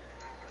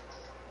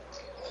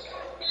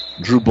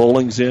 Drew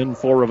Bowling's in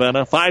for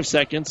Ravenna. 5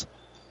 seconds.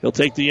 He'll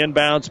take the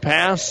inbounds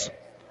pass.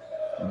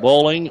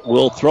 Bowling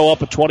will throw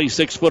up a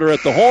 26-footer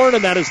at the horn,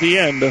 and that is the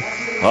end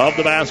of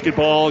the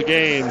basketball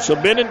game. So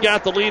Minden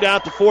got the lead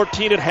out to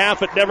 14 at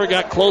half. It never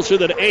got closer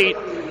than 8.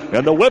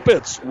 And the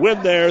Whippets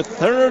win their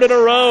third in a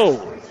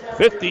row,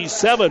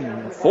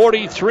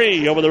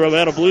 57-43 over the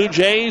Ravenna Blue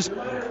Jays,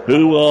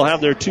 who will have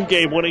their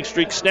 2-game winning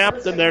streak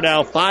snapped, and they're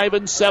now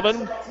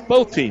 5-7.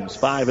 Both teams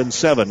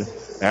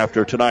 5-7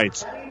 after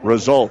tonight's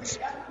results.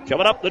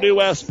 Coming up, the New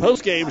West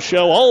postgame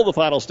show, all the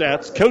final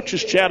stats,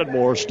 coaches, chat, and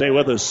more. Stay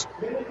with us.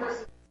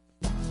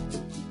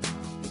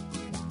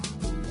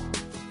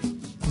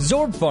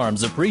 Zorb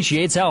Farms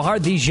appreciates how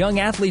hard these young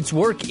athletes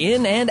work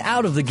in and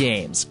out of the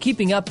games.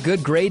 Keeping up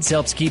good grades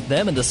helps keep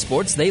them in the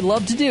sports they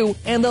love to do,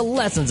 and the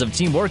lessons of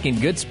teamwork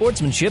and good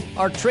sportsmanship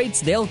are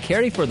traits they'll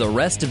carry for the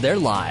rest of their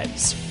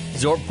lives.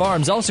 Zorb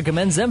Farms also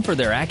commends them for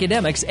their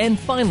academics, and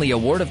finally a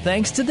word of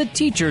thanks to the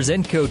teachers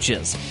and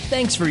coaches.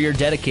 Thanks for your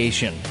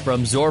dedication.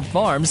 From Zorb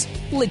Farms,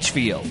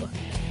 Litchfield.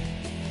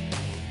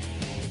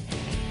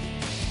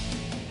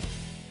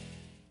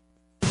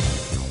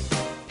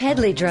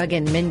 Pedley Drug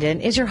in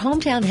Minden is your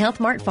hometown Health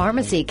Mart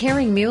pharmacy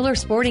carrying Mueller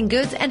sporting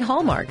goods and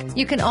Hallmark.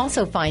 You can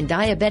also find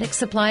diabetic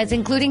supplies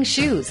including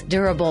shoes,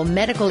 durable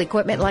medical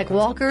equipment like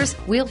walkers,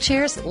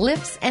 wheelchairs,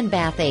 lifts, and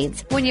bath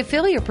aids. When you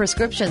fill your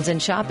prescriptions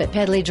and shop at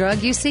Pedley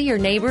Drug, you see your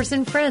neighbors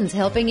and friends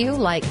helping you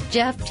like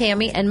Jeff,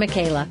 Tammy, and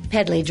Michaela.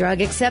 Pedley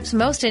Drug accepts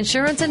most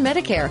insurance and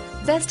Medicare.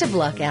 Best of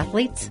luck,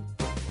 athletes.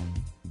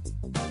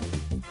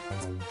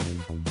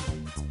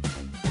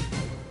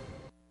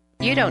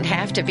 You don't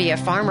have to be a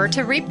farmer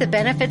to reap the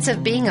benefits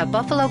of being a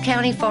Buffalo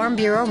County Farm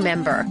Bureau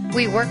member.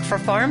 We work for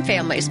farm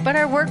families, but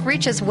our work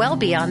reaches well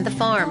beyond the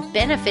farm,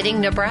 benefiting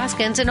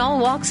Nebraskans in all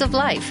walks of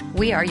life.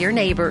 We are your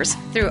neighbors.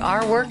 Through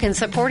our work in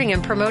supporting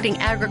and promoting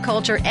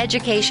agriculture,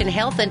 education,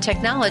 health, and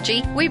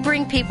technology, we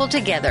bring people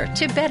together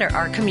to better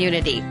our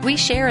community. We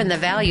share in the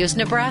values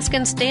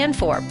Nebraskans stand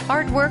for: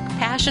 hard work,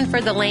 passion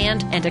for the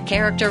land, and a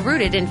character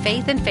rooted in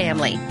faith and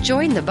family.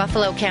 Join the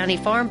Buffalo County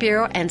Farm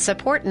Bureau and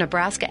support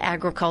Nebraska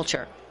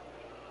agriculture.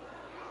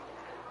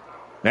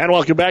 And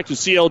welcome back to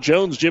C.L.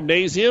 Jones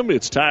Gymnasium.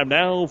 It's time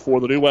now for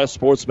the New West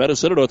Sports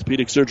Medicine and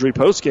Orthopedic Surgery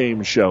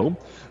postgame show.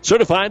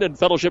 Certified and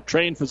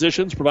fellowship-trained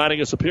physicians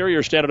providing a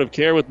superior standard of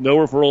care with no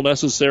referral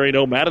necessary,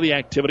 no matter the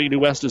activity. New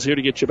West is here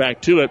to get you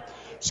back to it.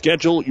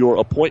 Schedule your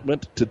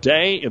appointment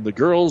today in the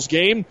girls'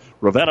 game.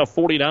 Ravenna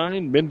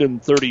 49, Minden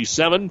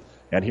 37.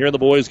 And here in the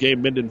boys'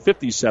 game, Minden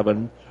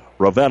 57,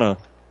 Ravenna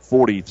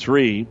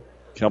 43.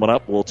 Coming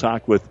up, we'll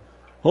talk with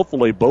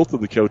hopefully both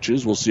of the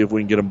coaches. We'll see if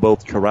we can get them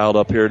both corralled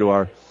up here to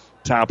our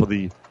top of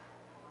the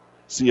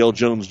C.L.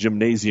 Jones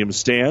Gymnasium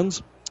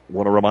stands. I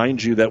want to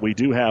remind you that we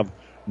do have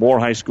more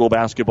high school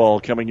basketball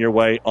coming your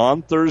way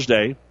on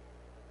Thursday.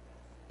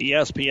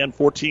 ESPN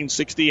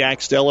 1460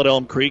 Axtell at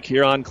Elm Creek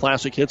here on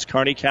Classic Hits.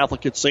 Kearney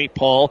Catholic at St.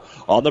 Paul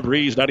on the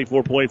Breeze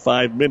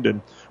 94.5.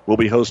 Minden will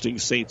be hosting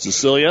St.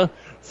 Cecilia.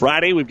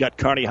 Friday, we've got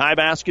Kearney High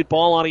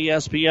basketball on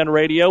ESPN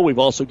Radio. We've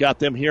also got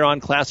them here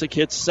on Classic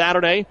Hits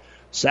Saturday.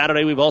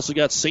 Saturday, we've also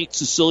got St.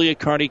 Cecilia,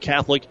 Kearney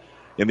Catholic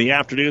in the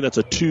afternoon. That's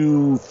a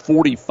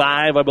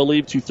 2:45, I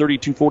believe, 2:30,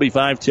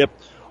 2:45 tip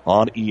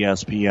on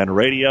ESPN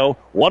Radio.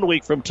 1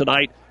 week from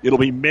tonight, it'll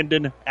be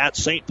Minden at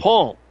St.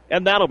 Paul,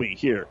 and that'll be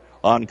here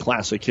on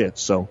Classic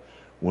Hits. So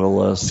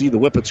we'll see the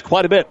Whippets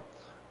quite a bit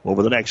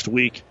over the next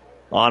week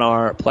on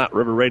our Platte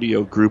River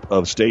Radio group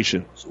of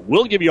stations.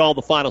 We'll give you all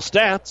the final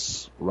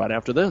stats right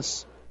after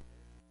this.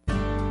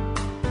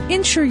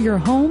 Insure your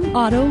home,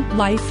 auto,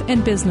 life,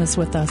 and business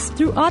with us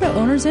through Auto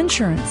Owners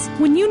Insurance.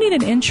 When you need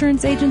an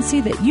insurance agency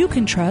that you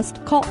can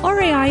trust, call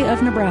RAI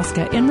of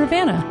Nebraska in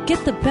Ravenna.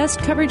 Get the best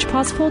coverage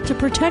possible to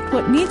protect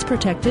what needs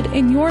protected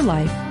in your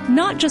life.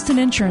 Not just an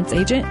insurance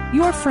agent,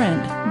 your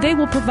friend. They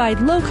will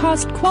provide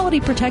low-cost, quality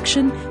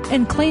protection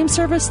and claim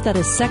service that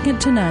is second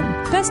to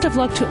none. Best of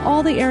luck to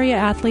all the area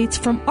athletes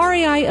from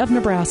RAI of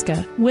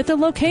Nebraska, with a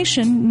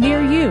location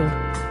near you.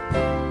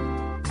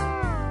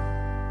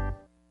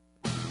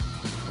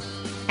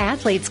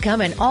 Athletes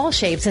come in all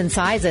shapes and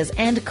sizes,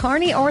 and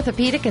Kearney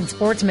Orthopedic and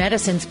Sports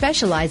Medicine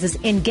specializes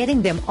in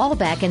getting them all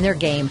back in their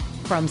game.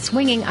 From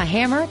swinging a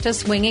hammer to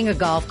swinging a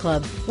golf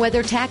club,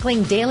 whether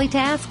tackling daily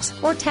tasks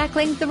or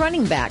tackling the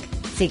running back.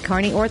 See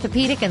Kearney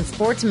Orthopedic and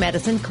Sports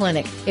Medicine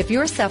Clinic. If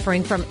you're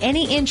suffering from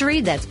any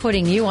injury that's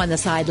putting you on the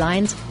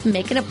sidelines,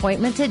 make an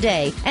appointment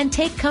today and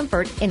take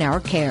comfort in our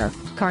care.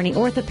 Kearney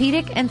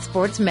Orthopedic and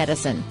Sports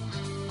Medicine.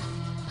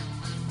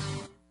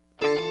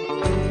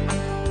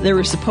 There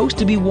is supposed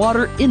to be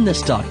water in the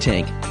stock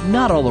tank,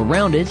 not all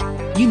around it.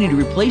 You need to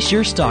replace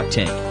your stock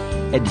tank.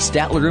 Head to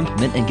Statler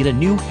Implement and get a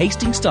new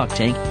Hastings stock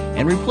tank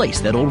and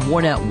replace that old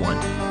worn-out one.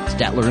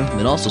 Statler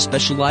Implement also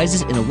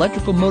specializes in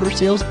electrical motor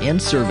sales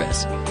and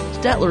service.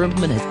 Statler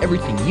Implement has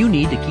everything you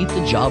need to keep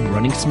the job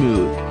running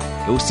smooth.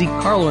 Go see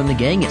Carlo and the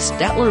gang at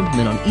Statler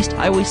Implement on East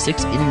Highway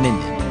 6 in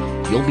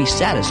Minden. You'll be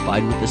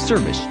satisfied with the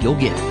service you'll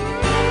get.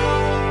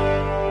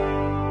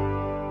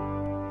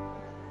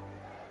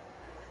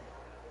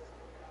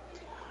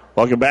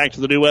 Welcome back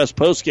to the New West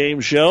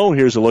postgame show.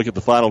 Here's a look at the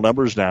final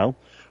numbers now.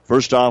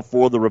 First off,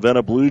 for the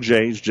Ravenna Blue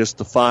Jays, just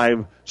the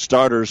 5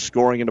 starters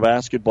scoring in a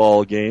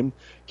basketball game.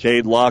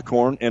 Cade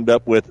Lockhorn ended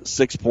up with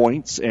 6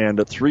 points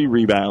and 3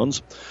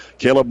 rebounds.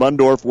 Caleb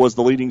Mundorf was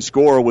the leading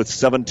scorer with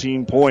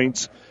 17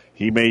 points.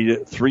 He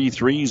made 3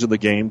 threes in the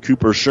game.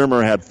 Cooper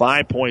Shermer had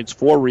 5 points,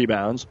 4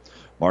 rebounds.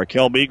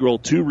 Markel Meagrel,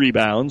 2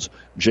 rebounds.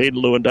 Jaden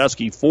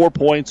Lewandowski, 4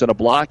 points and a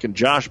block. And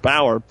Josh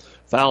Bauer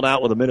fouled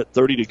out with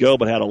 1:30 to go,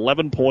 but had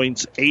 11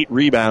 points, 8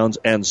 rebounds,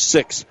 and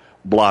 6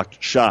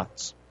 blocked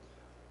shots.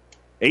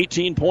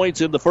 18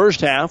 points in the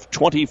first half,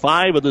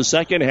 25 in the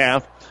second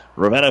half.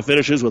 Ravenna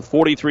finishes with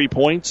 43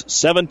 points,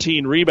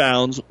 17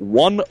 rebounds,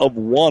 1 of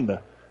 1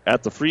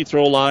 at the free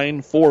throw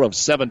line, 4 of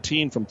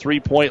 17 from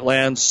three-point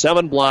land,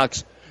 7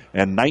 blocks,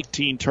 and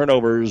 19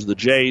 turnovers. The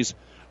Jays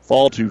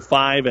fall to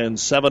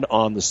 5-7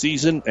 on the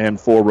season, and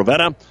for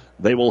Ravenna,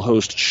 they will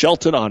host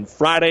Shelton on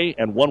Friday,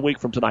 and 1 week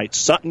from tonight,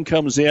 Sutton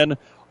comes in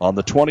on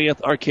the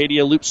 20th.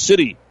 Arcadia Loop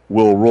City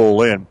will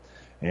roll in.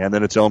 And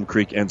then it's Elm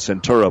Creek and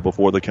Centura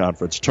before the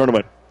conference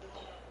tournament.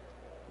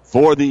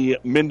 For the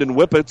Minden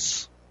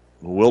Whippets,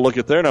 we'll look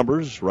at their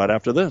numbers right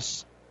after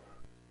this.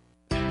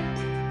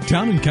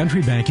 Town &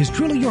 Country Bank is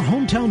truly your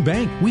hometown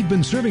bank. We've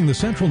been serving the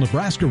central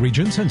Nebraska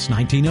region since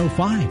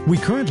 1905. We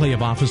currently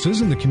have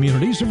offices in the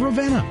communities of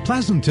Ravenna,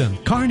 Pleasanton,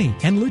 Kearney,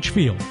 and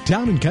Litchfield.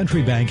 Town &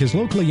 Country Bank is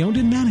locally owned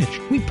and managed.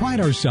 We pride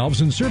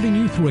ourselves in serving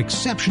you through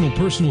exceptional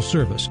personal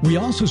service. We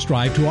also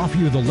strive to offer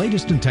you the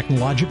latest in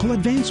technological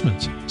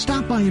advancements.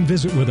 Stop by and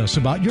visit with us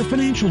about your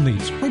financial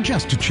needs or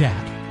just to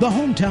chat. The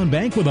hometown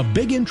bank with a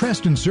big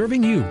interest in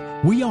serving you.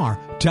 We are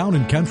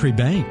Town & Country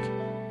Bank.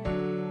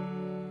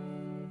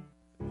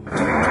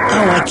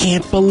 Oh, I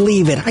can't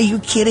believe it. Are you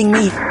kidding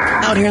me?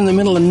 Out here in the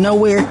middle of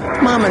nowhere,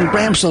 Mom and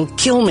Gramps will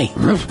kill me.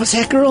 What's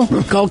that, girl?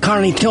 Call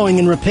Kearney Towing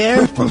and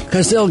Repair?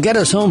 Because they'll get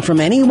us home from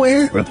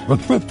anywhere?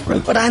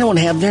 But I don't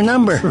have their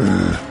number.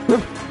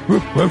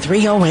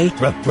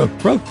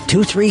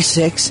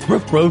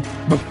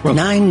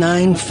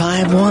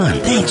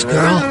 308-236-9951. Thanks,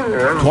 girl.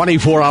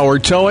 24-hour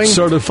towing,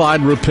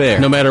 certified repair.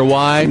 No matter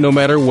why, no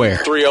matter where.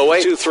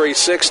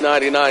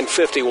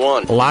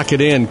 308-236-9951. Lock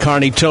it in,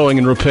 Kearney Towing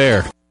and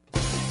Repair.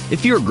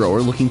 If you're a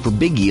grower looking for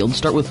big yield,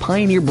 start with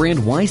Pioneer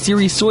brand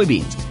Y-Series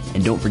soybeans.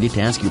 And don't forget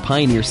to ask your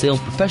Pioneer sales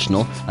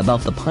professional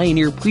about the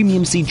Pioneer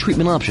premium seed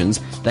treatment options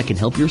that can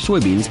help your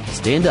soybeans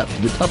stand up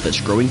to the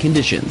toughest growing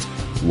conditions.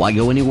 Why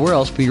go anywhere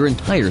else for your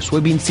entire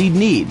soybean seed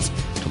needs?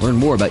 To learn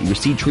more about your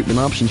seed treatment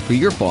options for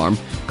your farm,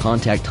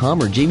 contact Tom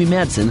or Jamie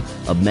Madsen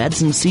of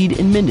Madsen Seed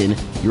in Minden,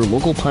 your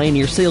local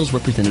Pioneer sales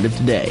representative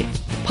today.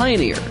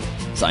 Pioneer.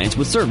 Science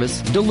with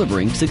service,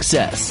 delivering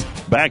success.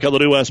 Back on the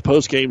New West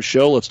postgame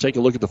show, let's take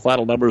a look at the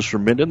final numbers for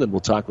Minden. Then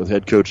we'll talk with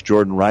head coach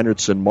Jordan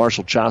Reinertson.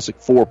 Marshall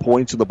Chosick, 4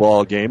 points in the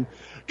ball game.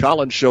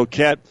 Colin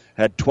Choquette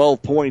had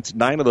 12 points.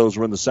 9 of those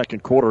were in the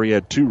second quarter. He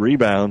had 2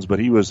 rebounds, but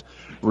he was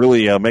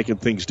really making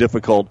things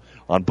difficult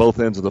on both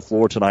ends of the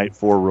floor tonight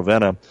for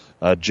Ravenna.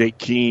 Jake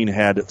Keene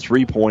had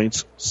 3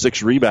 points,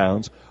 6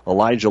 rebounds.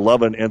 Elijah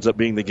Lovin ends up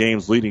being the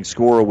game's leading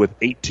scorer with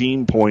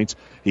 18 points.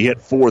 He hit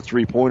 4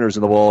 3-pointers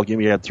in the ball game.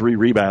 He had 3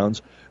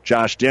 rebounds.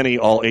 Josh Denny,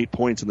 all 8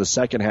 points in the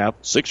second half,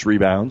 6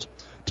 rebounds.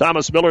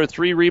 Thomas Miller,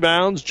 3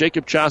 rebounds.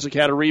 Jacob Chosick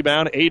had a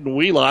rebound. Aiden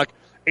Wheelock,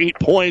 8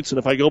 points. And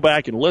if I go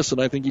back and listen,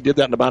 I think he did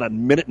that in about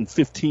 1 and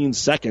 15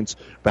 seconds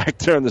back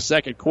there in the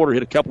second quarter.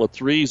 Hit a couple of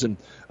threes and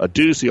a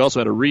deuce. He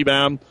also had a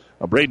rebound.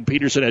 Braden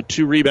Peterson had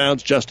 2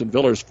 rebounds. Justin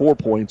Villers, 4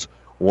 points,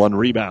 1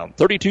 rebound.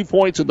 32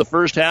 points in the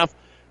first half,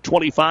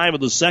 25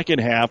 in the second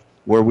half,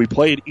 where we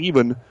played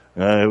even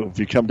If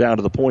you come down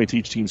to the points,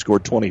 each team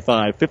scored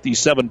 25.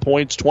 57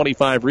 points,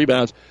 25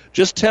 rebounds.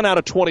 Just 10 out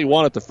of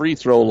 21 at the free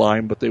throw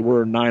line, but they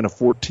were 9 of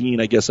 14.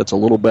 I guess that's a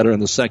little better in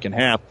the second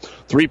half.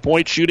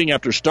 3-point shooting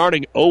after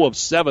starting 0 of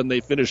 7.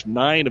 They finished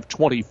 9 of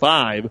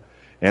 25,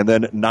 and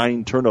then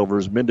 9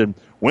 turnovers. Minden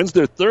wins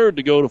their third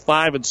to go to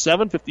 5 and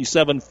 7,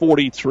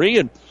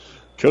 57-43. And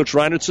Coach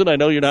Reinertsen, I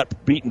know you're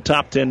not beating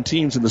top 10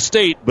 teams in the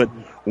state, but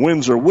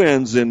wins are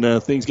wins,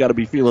 and things got to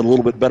be feeling a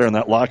little bit better in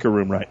that locker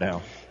room right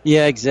now.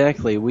 Yeah,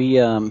 exactly. We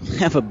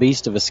have a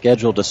beast of a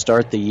schedule to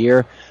start the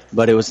year,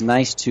 but it was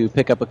nice to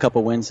pick up a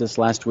couple wins this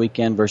last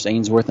weekend versus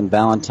Ainsworth and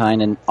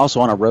Valentine, and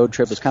also on a road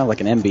trip. It's kind of like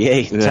an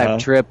NBA type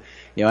trip.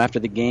 You know, after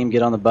the game,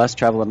 get on the bus,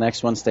 travel to the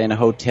next one, stay in a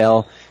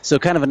hotel. So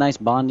kind of a nice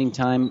bonding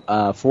time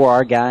for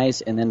our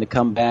guys, and then to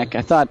come back.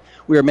 I thought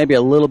we were maybe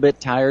a little bit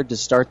tired to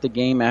start the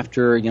game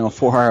after, a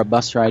 4-hour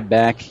bus ride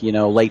back,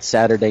 late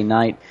Saturday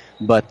night.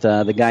 But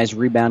the guys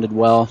rebounded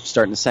well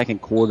starting the second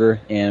quarter,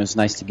 and it was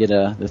nice to get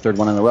the third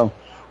one in a row.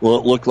 Well,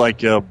 it looked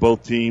like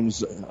both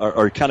teams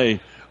are kind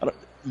of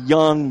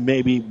young,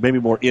 maybe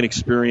more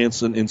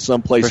inexperienced in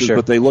some places,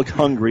 but they look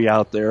hungry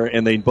out there,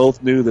 and they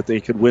both knew that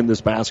they could win this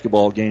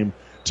basketball game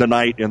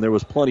tonight, and there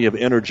was plenty of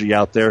energy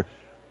out there.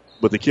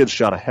 But the kids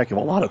shot a heck of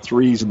a lot of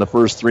threes in the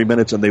first 3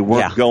 minutes, and they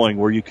weren't going.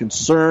 Were you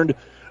concerned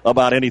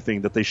about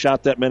anything, that they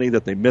shot that many,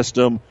 that they missed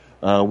them?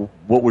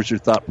 What was your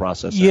thought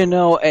process?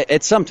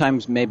 It's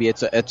sometimes maybe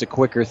it's a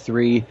quicker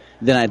three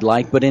than I'd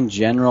like, but in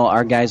general,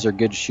 our guys are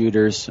good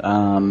shooters,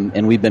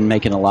 and we've been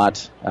making a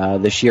lot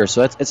this year.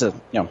 So it's a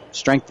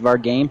strength of our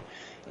game,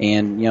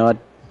 and a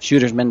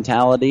shooter's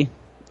mentality.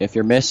 If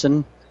you're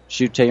missing,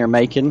 shoot till you're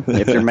making.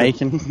 If you're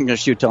making, you're gonna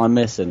shoot till I'm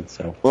missing.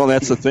 So well,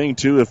 that's the thing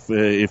too.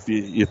 If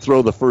you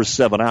throw the first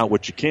 7 out,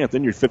 which you can't,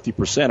 then you're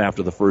 50%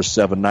 after the first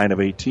 7, 9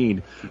 of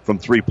 18 from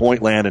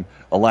 3-point land. And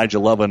Elijah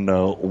Lovin,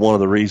 one of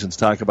the reasons,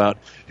 talk about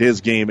his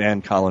game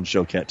and Colin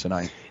Choquette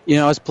tonight.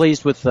 I was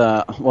pleased with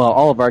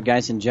all of our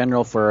guys in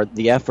general for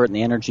the effort and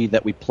the energy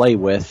that we play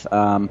with.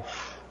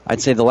 I'd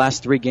say the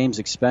last 3 games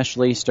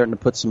especially starting to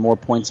put some more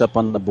points up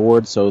on the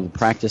board, so the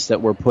practice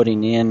that we're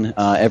putting in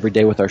every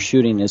day with our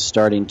shooting is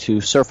starting to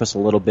surface a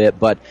little bit,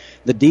 but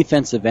the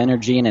defensive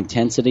energy and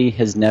intensity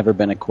has never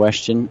been a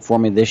question for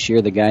me this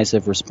year. The guys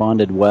have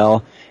responded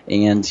well,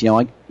 and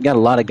I got a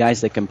lot of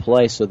guys that can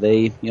play, so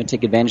they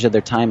take advantage of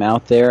their time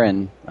out there,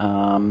 and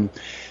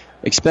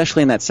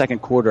especially in that second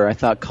quarter, I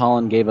thought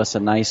Colin gave us a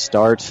nice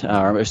start,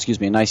 a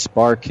nice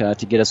spark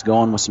to get us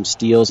going with some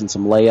steals and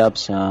some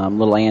layups,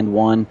 little and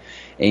one.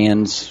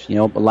 And,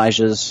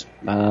 Elijah's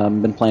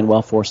been playing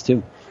well for us,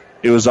 too.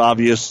 It was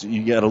obvious,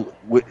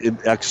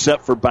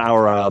 except for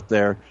Bauer out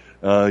there,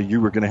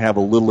 you were going to have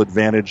a little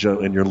advantage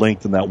in your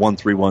length in that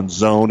 1-3-1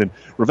 zone. And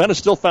Ravenna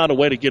still found a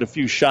way to get a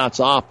few shots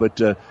off,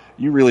 but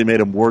you really made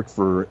them work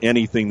for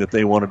anything that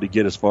they wanted to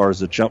get as far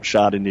as the jump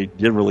shot, and you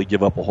didn't really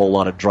give up a whole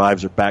lot of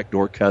drives or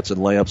backdoor cuts and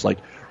layups like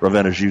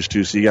Ravenna's used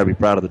to, so you got to be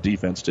proud of the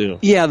defense, too.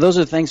 Yeah, those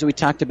are the things that we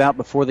talked about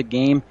before the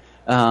game.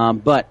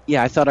 But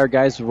I thought our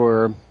guys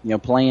were,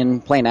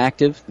 playing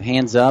active,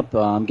 hands up,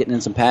 getting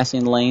in some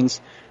passing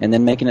lanes, and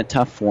then making it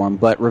tough for them.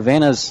 But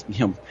Ravenna's,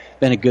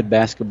 been a good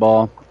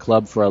basketball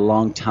club for a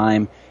long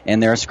time,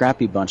 and they're a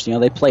scrappy bunch.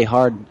 They play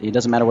hard. It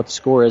doesn't matter what the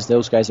score is.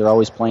 Those guys are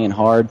always playing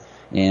hard,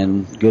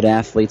 and good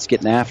athletes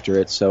getting after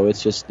it. So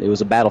it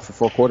was a battle for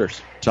 4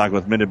 quarters. Talking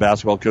with Minden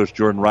basketball coach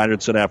Jordan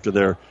Reinertsen after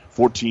their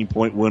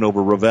 14-point win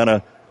over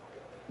Ravenna.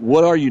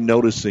 What are you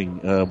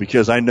noticing?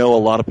 Because I know a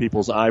lot of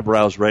people's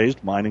eyebrows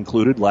raised, mine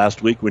included,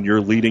 last week when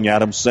you're leading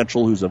Adams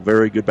Central, who's a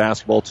very good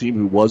basketball team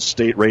who was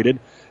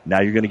state-rated.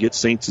 Now you're going to get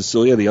St.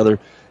 Cecilia, the other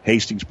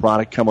Hastings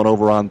product, coming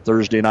over on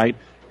Thursday night.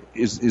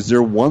 Is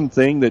there one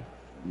thing that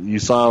you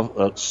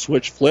saw a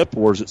switch flip,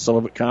 or is it some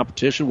of it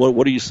competition?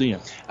 What are you seeing?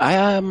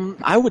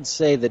 I would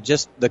say that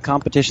just the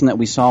competition that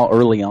we saw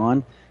early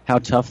on, how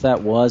tough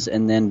that was,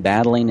 and then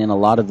battling in a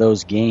lot of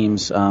those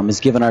games has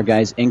given our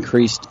guys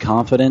increased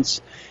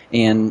confidence.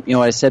 And,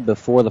 I said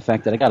before, the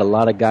fact that I got a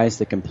lot of guys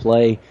that can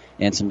play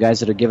and some guys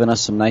that are giving us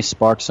some nice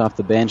sparks off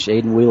the bench.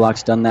 Aiden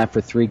Wheelock's done that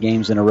for 3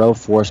 games in a row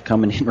for us,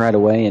 coming in right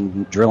away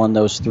and drilling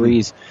those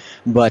threes.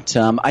 But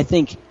I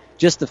think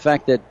just the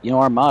fact that,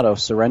 our motto,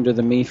 surrender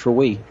the me for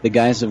we. The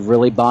guys have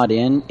really bought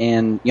in,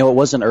 and, it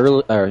wasn't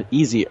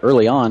easy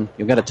early on.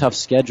 You've got a tough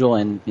schedule,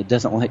 and it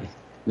doesn't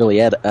really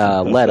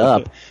let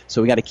up.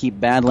 So we got to keep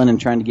battling and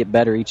trying to get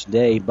better each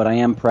day. But I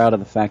am proud of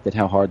the fact that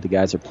how hard the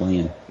guys are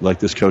playing. Like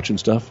this coaching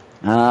stuff?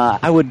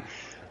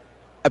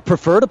 I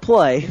prefer to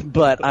play,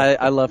 but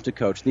I love to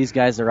coach. These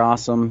guys are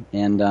awesome,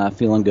 and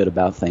feeling good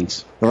about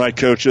things. All right,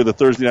 Coach, the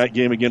Thursday night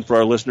game again for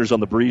our listeners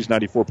on the Breeze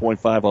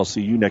 94.5. I'll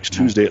see you next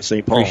Tuesday at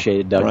St. Paul. Appreciate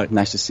it, Doug. Right.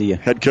 Nice to see you.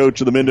 Head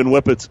coach of the Minden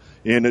Whippets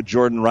in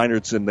Jordan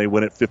Reinertsen. They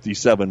win at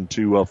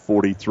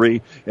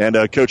 57-43.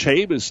 And Coach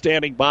Habe is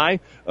standing by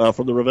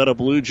from the Ravenna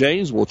Blue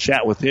Jays. We'll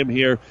chat with him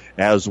here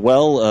as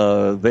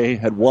well. They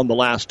had won the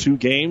last 2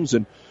 games,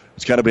 and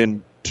it's kind of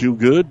been 2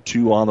 good,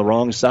 2 on the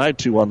wrong side,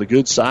 2 on the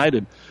good side.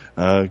 And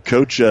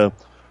Coach,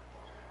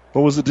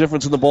 What was the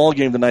difference in the ball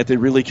game tonight? They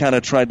really kind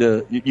of tried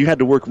to. You had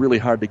to work really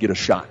hard to get a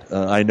shot.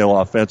 I know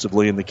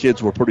offensively, and the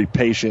kids were pretty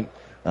patient.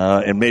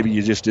 And maybe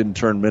you just didn't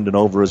turn Minden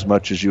over as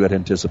much as you had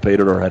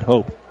anticipated or had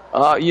hoped.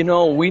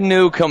 We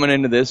knew coming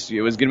into this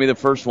it was going to be the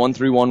first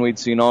 1-3-1 we'd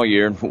seen all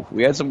year.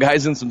 We had some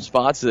guys in some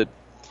spots that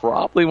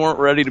probably weren't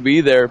ready to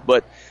be there,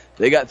 but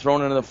they got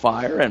thrown into the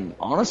fire. And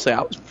honestly,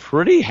 I was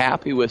pretty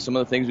happy with some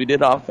of the things we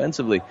did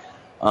offensively.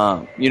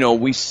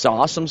 We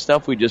saw some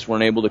stuff. We just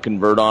weren't able to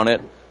convert on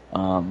it.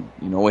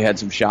 We had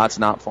some shots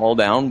not fall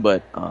down,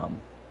 but,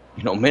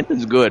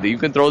 Minden's good. You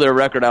can throw their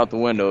record out the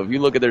window. If you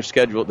look at their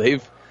schedule,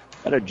 they've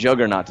got a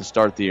juggernaut to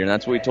start the year, and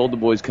that's what we told the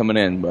boys coming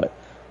in. But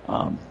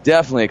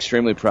definitely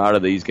extremely proud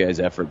of these guys'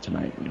 effort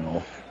tonight.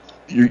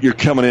 You're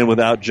coming in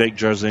without Jake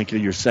Jarzinka,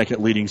 your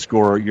second leading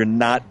scorer. You're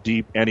not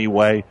deep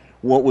anyway.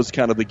 What was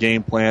kind of the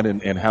game plan,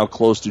 and how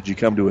close did you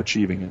come to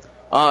achieving it?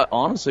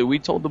 Honestly, we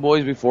told the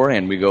boys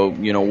beforehand, we go,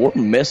 we're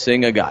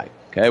missing a guy.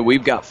 Okay,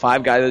 we've got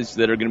 5 guys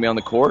that are going to be on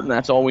the court, and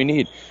that's all we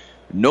need.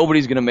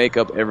 Nobody's going to make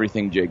up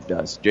everything Jake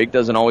does. Jake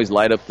doesn't always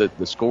light up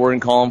the scoring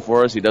column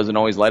for us. He doesn't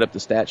always light up the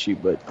stat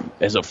sheet, but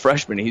as a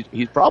freshman,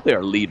 he's probably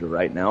our leader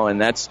right now,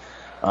 and that's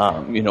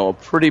a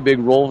pretty big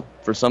role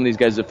for some of these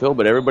guys to fill.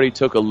 But everybody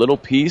took a little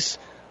piece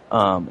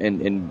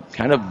and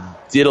kind of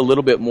did a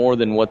little bit more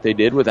than what they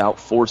did without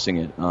forcing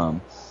it.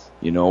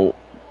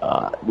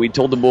 We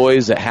told the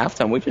boys at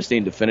halftime we just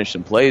need to finish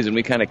some plays, and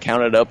we kind of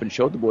counted up and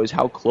showed the boys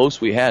how close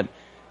we had.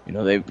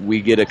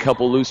 We get a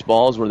couple loose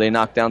balls where they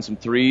knock down some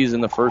threes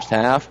in the first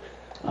half,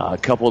 a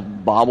couple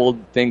bobbled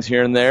things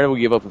here and there.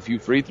 We give up a few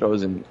free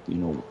throws, and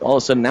all of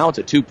a sudden now it's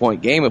a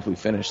 2-point game if we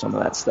finish some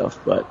of that stuff.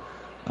 But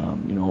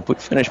if we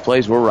finish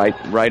plays, we're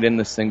right in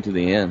this thing to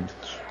the end.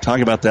 Talk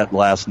about that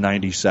last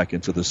 90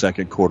 seconds of the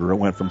second quarter. It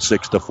went from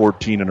 6 to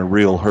 14 in a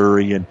real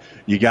hurry, and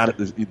you got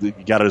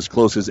it as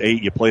close as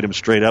 8. You played them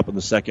straight up in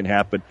the second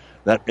half, but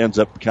that ends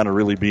up kind of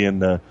really being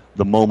the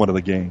moment of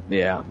the game.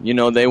 Yeah,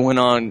 they went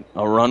on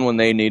a run when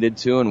they needed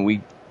to, and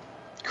we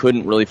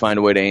couldn't really find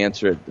a way to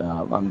answer it.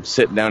 I'm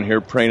sitting down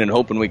here praying and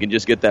hoping we can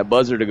just get that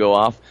buzzer to go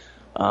off,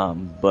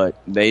 but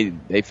they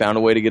found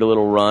a way to get a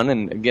little run,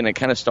 and again, it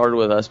kind of started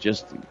with us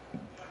just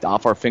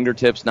off our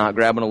fingertips, not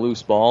grabbing a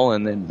loose ball,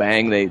 and then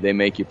bang, they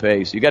make you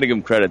pay. So you got to give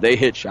them credit. They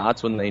hit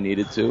shots when they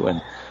needed to,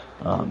 and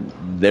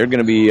they're going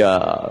to be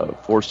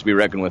forced to be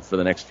reckoned with for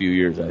the next few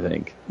years, I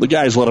think. The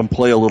guys let them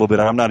play a little bit.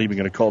 I'm not even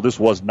going to call this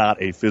was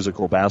not a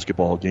physical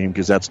basketball game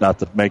because that's not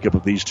the makeup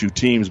of these two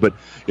teams, but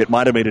it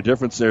might have made a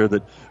difference there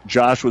that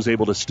Josh was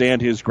able to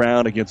stand his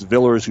ground against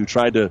Villers, who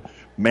tried to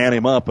man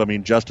him up. I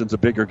mean, Justin's a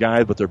bigger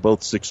guy, but they're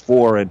both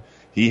 6'4", and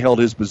he held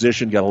his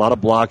position, got a lot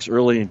of blocks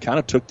early, and kind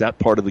of took that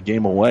part of the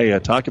game away.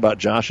 Talk about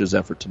Josh's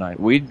effort tonight.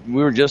 We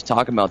were just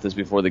talking about this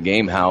before the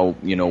game, how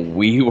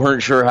we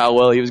weren't sure how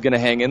well he was going to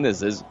hang in this.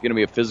 This is going to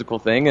be a physical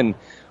thing, and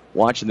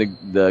watching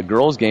the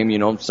girls'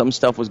 game, some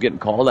stuff was getting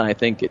called, and I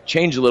think it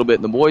changed a little bit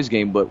in the boys'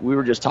 game, but we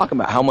were just talking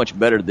about how much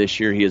better this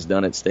year he has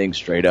done at staying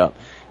straight up.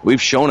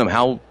 We've shown him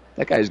how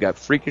that guy's got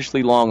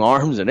freakishly long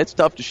arms, and it's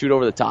tough to shoot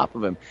over the top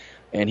of him.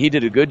 And he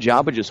did a good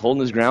job of just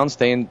holding his ground,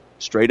 staying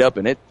straight up,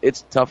 and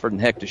it's tougher than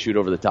heck to shoot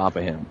over the top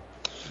of him.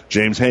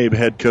 James Habe,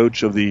 head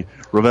coach of the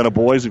Ravenna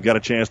boys. We've got a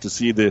chance to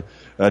see the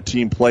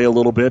team play a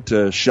little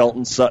bit.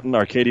 Shelton, Sutton,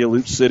 Arcadia,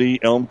 Loop City,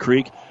 Elm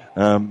Creek.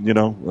 People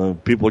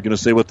are going to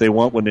say what they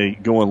want when they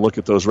go and look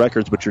at those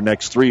records, but your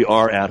next 3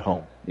 are at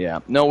home.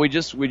 Yeah. No, we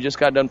just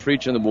got done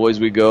preaching the boys.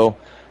 We go,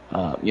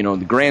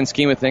 the grand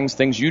scheme of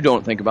things you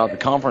don't think about, the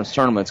conference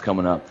tournament's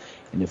coming up.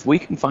 And if we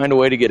can find a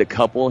way to get a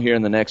couple here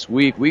in the next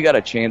week, we got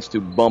a chance to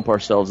bump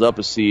ourselves up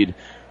a seed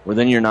where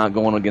then you're not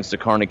going against a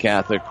Kearney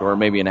Catholic or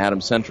maybe an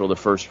Adams Central the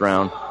first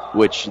round,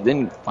 which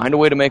then find a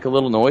way to make a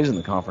little noise in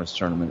the conference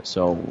tournament.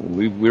 So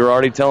we were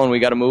already telling we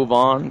got to move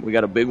on. We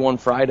got a big one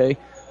Friday.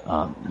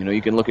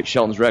 You can look at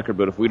Shelton's record,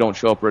 but if we don't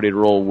show up ready to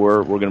roll,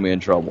 we're going to be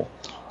in trouble.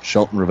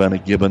 Shelton, Ravenna,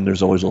 Gibbon,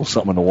 there's always a little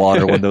something in the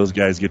water when those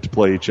guys get to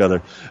play each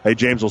other. Hey,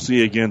 James, we'll see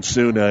you again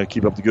soon.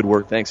 Keep up the good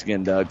work. Thanks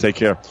again, Doug. Take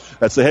care.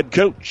 That's the head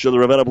coach of the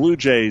Ravenna Blue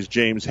Jays,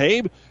 James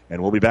Habe,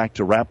 and we'll be back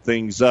to wrap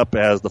things up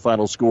as the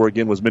final score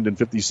again was Minden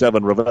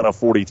 57, Ravenna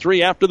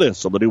 43 after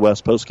this on the New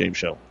West postgame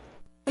show.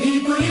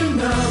 People you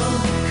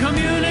know,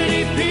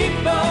 community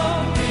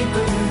people,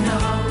 people you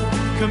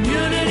know,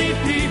 community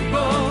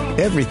people.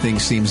 Everything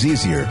seems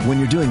easier when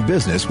you're doing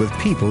business with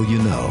people you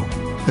know,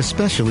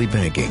 especially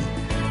banking.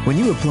 When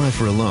you apply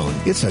for a loan,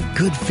 it's a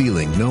good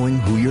feeling knowing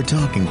who you're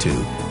talking to.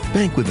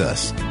 Bank with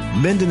us.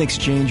 Minden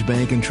Exchange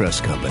Bank and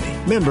Trust Company.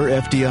 Member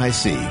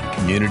FDIC.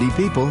 Community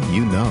people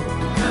you know.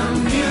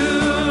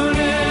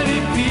 Community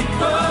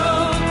people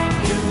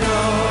you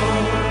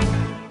know.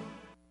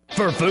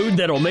 For food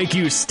that'll make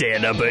you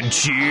stand up and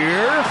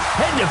cheer,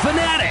 head to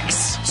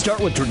Fanatics. Start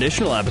with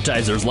traditional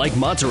appetizers like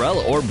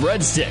mozzarella or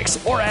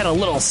breadsticks, or add a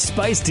little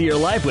spice to your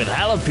life with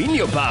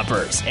jalapeno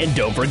poppers. And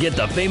don't forget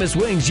the famous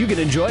wings you can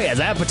enjoy as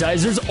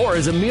appetizers or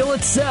as a meal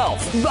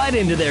itself. Bite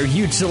into their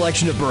huge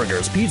selection of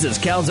burgers, pizzas,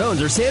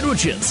 calzones, or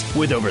sandwiches.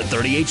 With over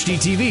 30 HD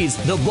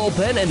TVs, the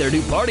bullpen, and their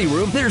new party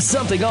room, there's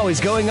something always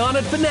going on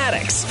at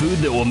Fanatics. Food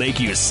that will make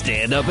you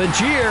stand up and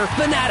cheer.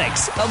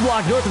 Fanatics, a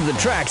block north of the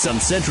tracks on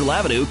Central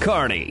Avenue,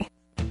 Kearney.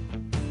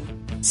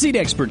 Seed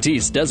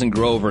expertise doesn't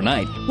grow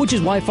overnight, which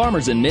is why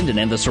farmers in Minden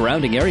and the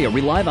surrounding area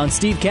rely on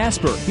Steve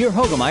Casper, your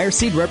Hogemeyer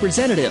seed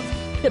representative.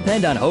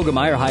 Depend on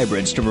Hogemeyer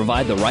hybrids to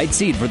provide the right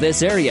seed for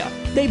this area.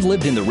 They've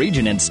lived in the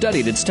region and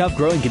studied its tough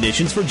growing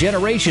conditions for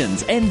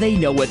generations, and they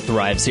know what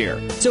thrives here.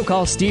 So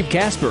call Steve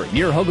Casper,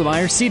 your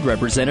Hogemeyer seed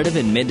representative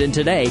in Minden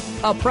today,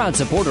 a proud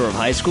supporter of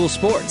high school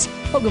sports.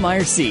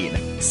 Hogemeyer Seed.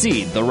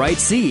 Seed the right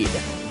seed.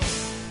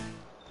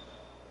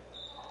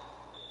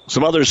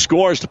 Some other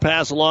scores to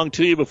pass along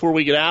to you before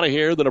we get out of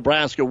here. The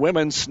Nebraska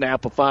women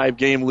snap a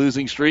 5-game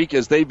losing streak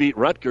as they beat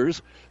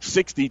Rutgers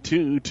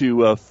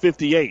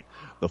 62-58.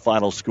 The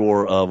final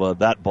score of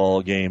that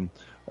ball game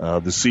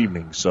this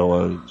evening.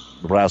 So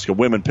Nebraska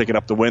women picking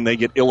up the win. They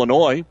get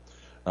Illinois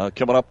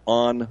coming up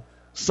on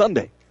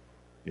Sunday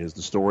is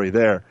the story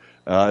there.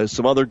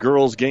 Some other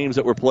girls' games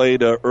that were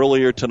played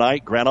earlier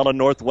tonight. Grand Island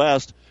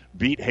Northwest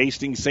beat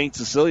Hastings St.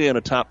 Cecilia in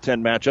a top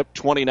 10 matchup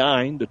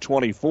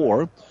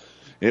 29-24.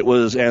 It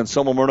was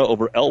Anselmo Myrna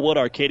over Elwood.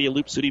 Arcadia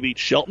Loop City beat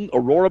Shelton.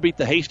 Aurora beat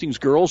the Hastings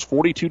girls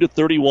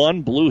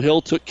 42-31. Blue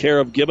Hill took care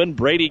of Gibbon.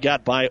 Brady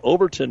got by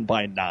Overton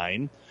by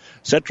 9.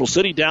 Central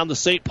City down to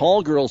St.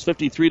 Paul girls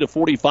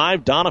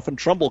 53-45. Donovan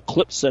Trumbull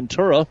clipped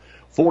Centura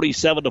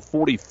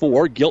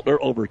 47-44. Giltner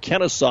over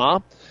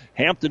Kennesaw.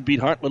 Hampton beat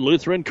Heartland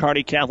Lutheran.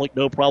 Kearney Catholic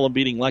no problem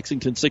beating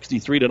Lexington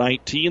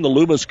 63-19. The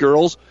Loomis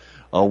girls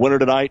a winner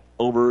tonight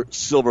over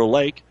Silver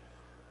Lake.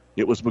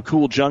 It was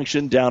McCool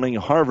Junction downing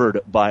Harvard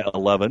by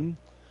 11.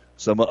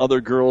 Some other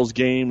girls'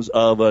 games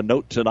of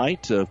note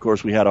tonight. Of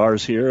course, we had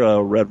ours here.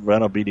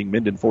 Ravenna beating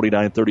Minden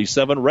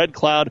 49-37. Red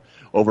Cloud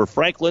over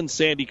Franklin.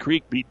 Sandy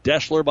Creek beat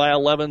Deschler by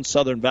 11.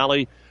 Southern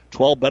Valley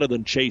 12 better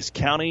than Chase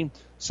County.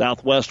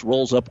 Southwest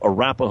rolls up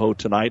Arapahoe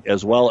tonight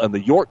as well. And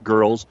the York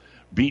girls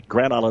beat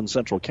Grand Island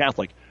Central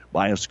Catholic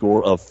by a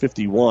score of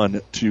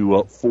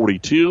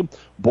 51-42.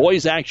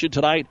 Boys action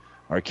tonight.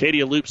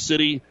 Arcadia Loop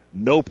City,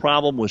 no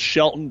problem with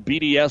Shelton.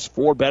 BDS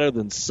 4 better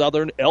than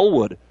Southern.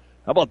 Elwood,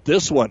 how about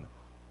this one?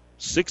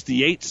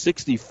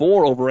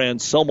 68-64 over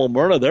Anselmo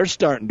Myrna. They're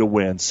starting to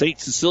win. St.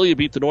 Cecilia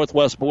beat the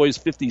Northwest boys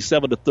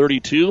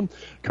 57-32.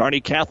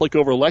 Kearney Catholic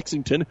over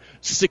Lexington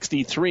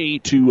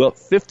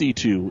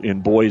 63-52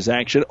 in boys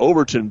action.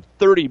 Overton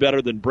 30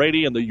 better than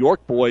Brady, and the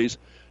York boys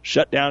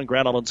shut down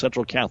Grand Island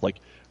Central Catholic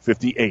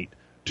 58-39.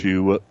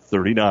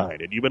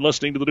 And you've been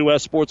listening to the New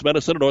West Sports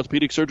Medicine and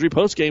Orthopedic Surgery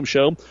postgame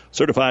show.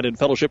 Certified and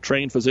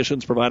fellowship-trained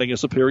physicians providing a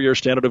superior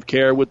standard of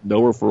care with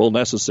no referral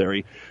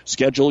necessary.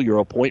 Schedule your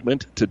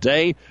appointment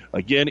today.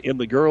 Again, in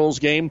the girls'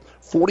 game,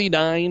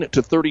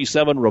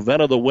 49-37,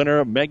 Ravenna the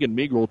winner. Megan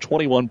Meagrel,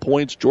 21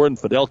 points. Jordan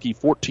Fidelke,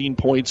 14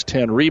 points,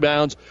 10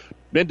 rebounds.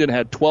 Minden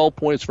had 12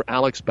 points for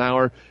Alex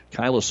Bauer.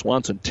 Kyla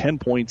Swanson, 10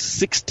 points,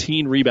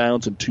 16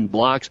 rebounds, and 2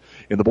 blocks.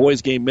 In the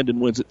boys' game, Minden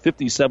wins at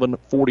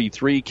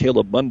 57-43.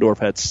 Caleb Mundorf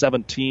had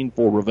 17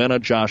 for Ravenna.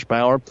 Josh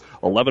Bauer,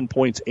 11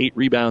 points, 8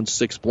 rebounds,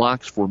 6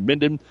 blocks for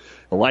Minden.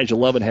 Elijah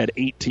Levin had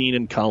 18,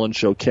 and Colin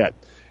Choquette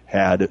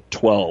had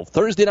 12.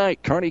 Thursday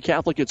night, Kearney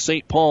Catholic at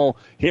St. Paul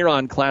here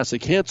on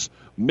Classic Hits.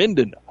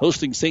 Minden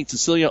hosting St.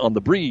 Cecilia on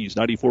the Breeze,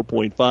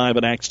 94.5,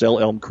 and Axtell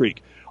Elm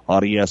Creek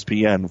on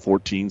ESPN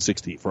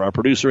 1460. For our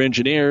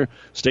producer-engineer,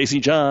 Stacy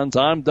Johns,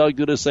 I'm Doug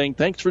Duda saying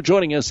thanks for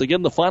joining us.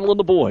 Again, the final in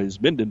the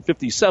boys, Minden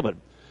 57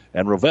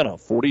 and Ravenna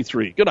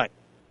 43. Good night.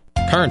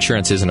 Car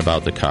insurance isn't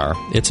about the car.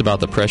 It's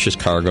about the precious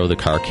cargo the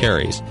car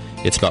carries.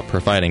 It's about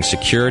providing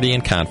security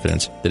and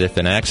confidence that if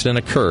an accident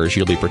occurs,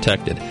 you'll be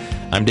protected.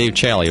 I'm Dave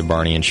Challey of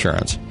Barney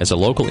Insurance. As a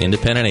local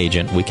independent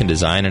agent, we can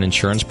design an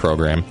insurance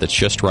program that's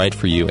just right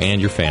for you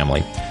and your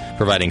family,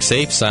 providing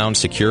safe, sound,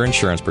 secure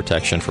insurance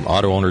protection from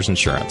Auto Owners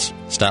Insurance.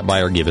 Stop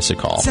by or give us a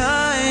call.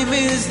 Time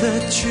is the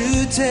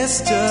true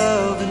test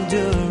of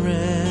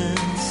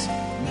endurance.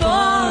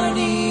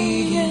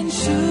 Barney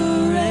Insurance.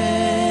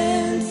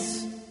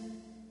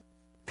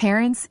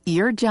 Parents,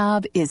 your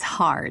job is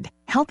hard.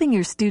 Helping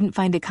your student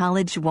find a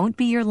college won't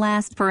be your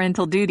last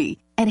parental duty.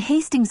 At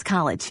Hastings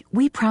College,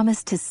 we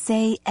promise to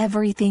say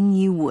everything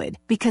you would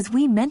because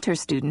we mentor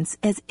students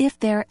as if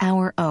they're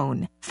our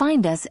own.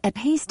 Find us at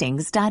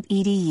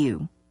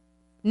hastings.edu.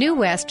 New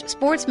West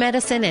Sports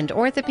Medicine and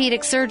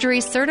Orthopedic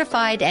Surgery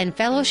certified and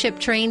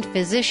fellowship-trained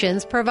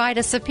physicians provide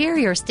a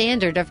superior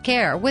standard of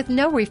care with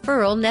no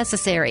referral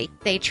necessary.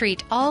 They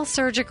treat all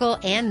surgical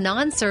and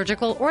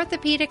non-surgical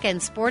orthopedic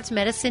and sports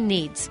medicine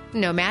needs.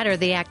 No matter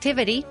the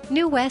activity,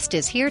 New West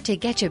is here to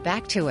get you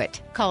back to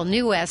it. Call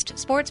New West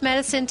Sports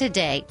Medicine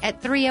today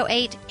at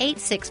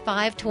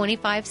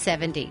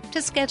 308-865-2570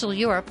 to schedule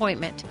your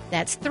appointment.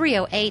 That's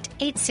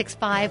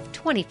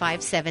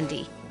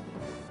 308-865-2570.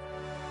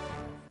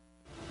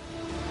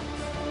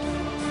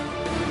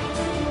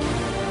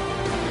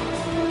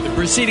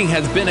 proceeding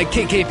has been a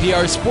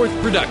KKPR sports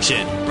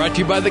production, brought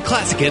to you by the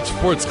Classic Hits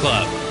Sports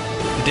Club.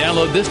 To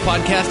download this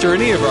podcast or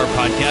any of our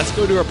podcasts,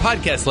 go to our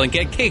podcast link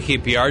at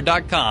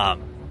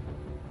kkpr.com.